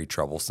very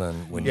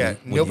troublesome when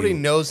nobody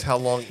knows how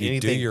long you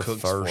anything do your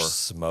cooks first for.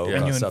 smoke.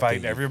 And on you invite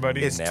something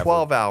everybody. It's never-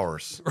 12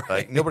 hours.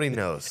 Like nobody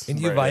knows. And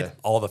you invite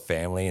all the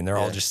family, and they're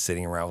all just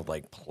sitting around with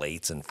like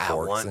plates and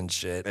forks and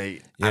shit. Hey, You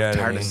know I'm what I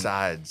tired mean? of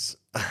sides.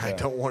 I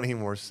don't want any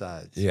more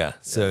sides. Yeah.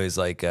 So he's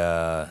like,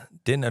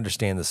 didn't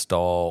understand the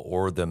stall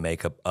or the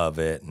makeup of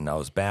it. And I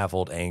was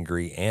baffled,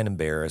 angry, and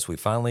embarrassed. We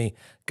finally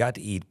got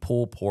to eat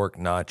pulled pork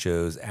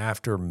nachos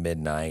after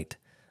midnight.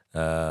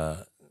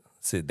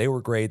 So they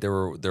were great. They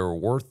were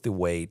worth the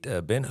wait.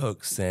 Been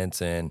hooked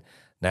since, and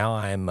now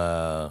I'm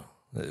now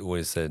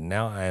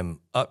I'm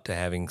up to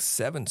having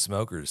 7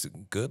 smokers.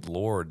 Good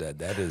Lord,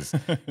 that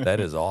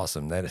is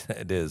awesome. That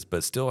it is,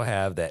 but still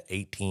have that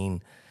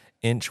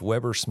 18-inch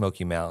Weber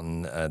Smoky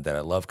Mountain that I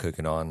love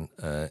cooking on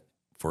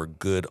for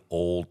good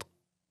old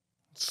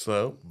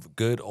low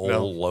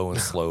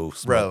and slow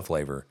smoke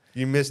flavor.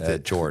 You missed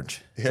it,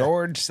 George.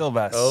 George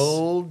Silvas.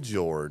 Old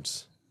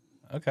George.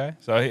 Okay,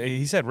 so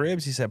he said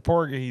ribs, he said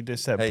pork, he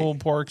just said pulled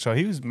pork. So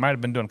he might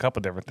have been doing a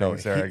couple different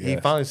things there. I guess He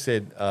finally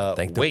said, I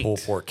think the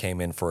pulled pork came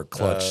in for a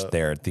clutch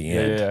there at the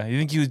end. Yeah. You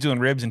think he was doing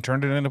ribs and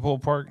turned it into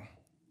pulled pork?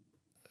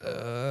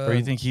 Or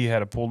you think he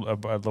had a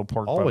little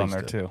pork butt on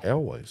there too?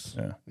 Always.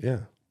 Yeah.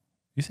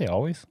 You say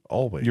always?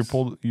 Always.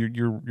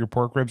 Your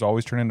pork ribs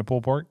always turn into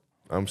pulled pork?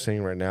 I'm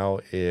saying right now,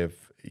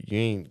 if you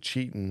ain't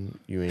cheating,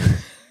 you ain't.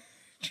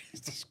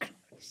 Jesus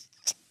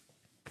Christ.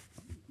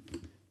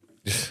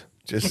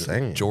 Just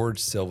saying. George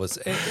Silvas.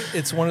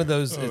 It's one of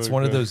those. It's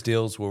one of those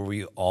deals where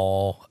we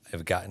all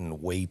have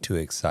gotten way too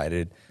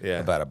excited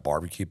about a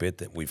barbecue bit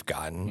that we've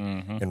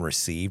gotten and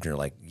received, and you're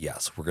like,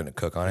 "Yes, we're going to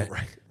cook on it,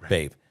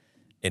 babe.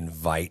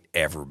 Invite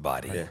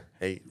everybody. Yeah.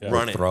 Hey, We're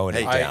run it. throwing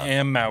Hey, it down. I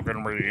am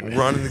Malcolm Reed.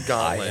 Running the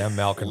gauntlet. I am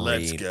Malcolm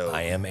Let's Reed. go.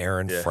 I am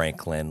Aaron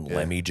Franklin.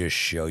 Let me just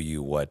show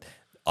you what.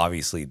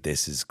 Obviously,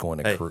 this is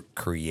going to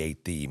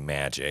create the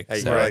magic. Hey,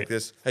 So- you like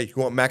this? Hey, you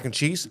want mac and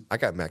cheese? I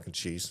got mac and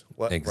cheese.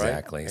 What?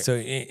 Exactly. Right? So,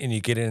 and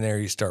you get in there,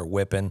 you start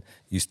whipping,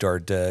 you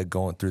start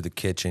going through the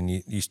kitchen,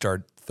 you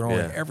start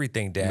throwing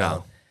everything down.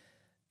 No.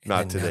 And Not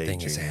then today,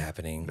 nothing is Junior.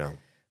 happening. No.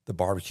 The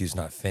barbecue's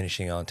not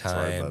finishing on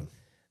time.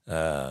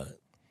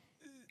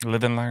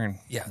 Live and learn,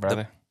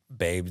 brother.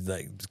 Babe,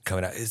 like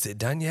coming out, is it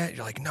done yet?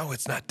 You're like, no,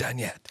 it's not done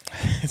yet.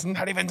 It's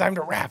not even time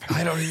to wrap.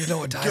 I don't even know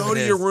what time Go it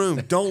to is. your room.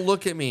 Don't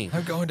look at me.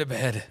 I'm going to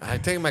bed.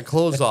 I'm taking my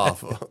clothes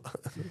off.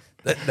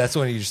 That's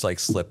when you just like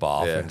slip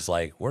off, and it's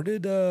like, where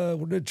did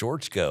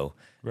George go?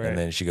 Right. And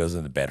then she goes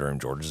in the bedroom.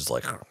 George is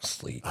like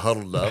sleep,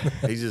 Huddled up.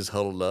 He's just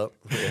huddled up.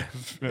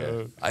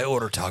 Yeah. I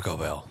order Taco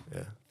Bell.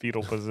 Yeah.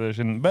 Fetal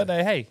position. But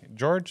hey,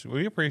 George,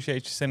 we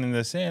appreciate you sending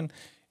this in.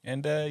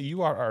 And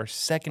you are our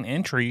second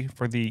entry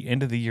for the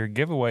end of the year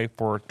giveaway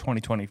for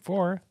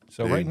 2024.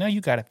 So right now you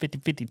got a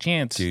 50-50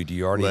 chance. Dude,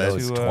 you already know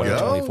it's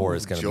 2024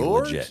 is going to be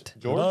legit.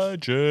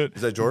 Legit.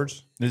 Is that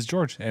George? This is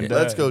George. And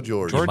Let's go,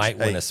 George. You might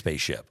win Hey, a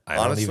spaceship. I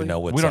honestly, don't even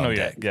know what's we don't on know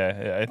deck. yet.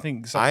 Yeah, I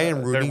think I am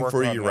they're rooting for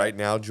working on you that. right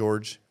now,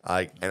 George.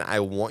 And I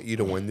want you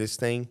to win this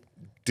thing.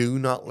 Do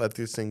not let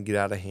this thing get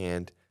out of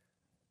hand.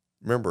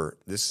 Remember,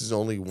 this is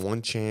only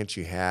one chance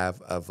you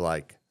have of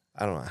like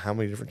I don't know how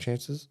many different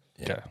chances.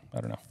 Yeah,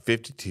 I don't know.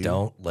 52.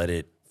 Don't let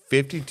it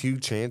 52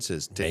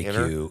 chances to make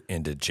enter. you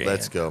into jail.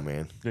 Let's go,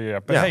 man. Yeah,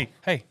 but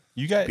hey,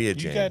 you got Be a you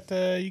Jane. got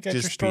your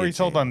Just be story a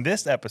told Jane. on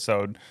this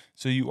episode,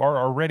 so you are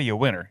already a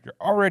winner. You're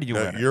already a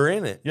No, winner. you're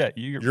in it. Yeah,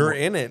 you're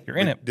in it. You're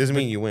in it. Doesn't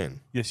mean you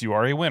win. Yes, you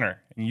are a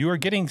winner, and you are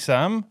getting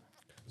some.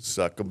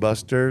 Sucker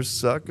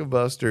busters.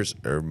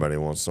 Everybody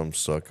wants some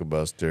sucker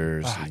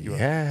busters. You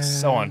are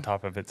so on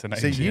top of it tonight.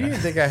 See, you Gina.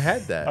 didn't think I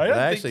had that. I but don't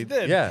actually, think you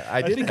did. Yeah,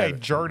 I did. think have I it.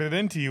 jarred it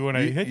into you when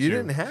I hit you. You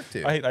didn't have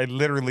to. I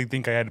literally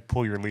think I had to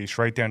pull your leash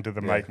right down to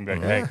the mic and be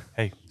like,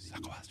 hey,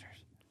 sucker busters.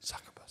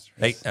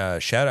 Hey,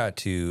 shout out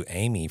to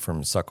Amy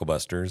from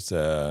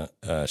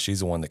Sucklebusters.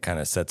 She's the one that kind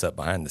of sets up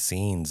behind the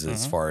scenes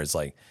as far as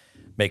like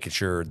making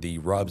sure the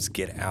rubs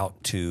get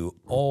out to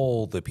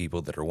all the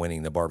people that are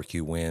winning the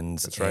barbecue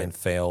wins and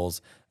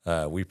fails.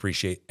 We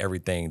appreciate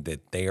everything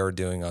that they are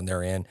doing on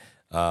their end.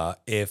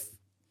 If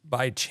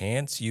by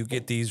chance you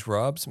get these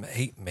rubs,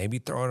 hey, maybe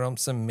throw it on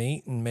some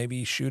meat and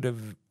maybe shoot a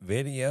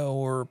video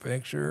or a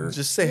picture.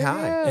 Just say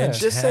hi. And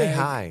Just say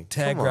hi.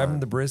 Tag Come grabbing on.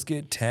 the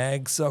brisket.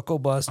 Tag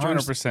Sucklebusters.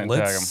 100%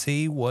 Let's tag 'em.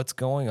 see what's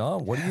going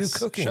on. What are you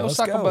cooking? Show Let's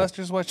go.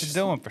 Sucklebusters what you're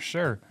doing for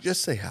sure.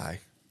 Just say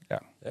hi. Yeah.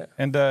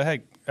 And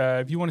hey,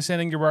 if you want to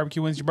send in your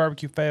barbecue wins, your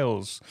barbecue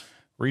fails,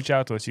 reach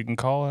out to us. You can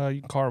call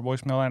our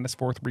voicemail line. It's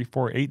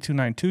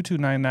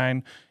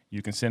 434-829-2299.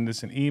 You can send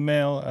us an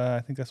email. I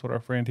think that's what our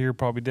friend here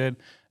probably did.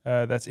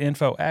 That's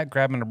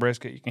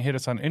info@grabbingthebrisket. You can hit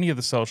us on any of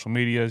the social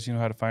medias. You know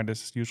how to find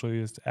us. Usually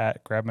it's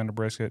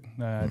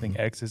 @grabbingthebrisket. I think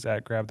X is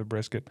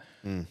 @grabthebrisket.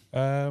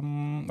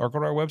 Or go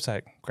to our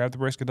website,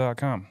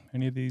 grabthebrisket.com.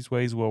 Any of these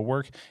ways will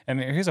work. And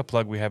here's a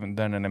plug we haven't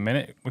done in a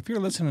minute. If you're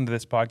listening to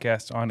this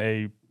podcast on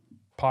a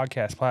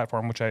podcast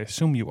platform, which I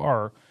assume you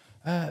are,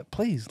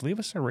 please leave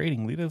us a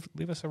rating.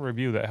 Leave us a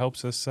review. That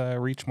helps us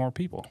reach more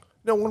people.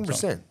 No,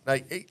 100%.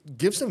 Like, hey,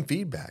 give some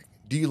feedback.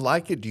 Do you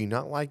like it? Do you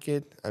not like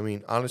it? I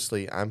mean,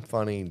 honestly, I'm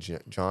funny.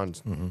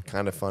 John's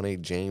kind of funny.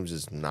 James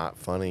is not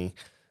funny.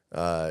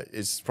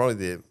 It's probably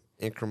the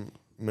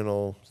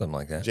incremental. Something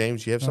like that.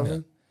 James, you have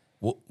something?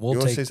 We'll You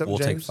wanna take say something,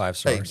 take James? 5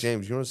 stars. Hey,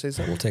 James, you want to say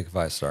something? We'll take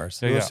 5 stars.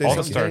 Yeah, You wanna say all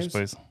the something, stars,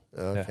 James? please.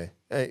 Okay.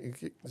 Hey,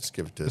 let's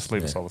give it to us. Just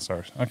leave us all the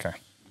stars. Okay.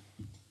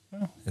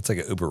 It's like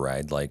an Uber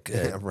ride. Like,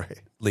 Yeah, right.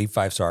 leave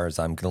 5 stars.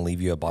 I'm going to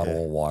leave you a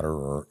bottle of water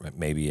or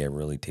maybe a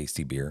really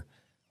tasty beer.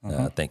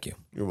 Thank you.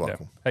 You're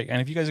welcome. Hey,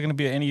 and if you guys are going to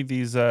be at any of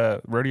these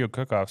rodeo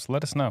cook-offs,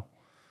 let us know.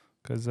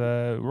 Because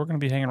we're going to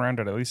be hanging around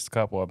at least a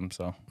couple of them.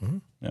 So,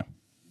 yeah.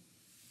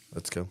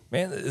 Let's go.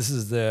 Man, this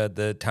is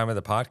the time of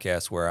the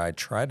podcast where I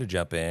try to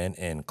jump in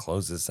and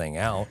close this thing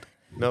out.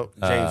 No,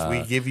 James,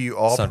 we give you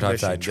all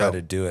Sometimes permission. I try Go.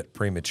 to do it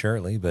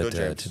prematurely, but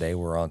James. today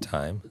we're on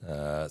time.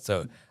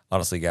 So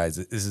honestly, guys,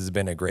 this has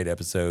been a great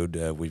episode.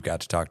 We've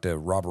got to talk to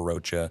Robert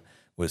Rocha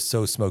with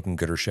So Smoking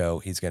Gooder Show.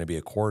 He's going to be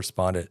a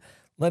correspondent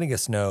letting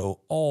us know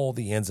all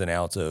the ins and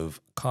outs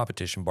of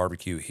competition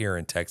barbecue here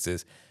in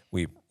Texas.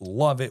 We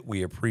love it.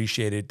 We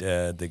appreciate it.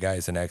 The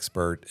guy's an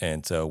expert,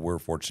 and so we're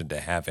fortunate to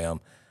have him.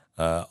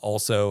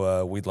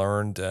 Also, we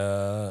learned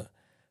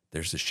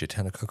there's a shit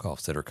ton of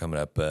cook-offs that are coming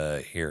up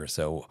here.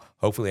 So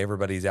hopefully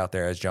everybody's out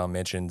there, as John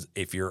mentions.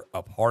 If you're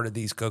a part of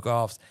these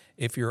cook-offs,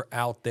 if you're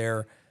out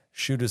there,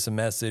 shoot us a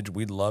message.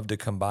 We'd love to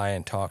come by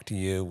and talk to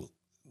you,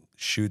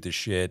 shoot the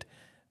shit,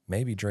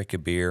 maybe drink a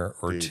beer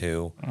or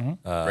two.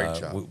 Great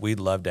job. We'd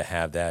love to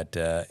have that.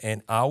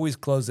 And I always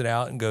close it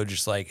out and go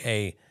just like,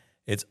 hey,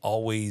 it's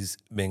always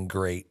been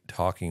great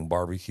talking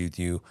barbecue with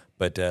you.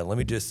 But let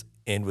me just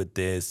end with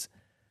this.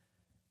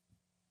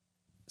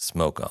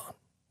 Smoke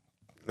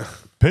on.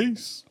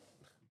 Peace.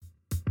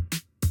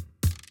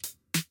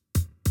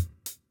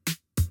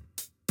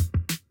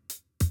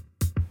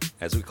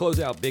 As we close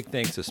out, big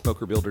thanks to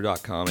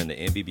SmokerBuilder.com and the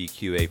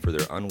MBBQA for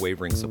their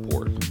unwavering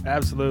support.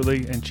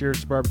 Absolutely. And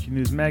cheers to Barbecue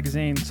News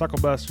Magazine,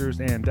 Sucklebusters,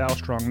 and Dow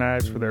Strong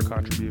Knives for their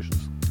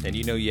contributions. And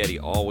you know Yeti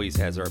always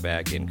has our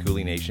back, and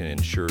Cooling Nation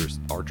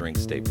ensures our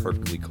drinks stay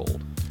perfectly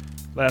cold.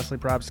 Lastly,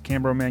 props to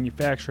Cambro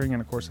Manufacturing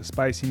and, of course, the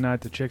Spicy Nut,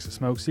 the Chicks of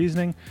Smoke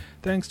Seasoning.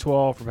 Thanks to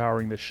all for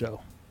powering this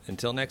show.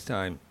 Until next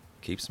time,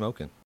 keep smoking.